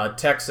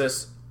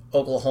 Texas,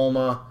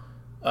 Oklahoma,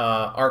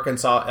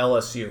 Arkansas,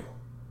 LSU.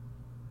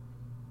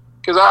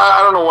 Because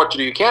I don't know what to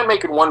do. You can't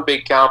make it one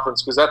big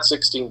conference because that's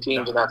 16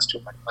 teams and that's too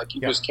many. Like,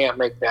 you just can't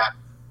make that.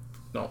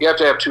 No. You have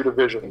to have two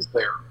divisions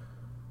there.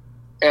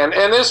 And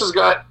this has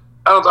got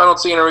 – I don't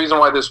see any reason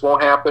why this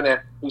won't happen.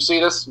 And you see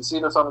this? You see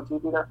this on the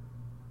TV there?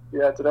 See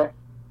that today?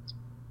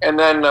 And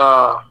then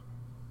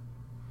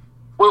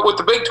with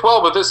the Big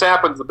 12, if this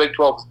happens, the Big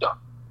 12 is done.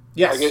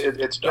 Yes. Like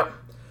it's done. Yep.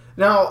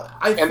 Now,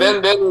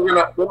 then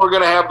we're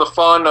gonna have the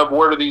fun of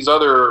where do these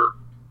other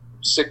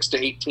 6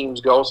 to 8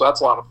 teams go? So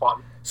that's a lot of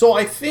fun. So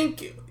I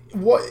think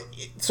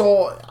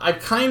I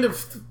kind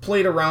of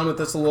played around with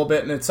this a little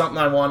bit, and it's something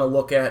I want to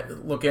look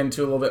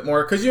into a little bit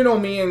more because you know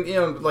me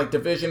and like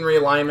division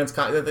realignments.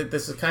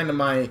 This is kind of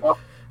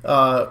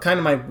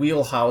my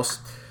wheelhouse.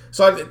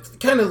 So I'm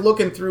kind of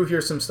looking through here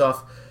some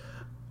stuff.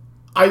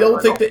 I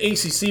don't think the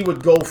ACC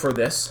would go for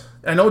this.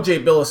 I know Jay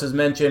Billis has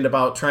mentioned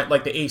about trying,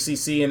 like the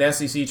ACC and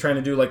SEC trying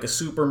to do like a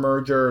super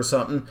merger or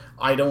something.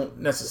 I don't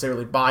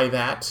necessarily buy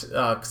that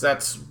because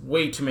that's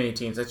way too many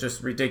teams. That's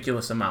just a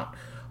ridiculous amount.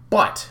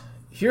 But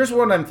here's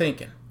what I'm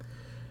thinking.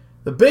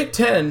 The Big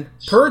Ten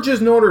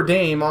purges Notre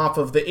Dame off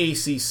of the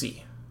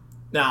ACC.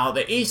 Now,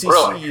 the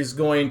ACC is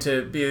going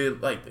to be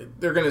like,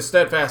 they're going to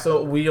steadfast,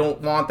 oh, we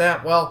don't want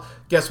that. Well,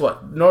 guess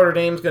what? Notre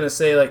Dame's going to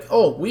say, like,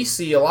 oh, we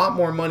see a lot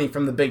more money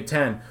from the Big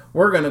Ten.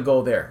 We're going to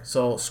go there.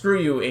 So screw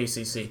you,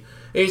 ACC.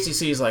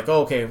 ACC is like,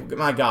 okay,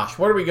 my gosh,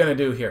 what are we going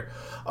to do here?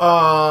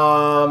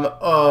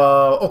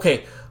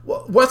 Okay,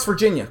 West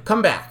Virginia,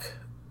 come back.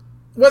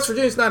 West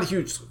Virginia's not a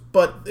huge,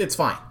 but it's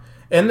fine.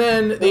 And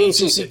then the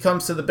ACC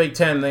comes to the Big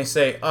Ten, and they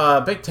say,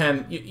 Big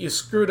Ten, you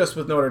screwed us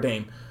with Notre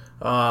Dame.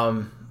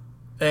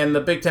 And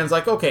the Big Ten's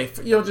like, okay,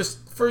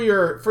 just for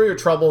your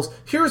troubles,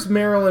 here's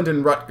Maryland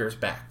and Rutgers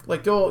back.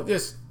 Like, go,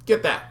 just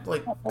get that.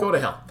 Like, go to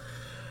hell.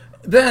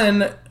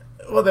 Then,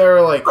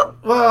 they're like,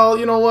 well,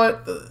 you know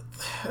what?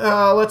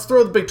 Let's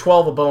throw the Big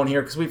 12 a bone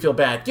here because we feel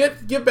bad.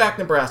 Give back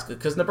Nebraska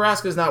because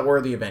Nebraska's not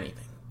worthy of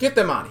anything. Get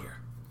them out of here.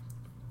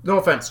 No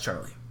offense,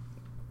 Charlie.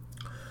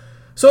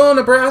 So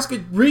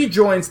Nebraska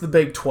rejoins the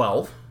Big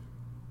 12.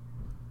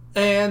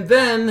 And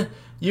then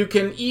you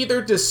can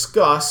either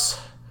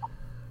discuss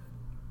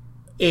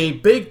a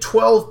Big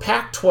 12,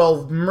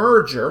 Pac-12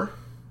 merger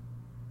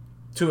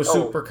to a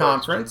super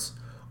conference,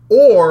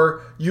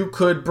 or you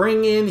could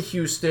bring in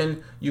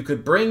Houston, you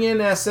could bring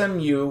in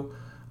SMU,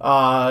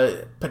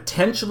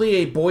 potentially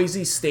a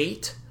Boise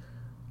State.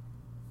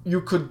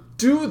 You could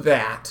do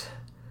that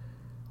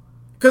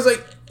because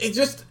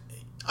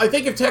I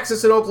think if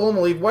Texas and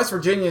Oklahoma leave, West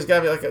Virginia's got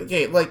to be like,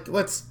 okay, like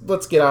let's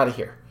get out of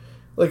here.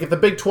 Like if the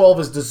Big 12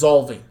 is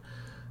dissolving,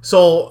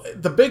 so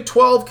the Big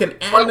 12 can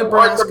add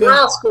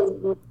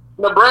Nebraska.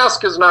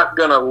 Nebraska's not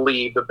going to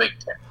leave the Big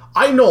Ten.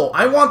 I know.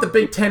 I want the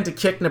Big Ten to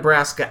kick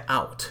Nebraska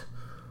out.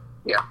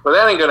 Yeah, but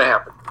that ain't going to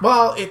happen.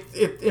 Well,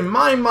 in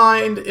my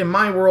mind, in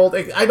my world,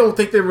 I don't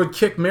think they would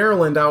kick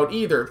Maryland out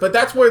either. But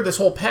that's where this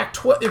whole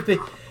Pac-12,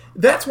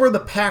 that's where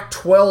the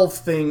Pac-12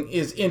 thing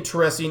is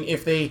interesting.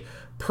 If they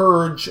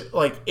purge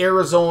like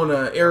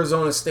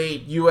Arizona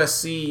State,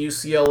 USC,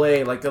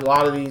 UCLA, like a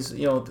lot of these,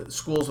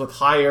 schools with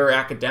higher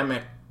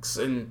academics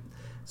and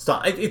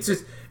stuff.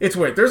 It's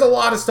weird. There's a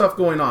lot of stuff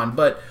going on,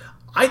 but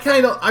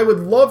I would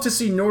love to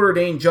see Notre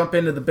Dame jump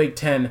into the Big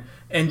Ten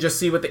and just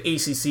see what the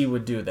ACC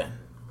would do then.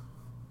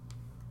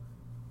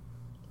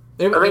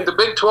 I think the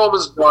Big 12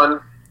 is done,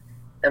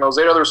 and those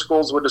 8 other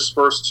schools would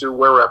disperse to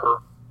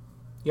wherever.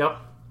 Yep.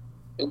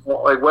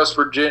 Like West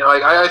Virginia.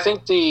 I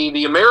think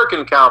the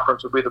American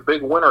Conference would be the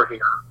big winner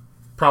here.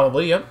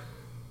 Probably, yep.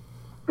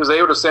 Because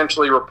they would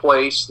essentially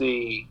replace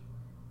the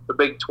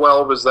Big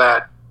 12 as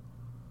that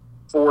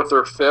 4th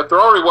or 5th.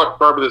 They're already,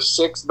 probably the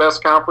 6th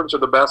best conference or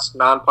the best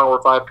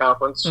non-Power 5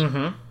 conference.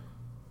 Mm-hmm.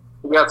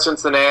 We got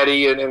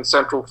Cincinnati and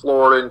Central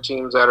Florida and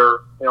teams that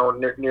are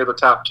near the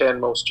top 10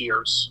 most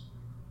years.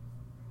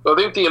 So I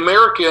think the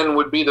American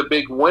would be the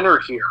big winner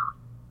here.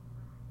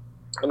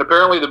 And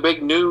apparently the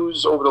big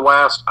news over the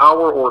last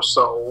hour or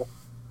so,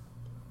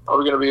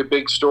 probably going to be a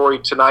big story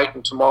tonight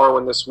and tomorrow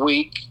and this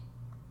week,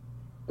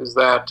 is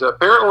that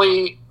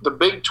apparently the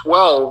Big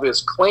 12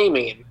 is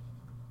claiming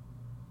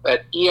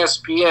that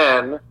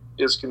ESPN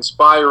is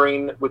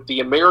conspiring with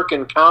the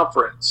American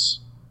Conference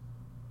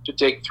to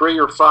take 3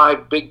 or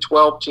 5 Big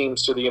 12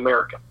 teams to the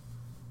American.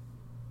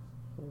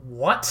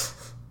 What?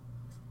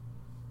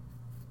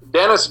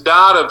 Dennis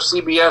Dodd of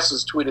CBS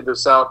has tweeted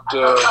this out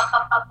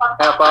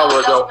half hour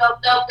ago.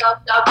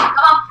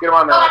 Get him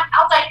on that.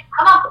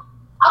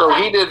 So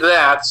he did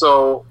that.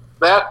 So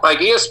that, like,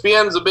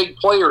 ESPN's a big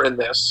player in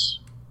this.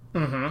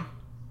 Mm-hmm.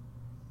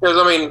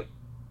 Because,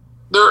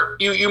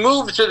 you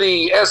move to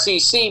the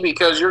SEC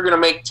because you're going to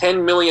make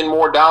 $10 million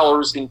more in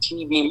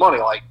TV money.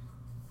 Like,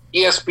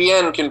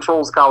 ESPN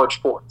controls college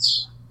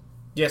sports.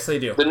 Yes, they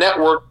do. The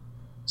network,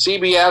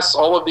 CBS,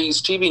 all of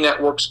these TV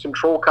networks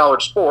control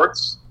college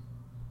sports.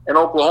 And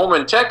Oklahoma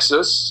and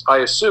Texas, I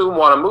assume,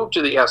 want to move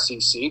to the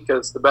SEC because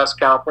it's the best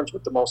conference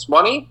with the most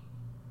money.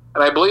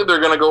 And I believe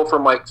they're going to go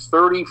from like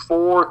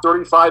 $34,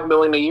 $35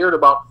 million a year to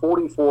about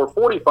 $44,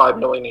 $45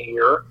 million a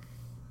year.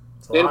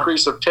 An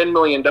increase of $10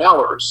 million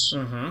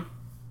mm-hmm.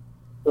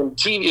 in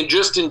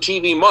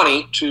TV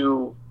money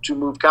to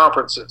move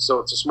conferences. So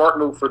it's a smart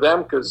move for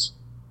them because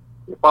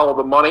you follow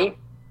the money.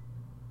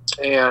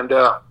 And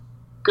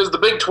because the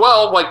Big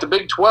 12,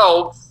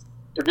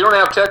 if you don't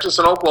have Texas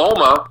and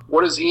Oklahoma,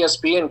 what does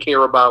ESPN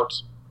care about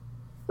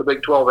the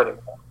Big 12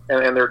 anymore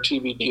and their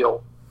TV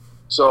deal?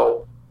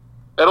 So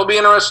that'll be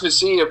interesting to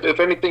see if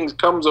anything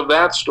comes of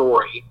that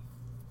story,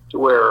 to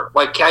where,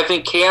 like, I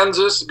think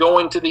Kansas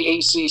going to the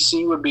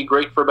ACC would be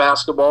great for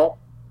basketball.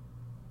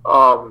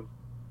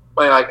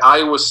 Like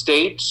Iowa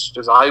State,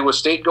 does Iowa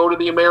State go to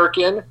the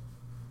American?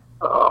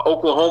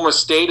 Oklahoma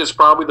State is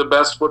probably the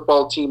best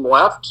football team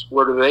left.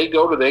 Where do they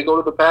go? Do they go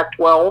to the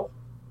Pac-12?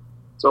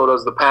 So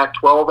does the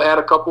Pac-12 add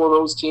a couple of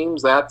those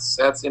teams?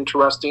 That's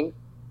interesting.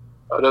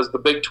 Does the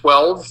Big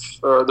 12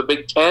 or the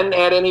Big 10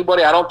 add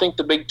anybody? I don't think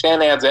the Big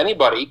 10 adds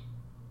anybody,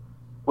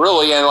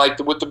 really. And like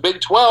with the Big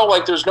 12,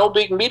 like there's no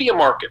big media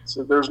markets.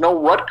 There's no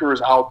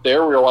Rutgers out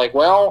there where you're like,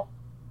 well,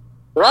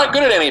 they're not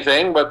good at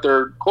anything, but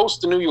they're close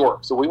to New York,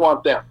 so we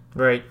want them.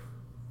 Right.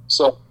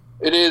 So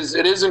it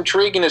is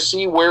intriguing to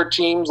see where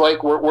teams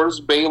like where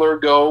does Baylor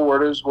go? Where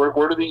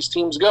do these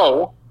teams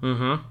go?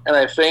 Mm-hmm. And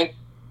I think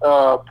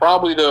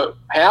probably the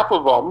half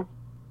of them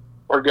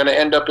are going to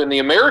end up in the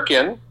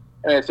American,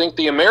 and I think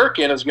the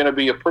American is going to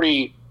be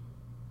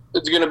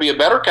it's going to be a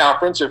better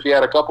conference if you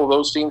add a couple of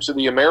those teams to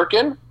the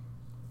American.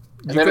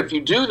 And then if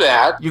you do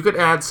that, you could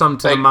add some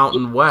to the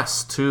Mountain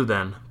West too.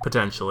 Then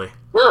potentially,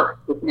 sure.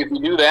 If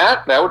you do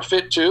that, that would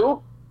fit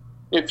too.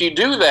 If you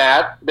do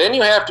that, then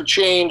you have to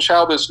change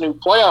how this new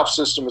playoff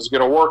system is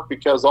going to work,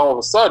 because all of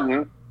a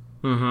sudden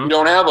mm-hmm. you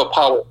don't have a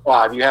Power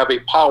 5, you have a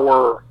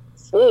Power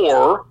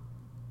 4.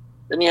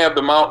 Then you have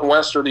the Mountain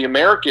West or the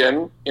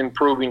American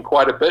improving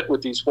quite a bit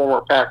with these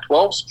former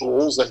Pac-12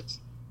 schools, and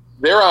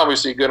they're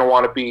obviously going to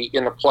want to be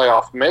in the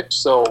playoff mix.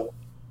 So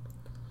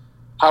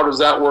how does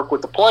that work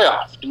with the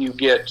playoff? Do you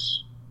get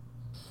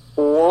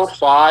 4,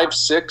 5,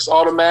 6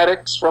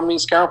 automatics from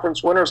these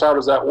conference winners? How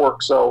does that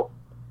work? So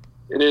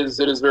it is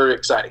very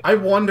exciting. I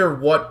wonder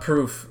what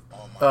proof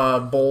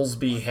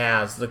Bowlesby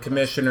has, the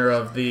commissioner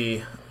of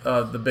the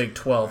Big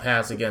 12,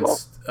 has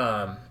against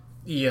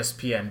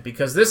ESPN,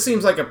 because this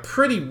seems like a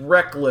pretty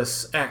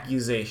reckless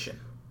accusation.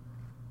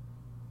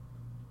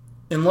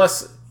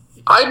 Unless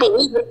I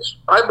believe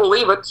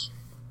it.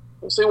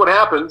 We'll see what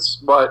happens,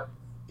 but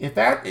if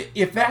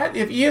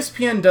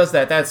ESPN does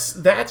that,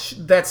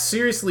 that's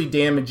seriously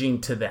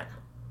damaging to them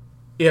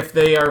if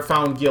they are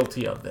found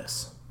guilty of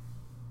this.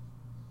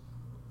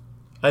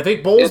 I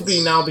think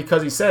Bowlesby now,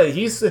 because he said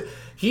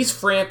he's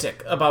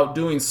frantic about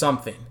doing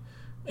something.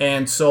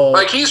 And so,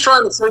 like, he's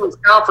trying to save his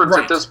conference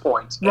right, at this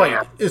point.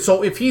 Right.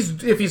 So if he's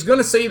going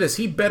to say this,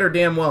 he better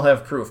damn well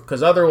have proof,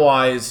 because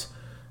otherwise,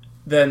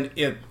 then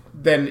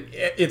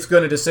it's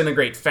going to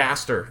disintegrate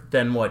faster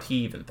than what he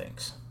even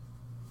thinks.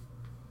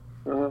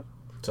 Mm-hmm.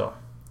 So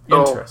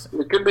interesting.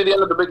 It could be the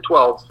end of the Big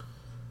 12.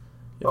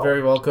 It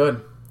very well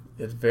could.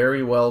 It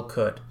very well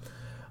could.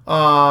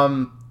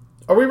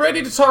 Are we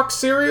ready to talk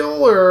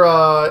cereal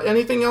or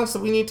anything else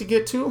that we need to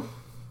get to?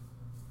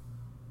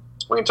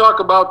 We can talk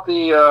about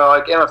the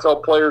like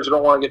NFL players who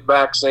don't want to get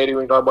vaccinated.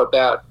 We can talk about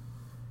that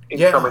in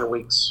coming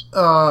weeks.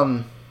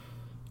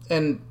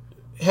 And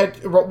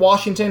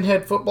Washington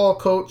head football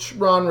coach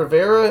Ron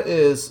Rivera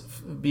is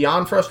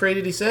beyond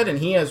frustrated, he said, and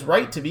he has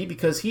right to be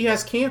because he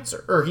has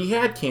cancer, or he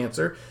had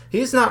cancer.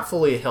 He's not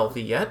fully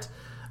healthy yet.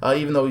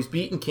 Even though he's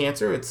beaten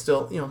cancer, it's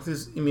still,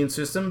 his immune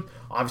system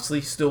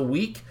obviously still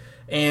weak.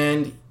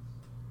 And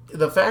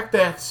the fact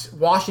that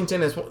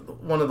Washington is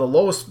one of the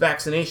lowest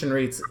vaccination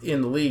rates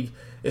in the league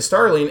is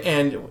startling.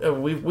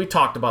 And we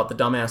talked about the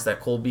dumbass that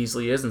Cole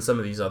Beasley is and some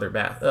of these other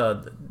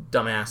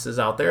dumbasses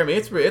out there. I mean,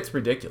 it's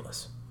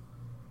ridiculous.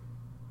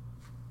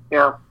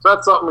 Yeah, so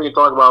that's something we can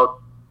talk about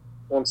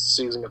once the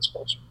season gets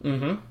closer.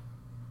 Mm-hmm.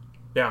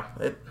 Yeah,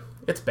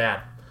 it's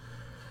bad.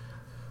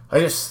 I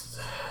just...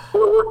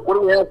 What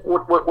do we have?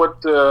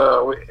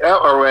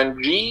 Are we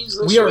in G's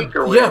this week?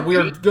 We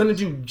are going to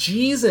do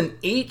G's and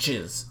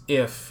H's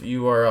if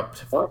you are up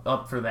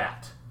for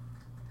that.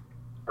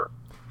 Sure.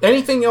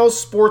 Anything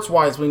else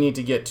sports-wise we need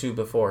to get to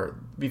before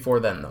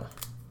then, though?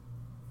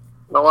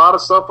 A lot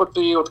of stuff with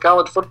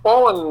college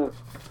football, and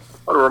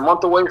we're a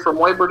month away from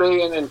Labor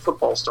Day and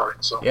football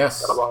starting. So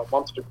yes, got about a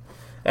month to do.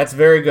 That's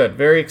very good,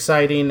 very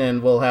exciting,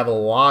 and we'll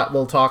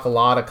talk a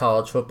lot of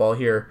college football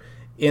here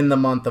in the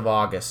month of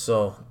August.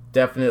 So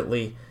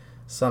definitely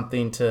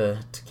something to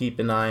keep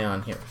an eye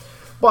on here.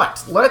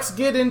 But let's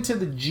get into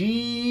the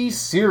G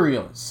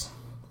cereals.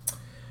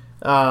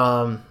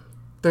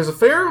 There's a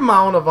fair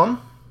amount of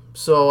them.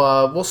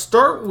 So we'll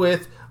start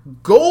with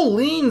Go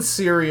Lean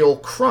Cereal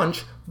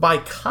Crunch by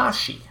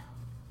Kashi.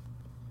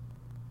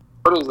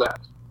 What is that?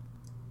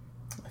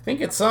 I think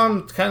it's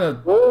some kind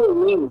of... Go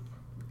Lean.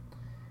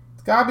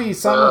 It's got to be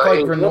something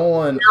like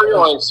granola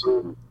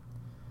and...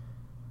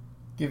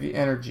 give you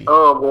energy.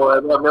 Oh, boy.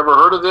 I've never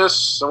heard of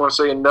this. I'm going to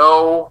say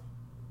no.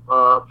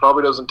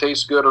 Probably doesn't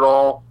taste good at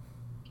all.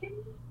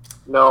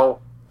 No.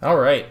 All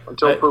right.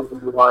 Until proven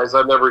otherwise.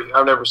 I've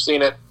never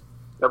seen it.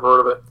 Never heard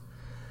of it.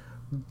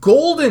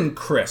 Golden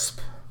Crisp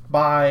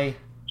by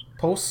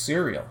Post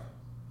Cereal.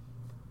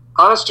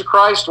 Honest to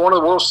Christ, one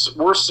of the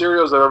worst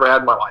cereals I've ever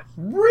had in my life.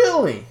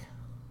 Really?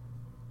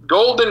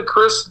 Golden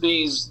Crisp,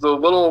 the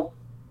little...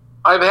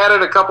 I've had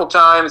it a couple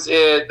times.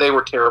 They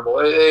were terrible.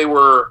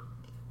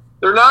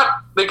 They're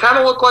not... They kind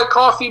of look like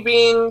coffee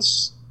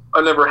beans.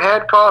 I've never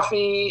had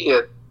coffee.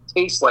 It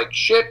tastes like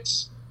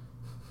shit.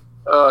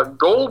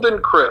 Golden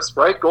Crisp,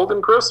 right?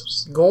 Golden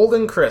Crisps?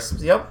 Golden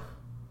Crisps, yep.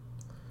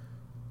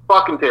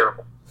 Fucking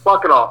terrible.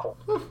 Fucking awful.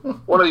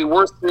 One of the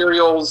worst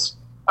cereals.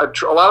 A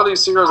lot of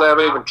these cereals I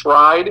haven't even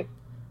tried.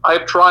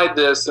 I've tried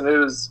this, and it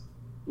is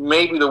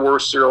maybe the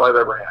worst cereal I've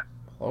ever had.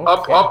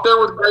 Okay. Up there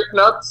with grape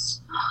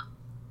nuts,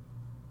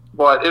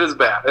 but it is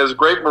bad. It is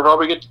grape. We'll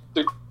probably get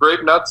to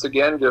grape nuts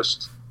again.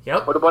 Just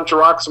put a bunch of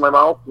rocks in my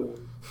mouth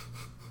and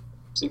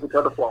see if we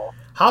cut a flow.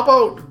 How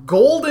about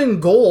Golden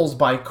Goals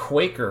by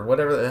Quaker?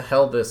 Whatever the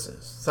hell this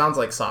is. Sounds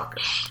like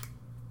soccer.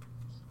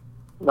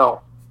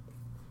 No.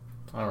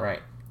 All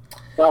right.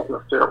 That's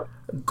terrible.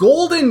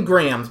 Golden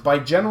Grams by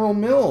General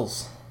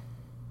Mills.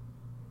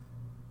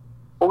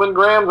 Golden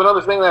Grams,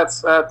 another thing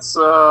that's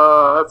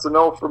a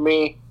no for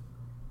me.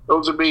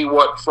 Those would be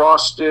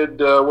frosted.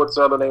 What's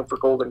the other name for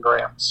Golden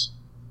Grams?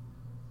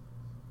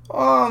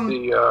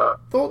 The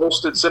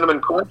roasted cinnamon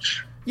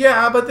crunch.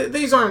 Yeah, but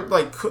these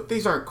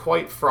aren't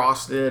quite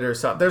frosted or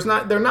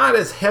something. They're not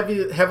as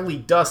heavily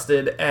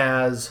dusted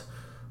as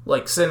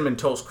like Cinnamon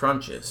Toast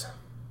Crunch is.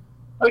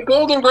 Like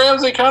Golden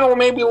Grams, they kind of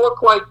maybe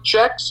look like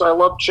Chex. I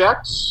love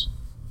Chex.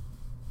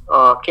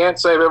 Can't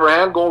say I've ever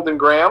had Golden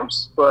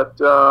Grams, but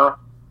I'm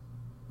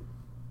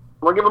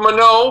gonna give them a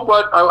no.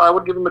 But I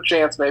would give them a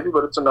chance maybe,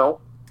 but it's a no.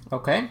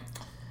 Okay.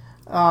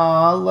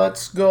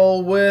 Let's go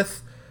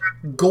with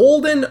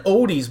Golden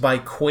Oaties by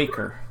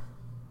Quaker.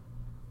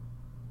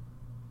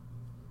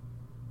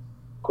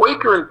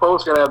 Quaker and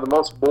Post gonna have the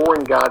most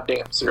boring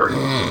goddamn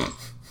cereal.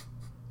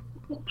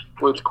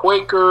 With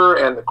Quaker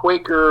and the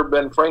Quaker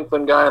Ben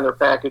Franklin guy in their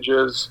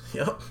packages.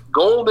 Yep.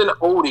 Golden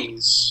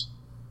Oaties.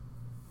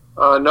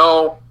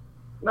 No,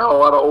 a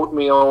lot of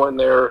oatmeal in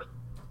their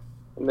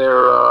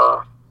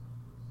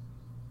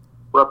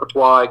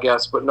repertoire, I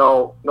guess, but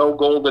no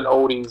Golden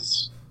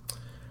Oaties.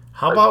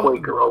 How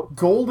about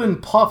Golden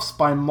Puffs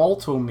by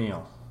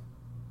Malto-Meal?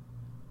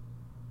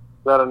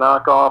 Is that a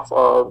knockoff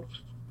of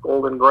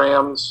Golden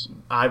Grams?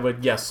 I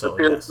would guess so.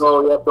 Yes.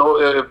 So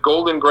if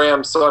Golden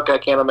Grams suck, I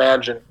can't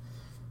imagine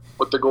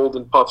what the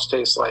Golden Puffs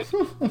taste like.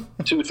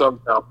 2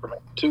 thumbs down for me.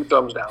 2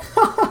 thumbs down.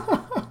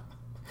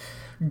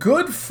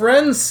 Good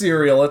Friends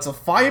cereal. It's a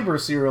fiber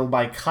cereal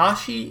by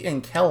Kashi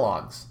and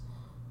Kellogg's.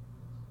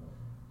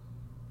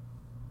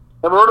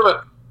 Never heard of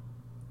it.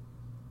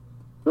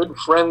 Good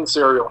Friends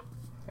cereal.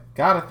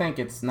 Gotta think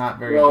it's not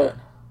very good.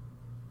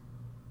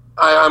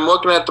 I'm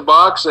looking at the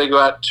box. They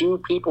got 2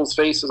 people's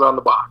faces on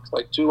the box.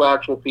 Like 2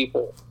 actual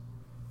people.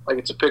 Like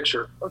it's a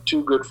picture of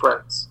 2 good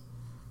friends.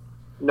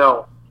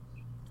 No.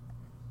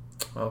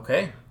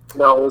 Okay.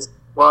 No, there's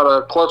a lot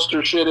of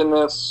cluster shit in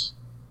this.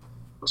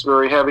 It's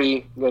very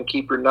heavy. You're going to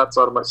keep your nuts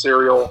out of my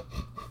cereal.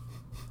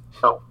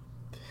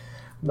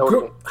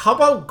 No. How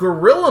about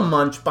Gorilla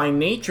Munch by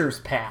Nature's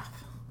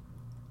Path?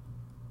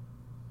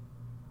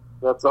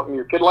 Is that something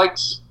your kid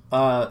likes?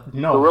 No.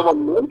 Gorilla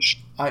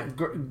Munch?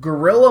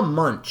 Gorilla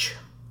Munch.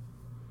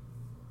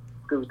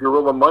 Because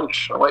Gorilla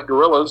Munch. I like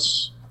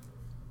gorillas.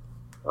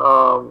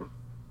 No,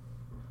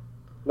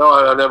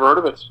 I've never heard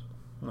of it.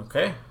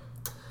 Okay.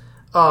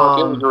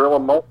 Gorilla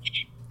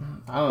Munch.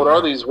 What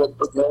are these?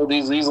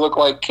 These look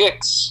like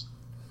kicks.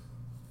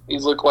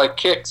 These look like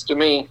kicks to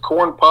me.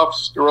 Corn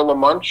Puffs, Gorilla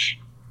Munch.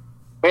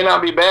 May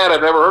not be bad.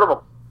 I've never heard of them.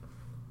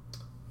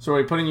 So are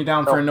we putting you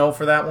down for a no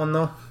for that one,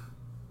 though?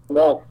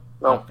 No.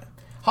 Okay.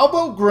 How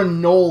about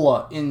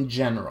granola in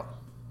general?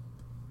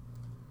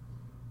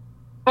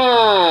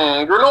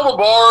 Granola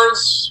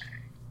bars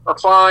are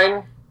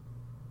fine.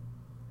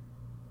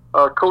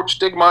 Coach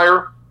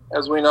Stigmeyer,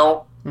 as we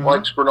know,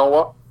 likes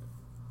granola.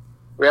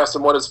 We asked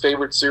him what his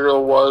favorite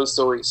cereal was,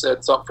 so he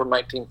said something from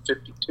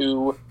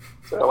 1952.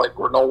 So I like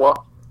granola.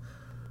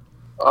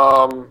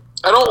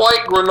 I don't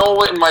like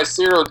granola in my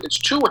cereal. It's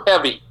too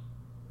heavy.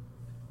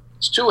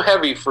 It's too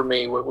heavy for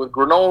me. With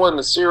granola in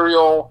the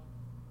cereal,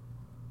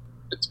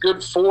 it's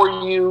good for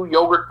you.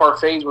 Yogurt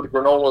parfaits with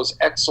granola is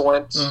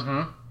excellent.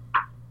 Mm-hmm.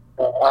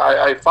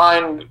 I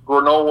find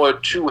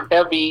granola too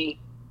heavy,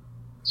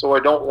 so I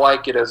don't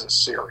like it as a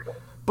cereal.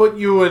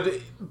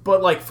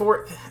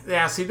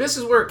 See, this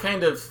is where it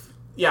kind of,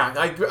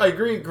 I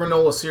agree with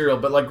granola cereal,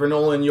 but like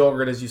granola and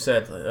yogurt, as you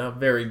said,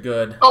 very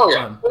good. Oh,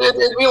 yeah.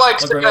 It'd be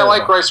like, I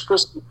like Rice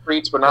Krispie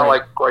treats, but not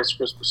like Rice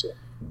Krispie cereal.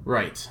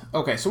 Right.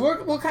 Okay, so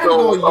we'll kind of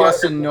go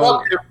yes and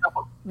no.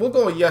 We'll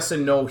go yes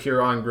and no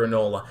here on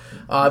granola.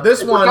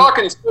 If we're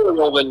talking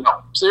cereal, then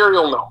no.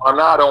 Cereal, no.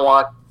 I don't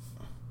want...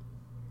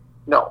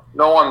 No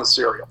on the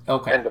cereal.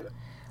 Okay. End of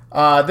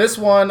it. This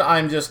one,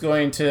 I'm just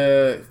going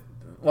to...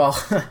 Well,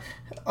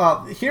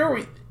 here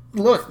we...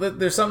 Look,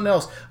 there's something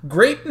else.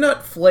 Grape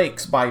Nut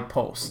Flakes by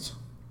Post.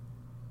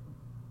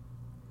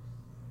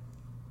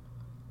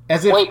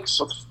 As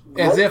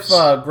if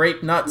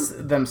grape nuts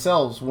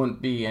themselves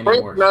wouldn't be any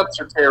worse. Grape nuts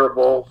are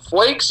terrible.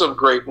 Flakes of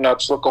grape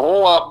nuts look a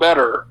whole lot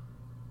better.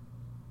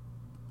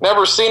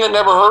 Never seen it,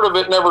 never heard of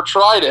it, never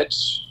tried it.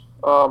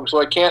 So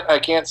I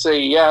can't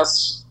say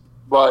yes,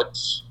 but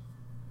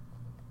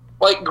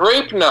like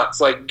grape nuts,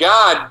 like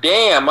god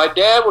damn, my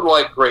dad would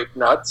like grape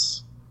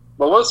nuts.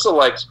 Melissa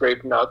likes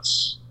grape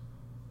nuts.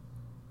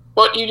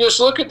 But you just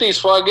look at these,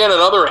 again,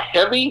 another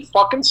heavy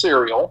fucking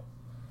cereal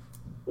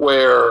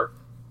where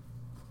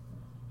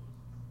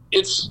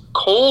it's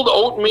cold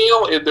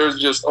oatmeal. There's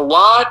just a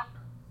lot.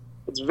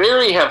 It's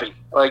very heavy.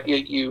 Like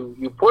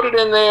you put it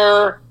in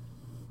there.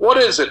 What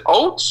is it?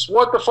 Oats?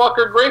 What the fuck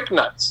are grape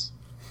nuts?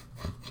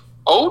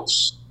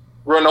 Oats?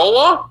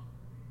 Granola?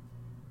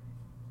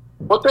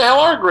 What the hell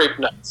are grape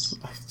nuts?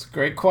 It's a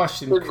great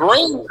question.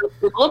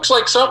 It looks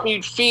like something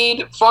you'd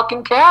feed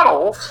fucking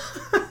cattle.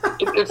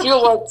 It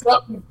feels like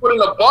something you put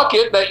in a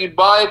bucket that you'd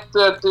buy at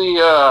the...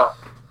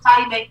 That's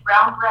how you make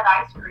brown bread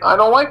ice cream. I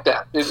don't like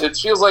that. It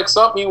feels like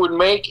something you would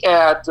make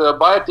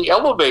buy at the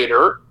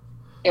elevator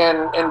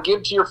and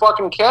give to your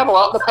fucking cattle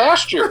out in the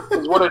pasture.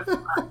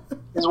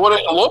 Is what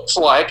it looks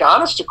like,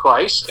 honest to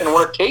Christ, and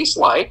what it tastes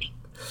like.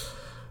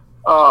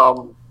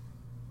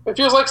 It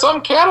feels like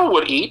some cattle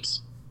would eat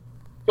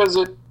because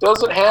it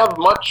doesn't have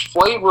much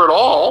flavor at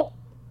all.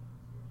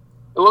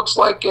 It looks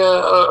like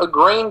a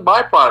grain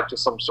byproduct of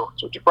some sort,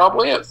 which it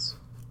probably is.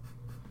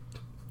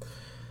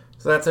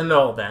 So that's a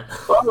no, then.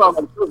 Well,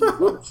 it's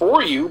good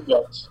for you,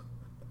 but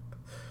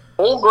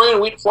whole grain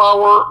wheat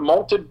flour,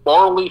 malted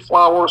barley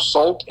flour,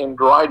 salt, and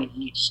dried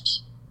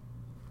yeast.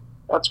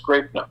 That's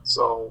grape nuts.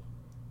 So,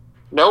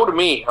 no to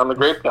me on the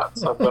grape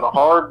nuts. I've been a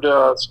hard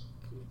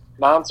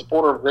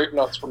non-supporter of grape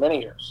nuts for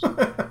many years.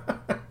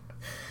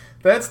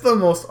 That's the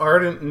most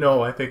ardent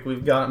no I think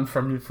we've gotten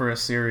from you for a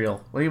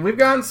cereal. We've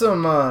gotten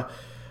some no's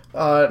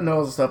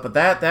and stuff, but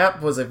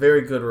that was a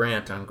very good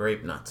rant on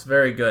grape nuts.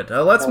 Very good.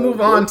 Let's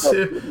move on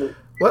to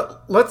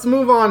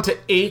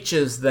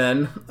H's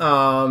then.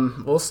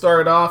 We'll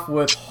start off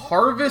with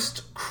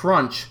Harvest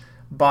Crunch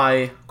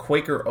by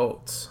Quaker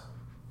Oats.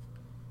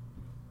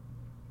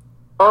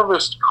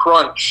 Harvest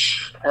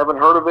Crunch. Haven't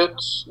heard of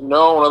it.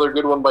 No, another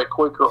good one by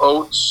Quaker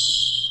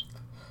Oats.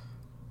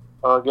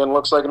 Again,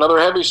 looks like another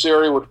heavy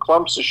cereal with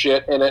clumps of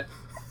shit in it.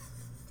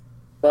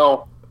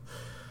 No.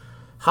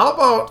 How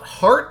about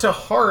Heart to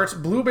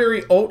Heart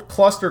Blueberry Oat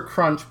Cluster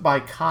Crunch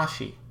by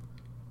Kashi?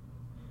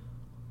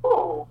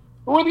 Oh,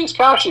 who are these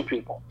Kashi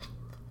people?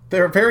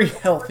 They're very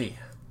healthy.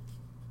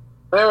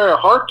 They're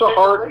Heart to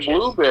Heart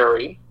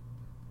Blueberry.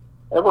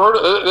 Never heard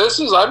of this.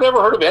 I've never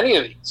heard of any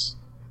of these.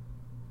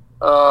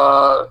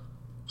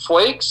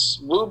 Flakes,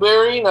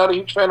 blueberry. Not a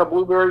huge fan of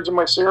blueberries in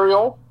my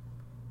cereal.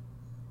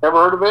 Never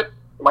heard of it.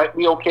 Might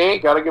be okay.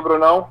 Got to give it a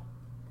no.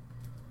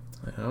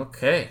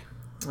 Okay.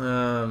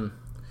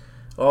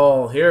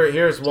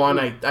 Here's one.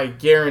 I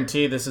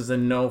guarantee this is a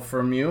no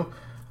from you.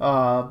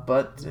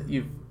 But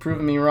you've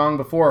proven me wrong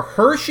before.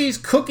 Hershey's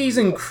Cookies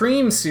and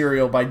Cream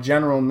cereal by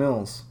General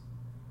Mills.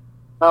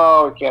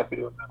 Oh, we can't be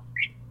doing that.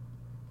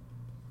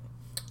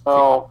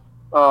 Oh,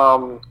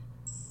 yeah,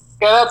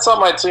 that's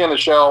something I'd see on the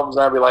shelves,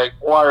 and I'd be like,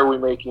 why are we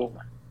making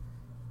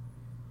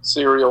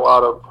cereal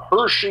out of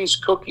Hershey's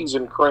cookies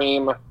and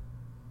cream?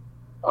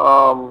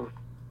 I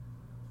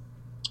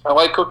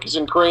like cookies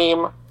and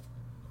cream.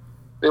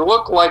 They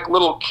look like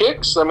little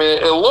kicks. I mean,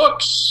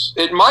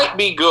 it might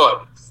be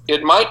good.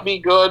 It might be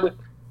good.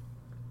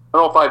 I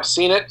don't know if I've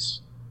seen it,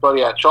 but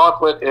yeah,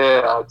 chocolate,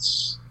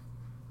 it's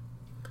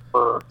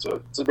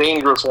a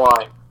dangerous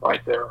line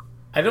right there.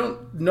 I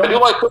don't know. I do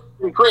like cookies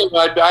and cream.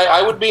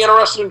 I would be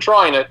interested in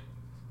trying it.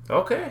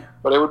 Okay.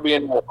 But it would be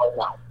in there right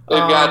now. They've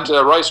got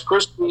Rice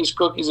Krispies,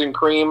 cookies and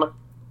cream.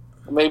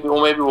 Maybe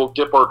we'll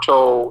dip our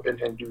toe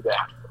and do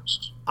that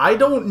first. I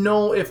don't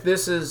know if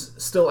this is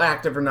still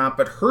active or not,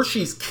 but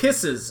Hershey's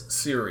Kisses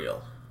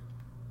cereal.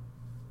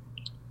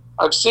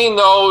 I've seen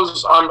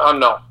those. I'm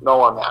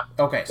no on that.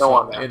 Okay, no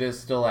on that. It is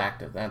still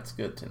active. That's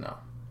good to know.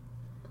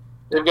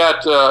 They've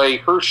got a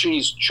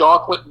Hershey's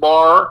chocolate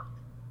bar.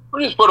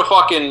 We just put a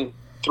fucking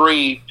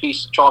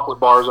 3-piece chocolate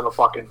bars in a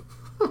fucking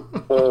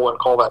bowl and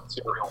call that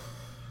cereal.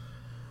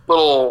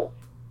 Little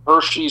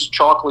Hershey's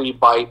chocolatey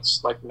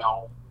bites. Like,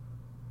 no.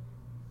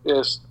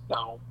 Just,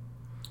 no.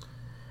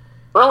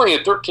 They're only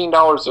at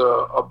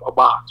 $13 a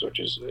box, which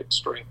is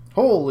extreme.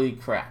 Holy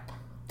crap.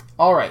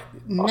 All right.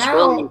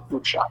 Australian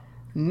food shop.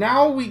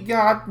 Now we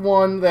got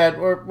one that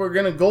we're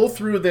going to go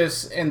through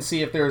this and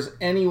see if there's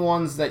any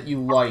ones that you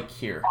like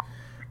here.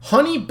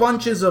 Honey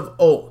Bunches of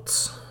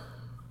Oats.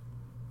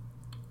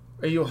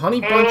 Are you a Honey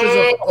Bunches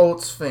of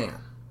Oats fan?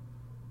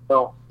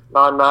 No,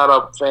 I'm not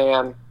a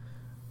fan.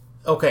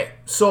 Okay,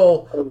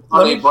 so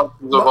Honey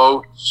Bunches of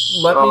Oats.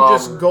 Let me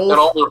just go. And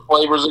all their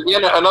flavors.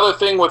 Again, another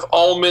thing with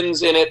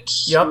almonds in it,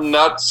 yep.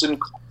 Nuts and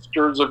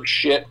clusters of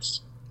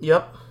shit.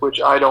 Yep.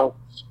 Which I don't.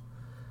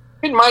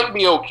 It might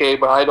be okay,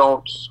 but I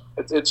don't.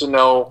 It's a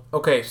no.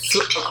 Okay.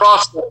 So,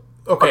 across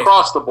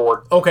the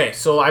board. Okay,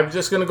 so I'm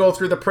just going to go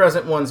through the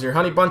present ones here.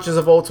 Honey Bunches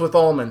of Oats with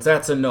almonds.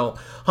 That's a no.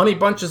 Honey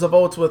Bunches of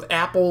Oats with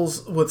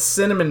apples with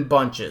cinnamon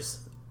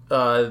bunches.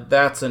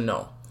 That's a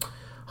no.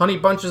 Honey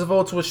Bunches of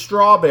Oats with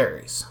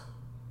strawberries.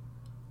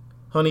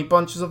 Honey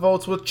Bunches of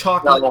Oats with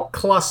chocolate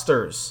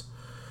clusters.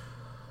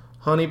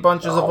 Honey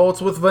Bunches of Oats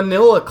with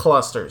vanilla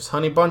clusters.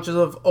 Honey Bunches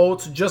of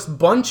Oats just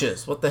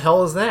bunches. What the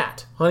hell is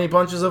that? Honey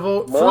Bunches of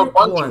Oats more fruit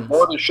bunches, blends.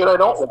 more than shit I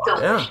don't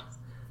want. Yeah.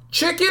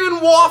 Chicken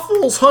and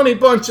waffles, Honey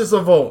Bunches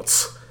of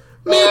Oats.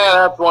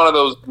 Yeah, that's one of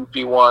those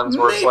goofy ones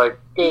where it's like,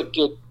 get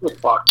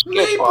fucked.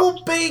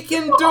 Maple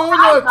bacon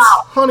donuts,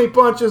 Honey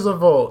Bunches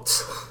of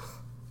Oats.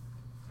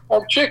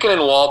 Well, chicken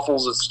and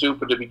waffles is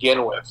stupid to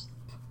begin with.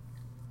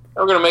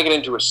 We're going to make it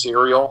into a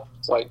cereal.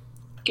 It's like,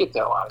 get the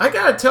hell out of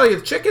here. I gotta tell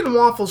you, chicken and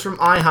waffles from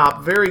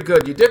IHOP, very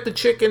good. You dip the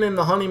chicken in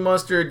the honey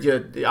mustard.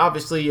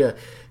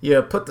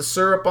 You put the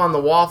syrup on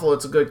the waffle.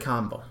 It's a good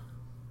combo.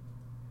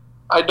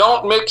 I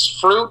don't mix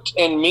fruit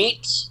and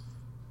meat.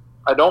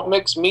 I don't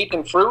mix meat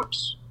and fruit.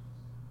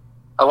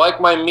 I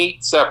like my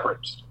meat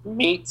separate.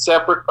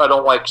 I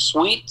don't like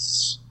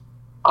sweets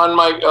on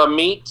my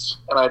meat,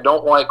 and I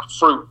don't like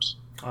fruit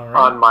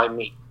on my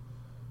meat.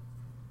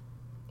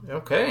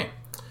 Okay.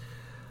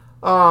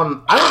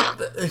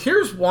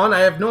 Here's one.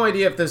 I have no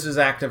idea if this is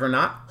active or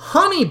not.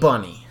 Honey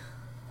Bunny.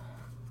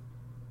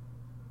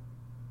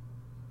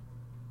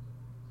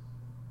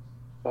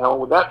 The hell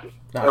would that be?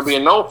 That'd be a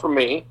no for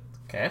me.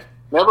 Okay.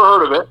 Never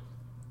heard of it.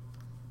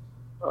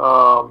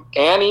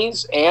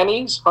 Annie's,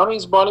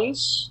 Honey's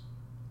Bunnies.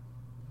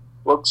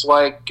 Looks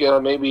like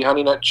maybe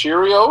Honey Nut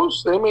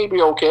Cheerios. They may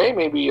be okay.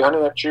 Maybe Honey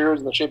Nut Cheerios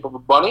in the shape of a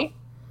bunny.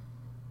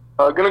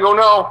 Gonna go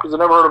no, because I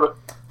never heard of it.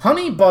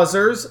 Honey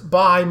Buzzers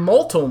by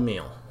Malto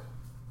Meal.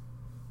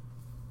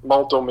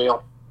 Malto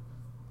Meal.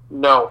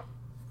 No.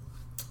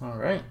 All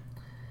right.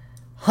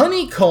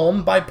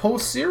 Honeycomb by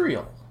Post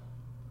Cereal.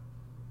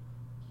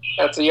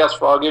 That's a yes.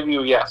 I'll give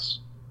you a yes.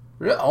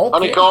 Okay.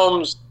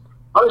 Honeycombs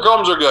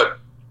are good.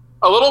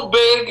 A little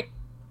big.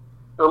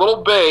 They're a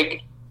little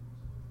big.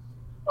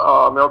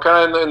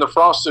 Kind of in the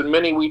frosted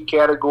mini wheat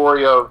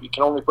category of you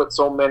can only put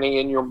so many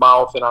in your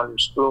mouth and on your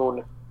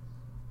spoon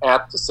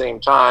at the same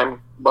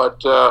time.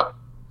 But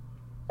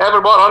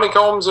haven't bought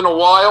honeycombs in a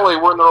while. They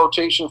were in the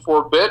rotation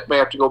for a bit. May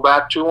have to go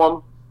back to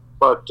them.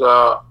 But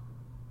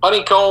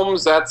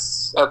honeycombs,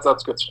 that's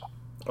good stuff.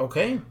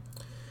 Okay.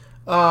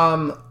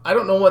 I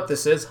don't know what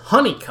this is.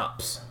 Honey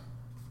Cups.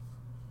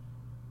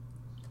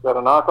 Is that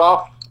a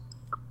knockoff?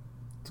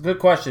 It's a good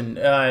question.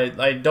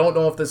 I don't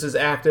know if this is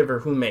active or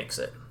who makes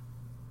it.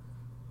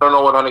 I don't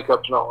know what honey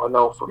cups know. A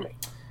no for me.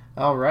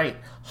 All right.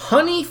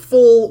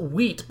 Honeyful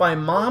Wheat by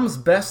Mom's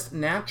Best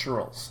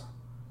Naturals.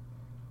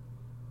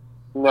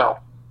 No.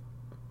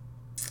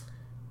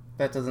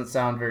 That doesn't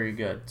sound very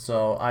good,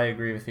 so I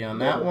agree with you on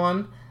that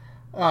one.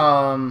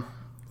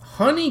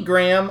 Honey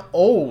Graham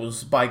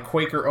O's by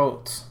Quaker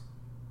Oats.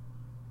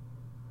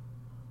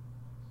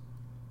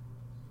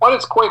 Why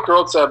does Quaker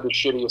Oats have the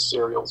shittiest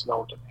cereals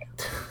known to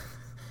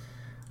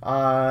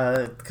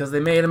man? Because they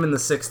made them in the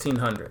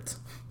 1600s.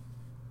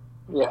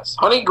 Yes.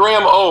 Honey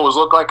Graham O's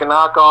look like a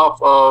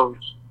knockoff of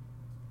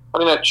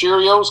Honey Nut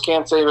Cheerios.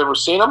 Can't say I've ever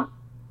seen them.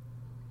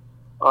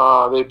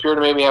 They appear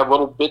to maybe have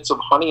little bits of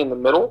honey in the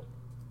middle.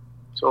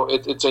 So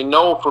it's a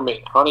no for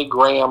me. Honey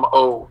Graham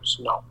O's,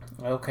 no.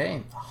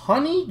 Okay.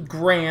 Honey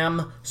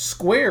Graham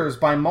Squares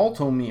by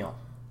Malto-Meal.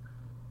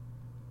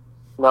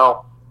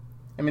 No.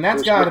 I mean,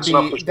 that's got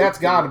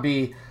to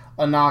be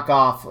a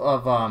knockoff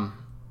of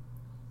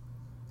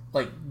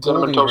like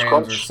Golden Toast Grams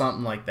Crunch? or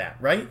something like that,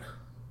 right?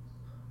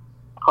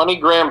 Honey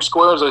Graham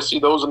Squares, I see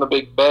those in the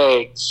big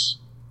bags.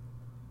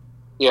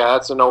 Yeah,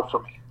 that's a no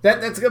for me.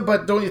 That's good,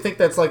 but don't you think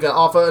that's like a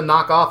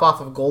knockoff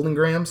off of Golden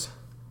Grams?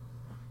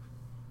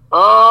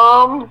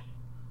 What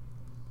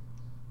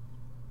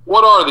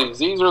are these?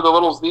 These are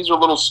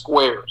little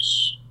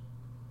squares.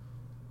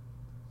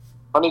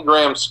 Honey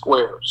Graham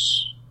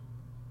Squares.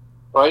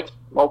 Right?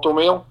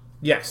 Malto-Meal?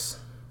 Yes.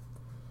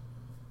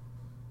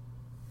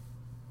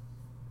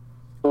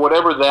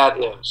 Whatever that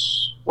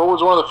is. What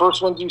was one of the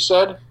first ones you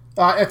said?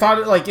 I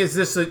thought, is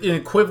this an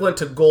equivalent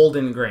to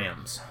Golden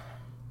Grams?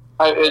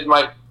 It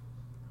might.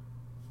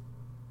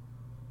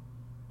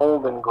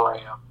 Golden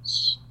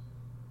Grams.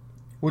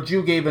 Which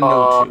you gave a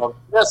no to.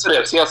 Yes, it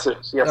is. Yes, it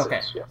is. Yes, okay.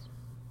 it is. Yes.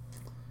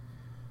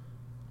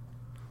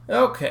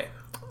 Okay.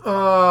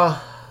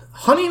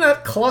 Honey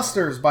Nut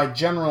Clusters by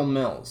General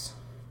Mills.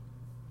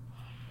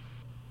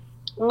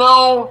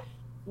 No,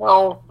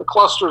 the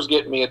clusters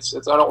get me. It's.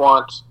 I don't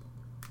want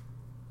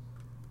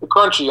the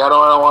crunchy. I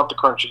don't want the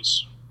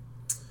crunchies.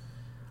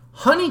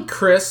 Honey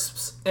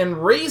Crisps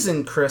and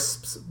Raisin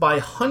Crisps by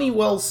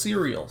Honeywell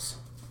Cereals.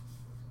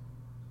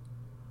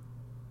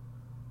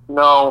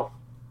 No.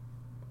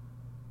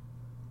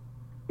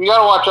 You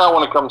gotta watch out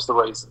when it comes to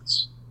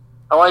raisins.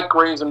 I like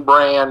Raisin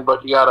Bran,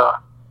 but you gotta.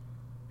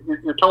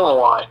 You're towing a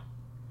line.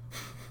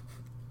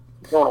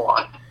 Do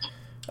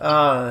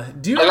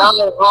you?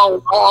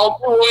 I'll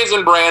do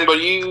Raisin Bran, but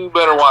you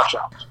better watch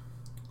out.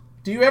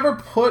 Do you ever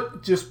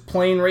put just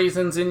plain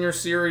raisins in your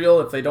cereal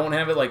if they don't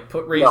have it? Like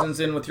put raisins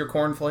in with your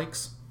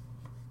cornflakes?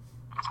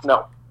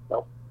 No.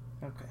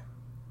 Okay.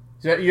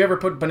 Do you ever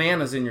put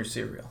bananas in your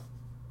cereal?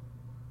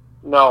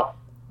 No.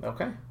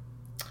 Okay.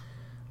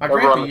 My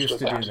grandpa used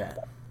to do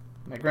that.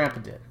 My grandpa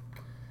did.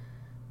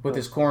 With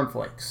his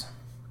cornflakes.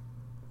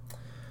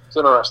 It's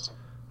interesting.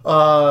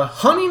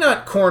 Honey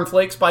Nut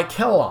Cornflakes by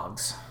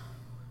Kellogg's.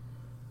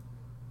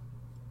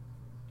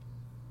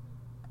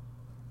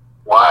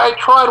 Well, I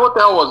tried, what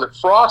the hell was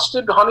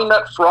it? Honey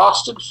Nut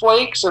Frosted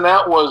Flakes, and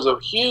that was a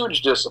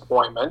huge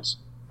disappointment.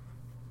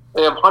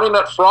 They have Honey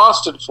Nut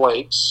Frosted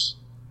Flakes.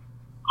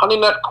 Honey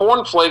Nut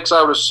Cornflakes,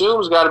 I would assume,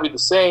 has got to be the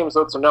same,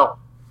 so it's a no.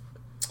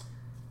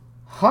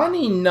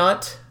 Honey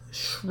Nut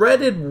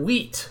Shredded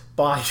Wheat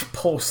by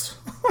Post.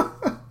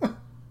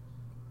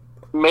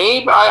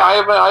 Maybe.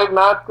 I have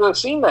not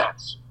seen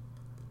that.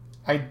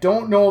 I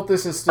don't know if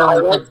this is still... I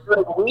like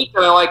shredded wheat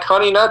and I like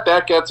Honey Nut.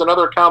 That gets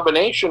another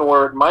combination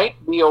where it might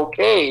be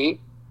okay.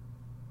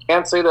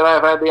 Can't say that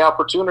I've had the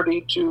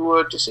opportunity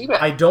to see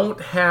that. I don't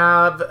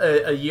have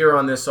a year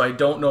on this, so I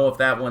don't know if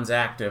that one's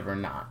active or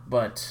not.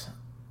 But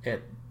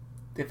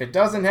if it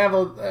doesn't have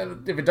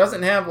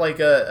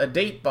a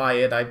date by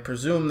it, I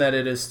presume that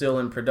it is still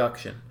in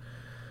production.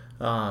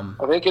 I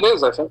think it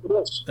is.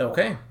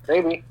 Okay.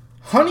 Maybe.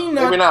 Honey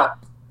Nut. Maybe not.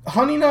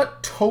 Honey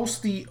Nut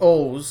Toasty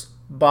O's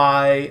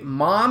by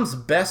Mom's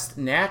Best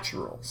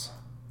Naturals.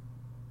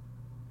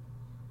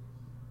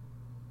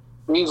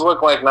 These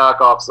look like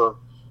knockoffs of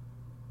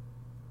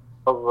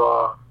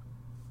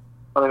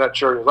Honey Nut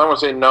Cheerios. I'm going to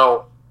say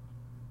no.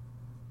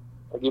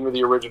 Give me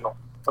the original.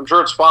 I'm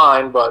sure it's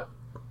fine, but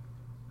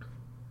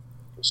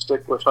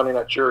stick with Honey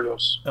Nut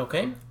Cheerios.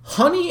 Okay.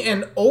 Honey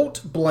and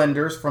Oat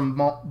Blenders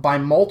by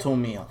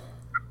Malto-Meal.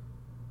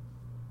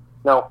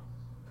 No.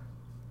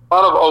 A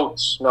lot of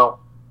oats. No.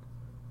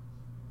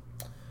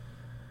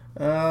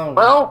 Oh.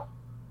 Well.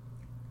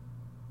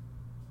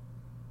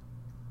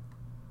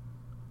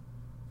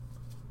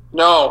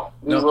 No.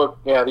 These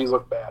look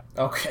bad.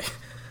 Okay.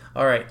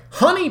 All right.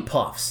 Honey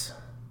Puffs.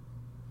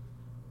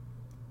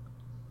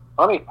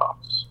 Honey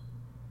Puffs.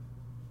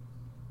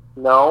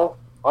 No.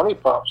 Honey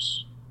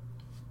Puffs.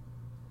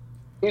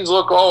 These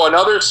look,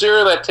 another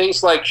cereal that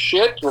tastes like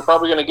shit. We're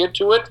probably going to get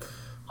to it.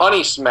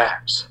 Honey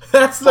Smacks.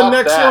 That's the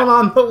next one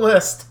on the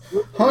list.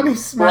 Honey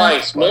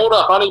Smacks. Right. No to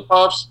Honey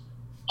Puffs.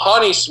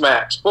 Honey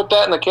Smacks. Put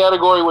that in the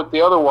category with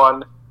the other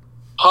one.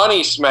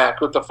 Honey Smacks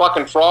with the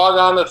fucking frog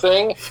on the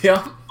thing.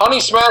 Yeah.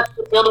 Honey Smacks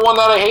is the other one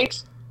that I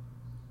hate.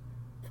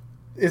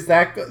 Does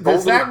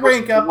that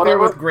rank up there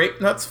with Grape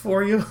Nuts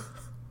for you?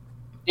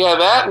 Yeah,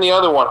 that and the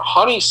other one.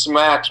 Honey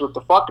Smacks with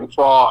the fucking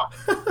frog.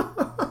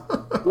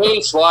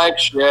 Tastes like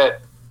shit.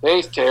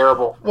 Tastes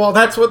terrible. Well,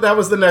 that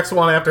was the next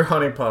one after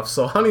Honey Puffs.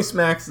 So Honey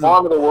Smacks is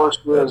one of the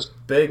worst is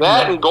big.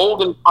 That and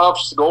Golden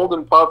Puffs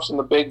in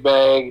the big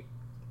bag.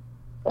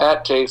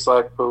 That tastes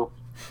like poop.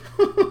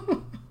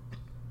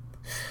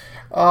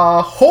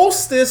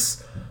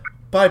 Hostess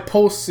by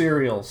Post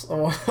Cereals.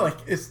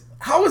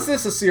 How is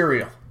this a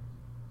cereal?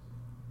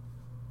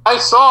 I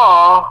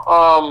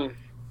saw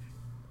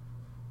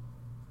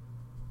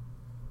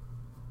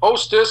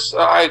Hostess.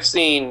 I've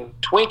seen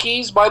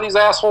Twinkies by these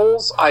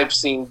assholes. I've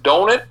seen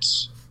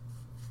donuts.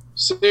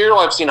 cereal.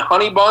 I've seen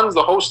honey buns,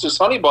 the Hostess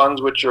honey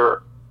buns, which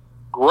are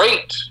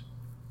great,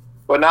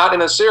 but not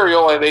in a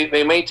cereal.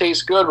 They may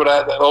taste good, but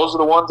those are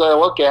the ones I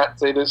look at and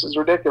say, this is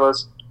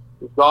ridiculous.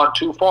 We've gone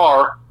too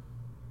far.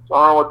 So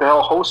I don't know what the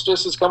hell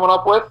Hostess is coming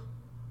up with.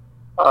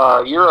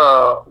 You're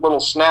a little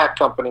snack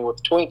company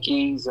with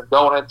Twinkies and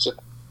donuts and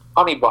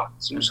honey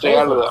buns. You stay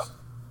out of the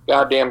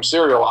goddamn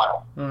cereal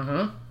aisle.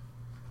 Mm-hmm.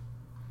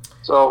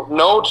 So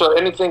no to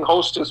anything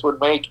Hostess would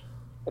make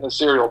in a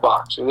cereal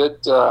box. This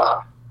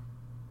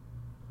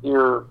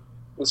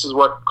is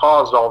what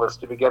caused all this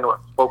to begin with.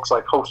 Folks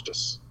like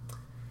Hostess.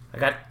 I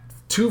got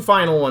 2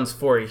 final ones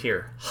for you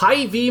here.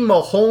 Hy-Vee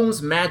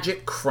Mahomes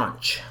Magic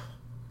Crunch.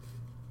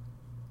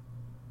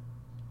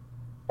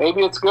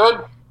 Maybe it's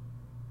good.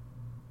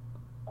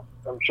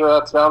 I'm sure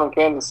that's down in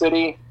Kansas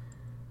City.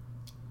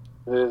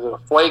 It is a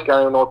flake. I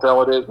don't even know what the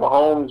hell it is.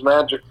 Mahomes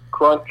Magic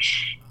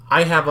Crunch.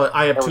 I have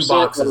 2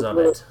 boxes of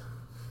it.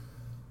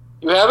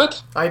 You have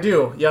it? I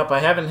do. Yep, I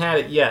haven't had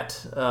it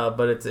yet,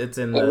 but it's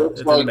in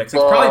the mix.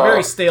 It's probably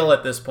very stale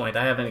at this point.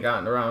 I haven't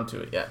gotten around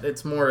to it yet.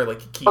 It's more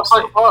like a keepsake. Looks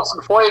like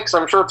Boston Flakes.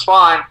 I'm sure it's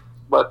fine,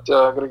 but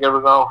I'm gonna give it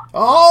a no.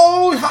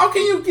 Oh, how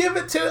can you give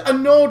it a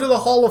no to the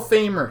Hall of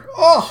Famer?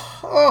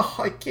 Oh,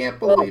 I can't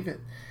believe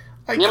it.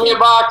 Give me a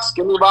box.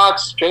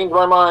 Change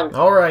my mind.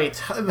 All right,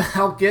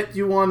 I'll get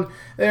you one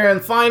there.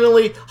 And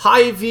finally,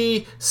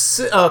 Hy-Vee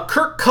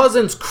Kirk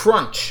Cousins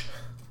Crunch.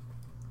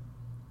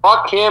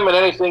 Fuck him and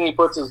anything he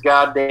puts his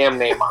goddamn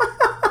name on.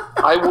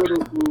 I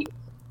wouldn't eat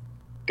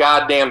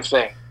goddamn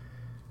thing.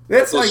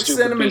 That's like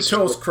Cinnamon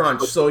Toast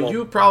Crunch, so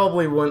you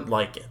probably wouldn't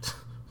like it.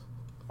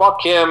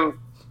 Fuck him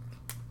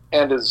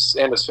and his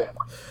family.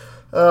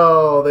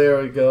 Oh,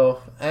 there we go.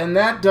 And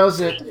that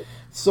does it.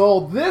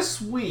 So this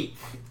week,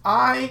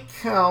 I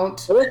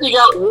think you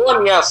got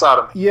 1 yes out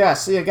of me.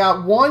 Yes, I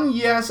got 1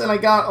 yes, and I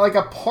got like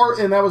a part,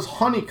 and that was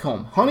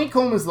honeycomb.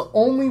 Honeycomb is the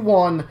only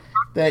one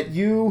that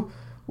you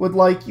would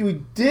like.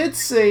 You did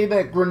say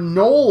that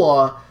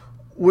granola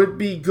would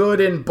be good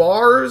in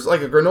bars,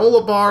 like a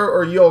granola bar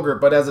or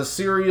yogurt, but as a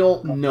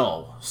cereal,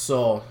 no.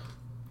 So,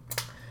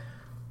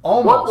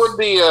 almost. What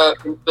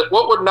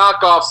would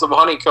knockoffs of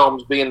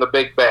honeycombs be in the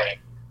big bag?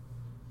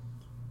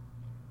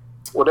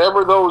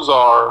 Whatever those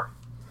are.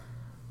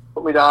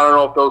 Put me down. I don't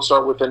know if those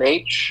start with an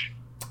H.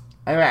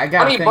 I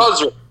got Honey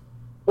Buzzer.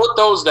 Put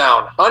those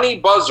down. Honey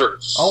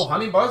Buzzers. Oh,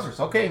 Honey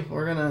Buzzers. Okay,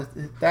 we're gonna.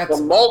 That's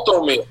the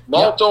Malto Meal.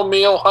 Malto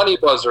Meal Honey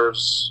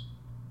Buzzers,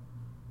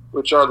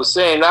 which are the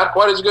same. Not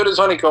quite as good as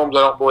honeycombs,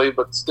 I don't believe,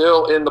 but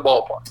still in the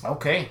ballpark.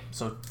 Okay,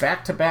 so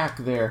back to back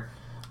there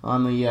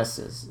on the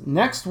yeses.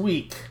 Next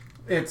week,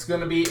 it's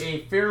going to be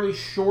a fairly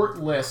short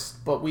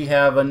list, but we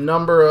have a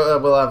number.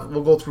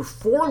 We'll go through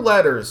 4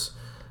 letters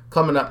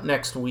coming up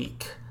next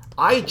week.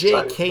 I,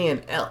 J, K,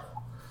 and L.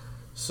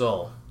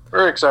 So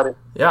very exciting.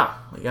 Yeah,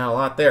 we got a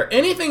lot there.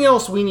 Anything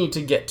else we need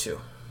to get to?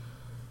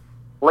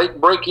 Late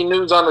breaking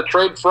news on the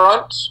trade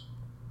front.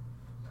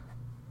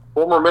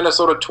 Former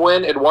Minnesota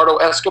Twin Eduardo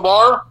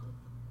Escobar.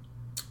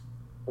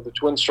 The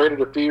Twins traded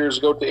a few years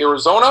ago to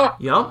Arizona.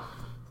 Yep.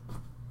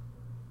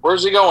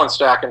 Where's he going,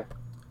 Stacking?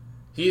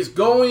 He's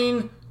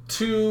going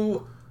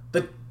to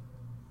the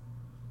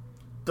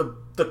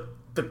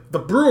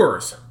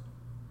Brewers.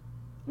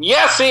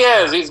 Yes, he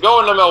is. He's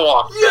going to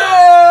Milwaukee.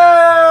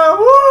 Yeah!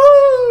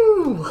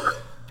 Woo!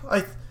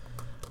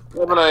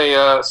 Having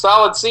a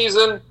solid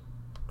season.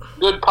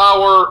 Good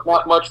power.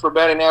 Not much for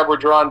batting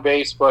average or on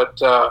base, but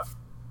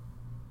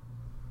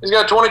he's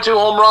got 22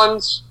 home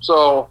runs.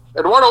 So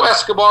Eduardo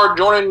Escobar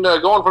going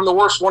from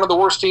one of the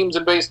worst teams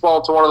in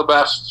baseball to one of the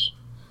best.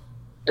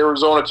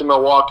 Arizona to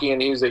Milwaukee,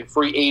 and he's a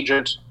free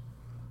agent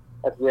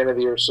at the end of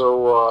the year.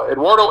 So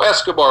Eduardo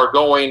Escobar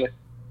going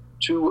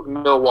to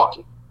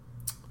Milwaukee.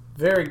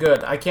 Very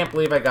good. I can't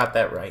believe I got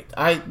that right.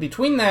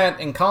 Between that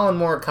and Collin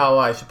Morikawa,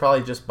 I should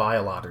probably just buy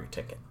a lottery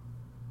ticket.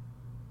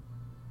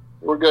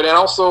 We're good. And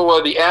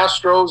also the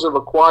Astros have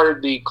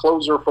acquired the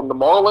closer from the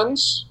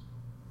Marlins.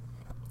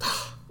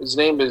 His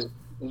name is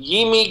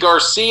Yimi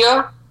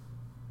Garcia.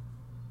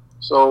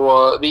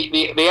 So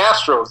the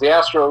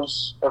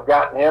Astros have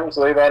gotten him.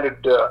 So they've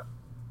added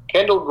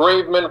Kendall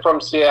Graveman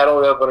from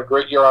Seattle. They've had a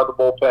great year out of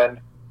the bullpen.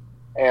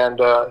 And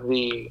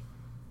the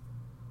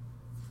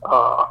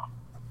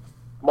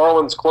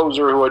Marlins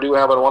closer, who I do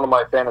have on one of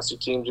my fantasy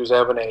teams, who's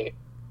having a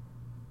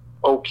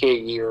okay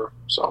year.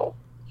 So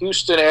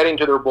Houston adding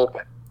to their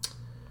bullpen.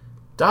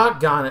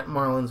 Doggone it,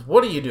 Marlins.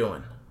 What are you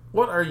doing?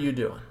 What are you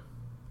doing?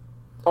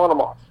 On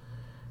them off.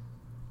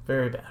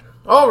 Very bad.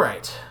 All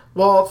right.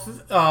 Well,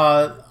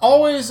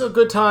 always a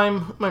good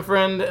time, my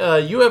friend.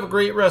 You have a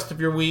great rest of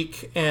your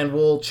week, and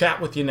we'll chat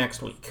with you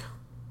next week.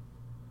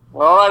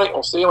 All righty.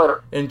 We'll see you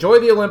later. Enjoy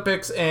the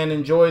Olympics and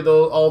enjoy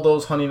all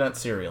those Honey Nut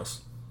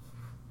cereals.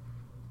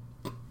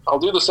 I'll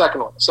do the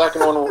second one. The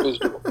second one is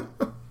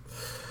doable.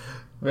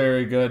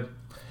 Very good.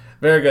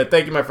 Very good.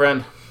 Thank you, my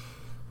friend.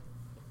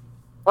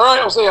 All right.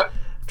 We'll see you.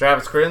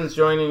 Travis Critten's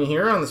joining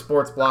here on the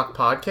Sports Block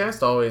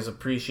podcast. Always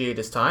appreciate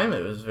his time.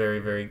 It was very,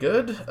 very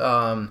good.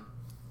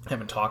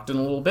 Haven't talked in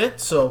a little bit,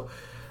 so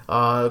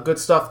Good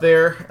stuff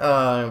there.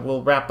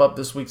 We'll wrap up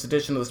this week's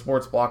edition of the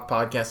Sports Block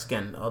Podcast.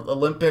 Again,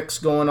 Olympics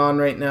going on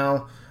right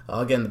now.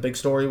 Again, the big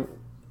story,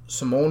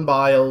 Simone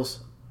Biles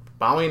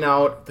bowing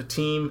out, the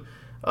team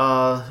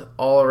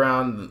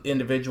all-around,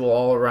 individual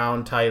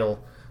all-around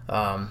title.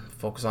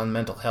 Focus on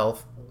mental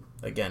health.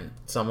 Again,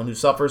 someone who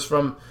suffers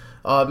from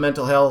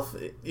mental health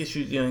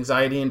issues,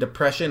 anxiety and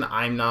depression.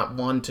 I'm not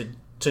one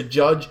to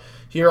judge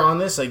here on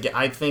this.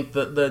 I think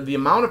that the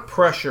amount of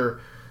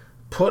pressure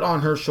put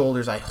on her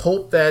shoulders, I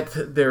hope that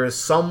there is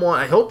someone,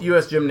 I hope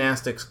U.S.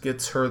 Gymnastics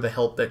gets her the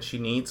help that she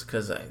needs,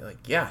 because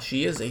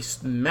she is a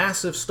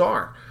massive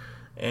star,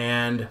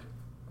 and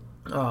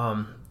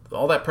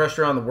all that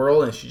pressure on the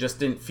world, and she just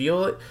didn't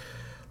feel it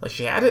like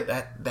she had it,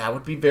 that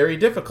would be very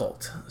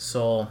difficult.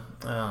 So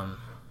not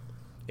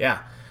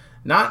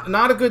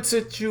a good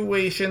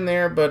situation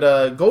there,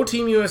 but go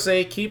Team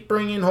USA, keep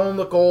bringing home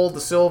the gold,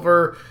 the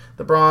silver,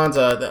 the bronze,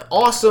 the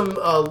awesome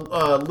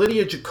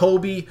Lydia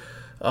Jacoby,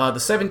 the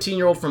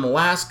 17-year-old from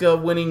Alaska,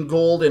 winning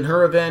gold in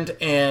her event,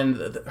 and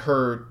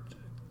her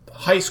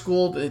high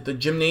school, the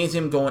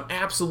gymnasium, going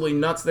absolutely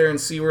nuts there in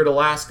Seward,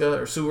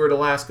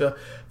 Alaska.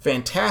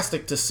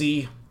 Fantastic to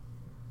see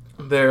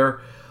there.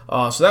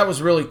 So that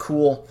was really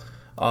cool.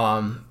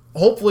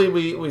 Hopefully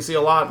we see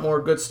a lot more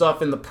good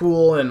stuff in the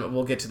pool, and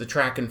we'll get to the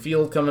track and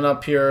field coming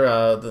up here.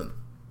 The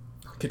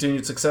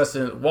continued success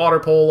in water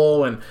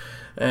polo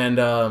and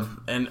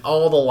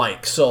all the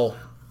like. So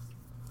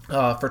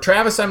for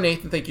Travis, I'm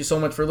Nathan. Thank you so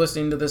much for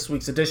listening to this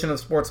week's edition of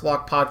the Sports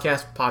Block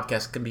Podcast.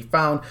 Podcast can be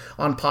found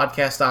on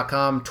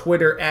podcast.com,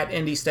 Twitter at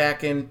Andy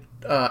Stacken,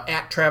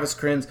 at Travis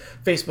Crins,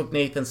 Facebook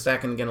Nathan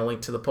Stacken. Again, a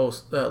link to the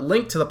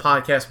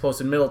podcast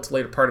posted middle to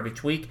later part of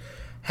each week.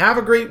 Have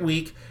a great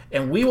week,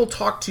 and we will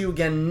talk to you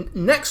again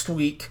next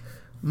week.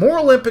 More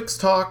Olympics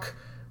talk,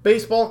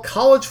 baseball,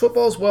 college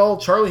football as well.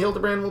 Charlie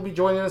Hildebrand will be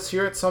joining us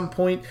here at some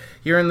point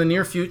here in the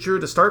near future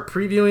to start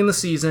previewing the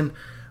season.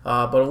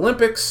 But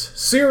Olympics,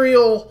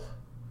 cereal,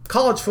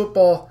 college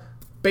football,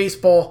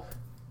 baseball,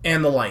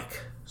 and the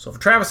like. So for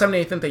Travis, I'm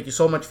Nathan. Thank you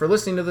so much for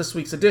listening to this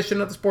week's edition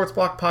of the Sports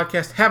Block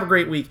Podcast. Have a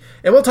great week,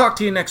 and we'll talk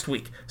to you next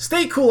week.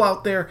 Stay cool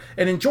out there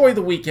and enjoy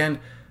the weekend.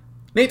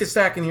 Nathan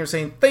Stacken here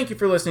saying thank you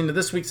for listening to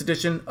this week's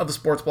edition of the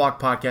Sports Block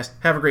Podcast.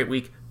 Have a great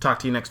week. Talk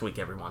to you next week,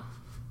 everyone.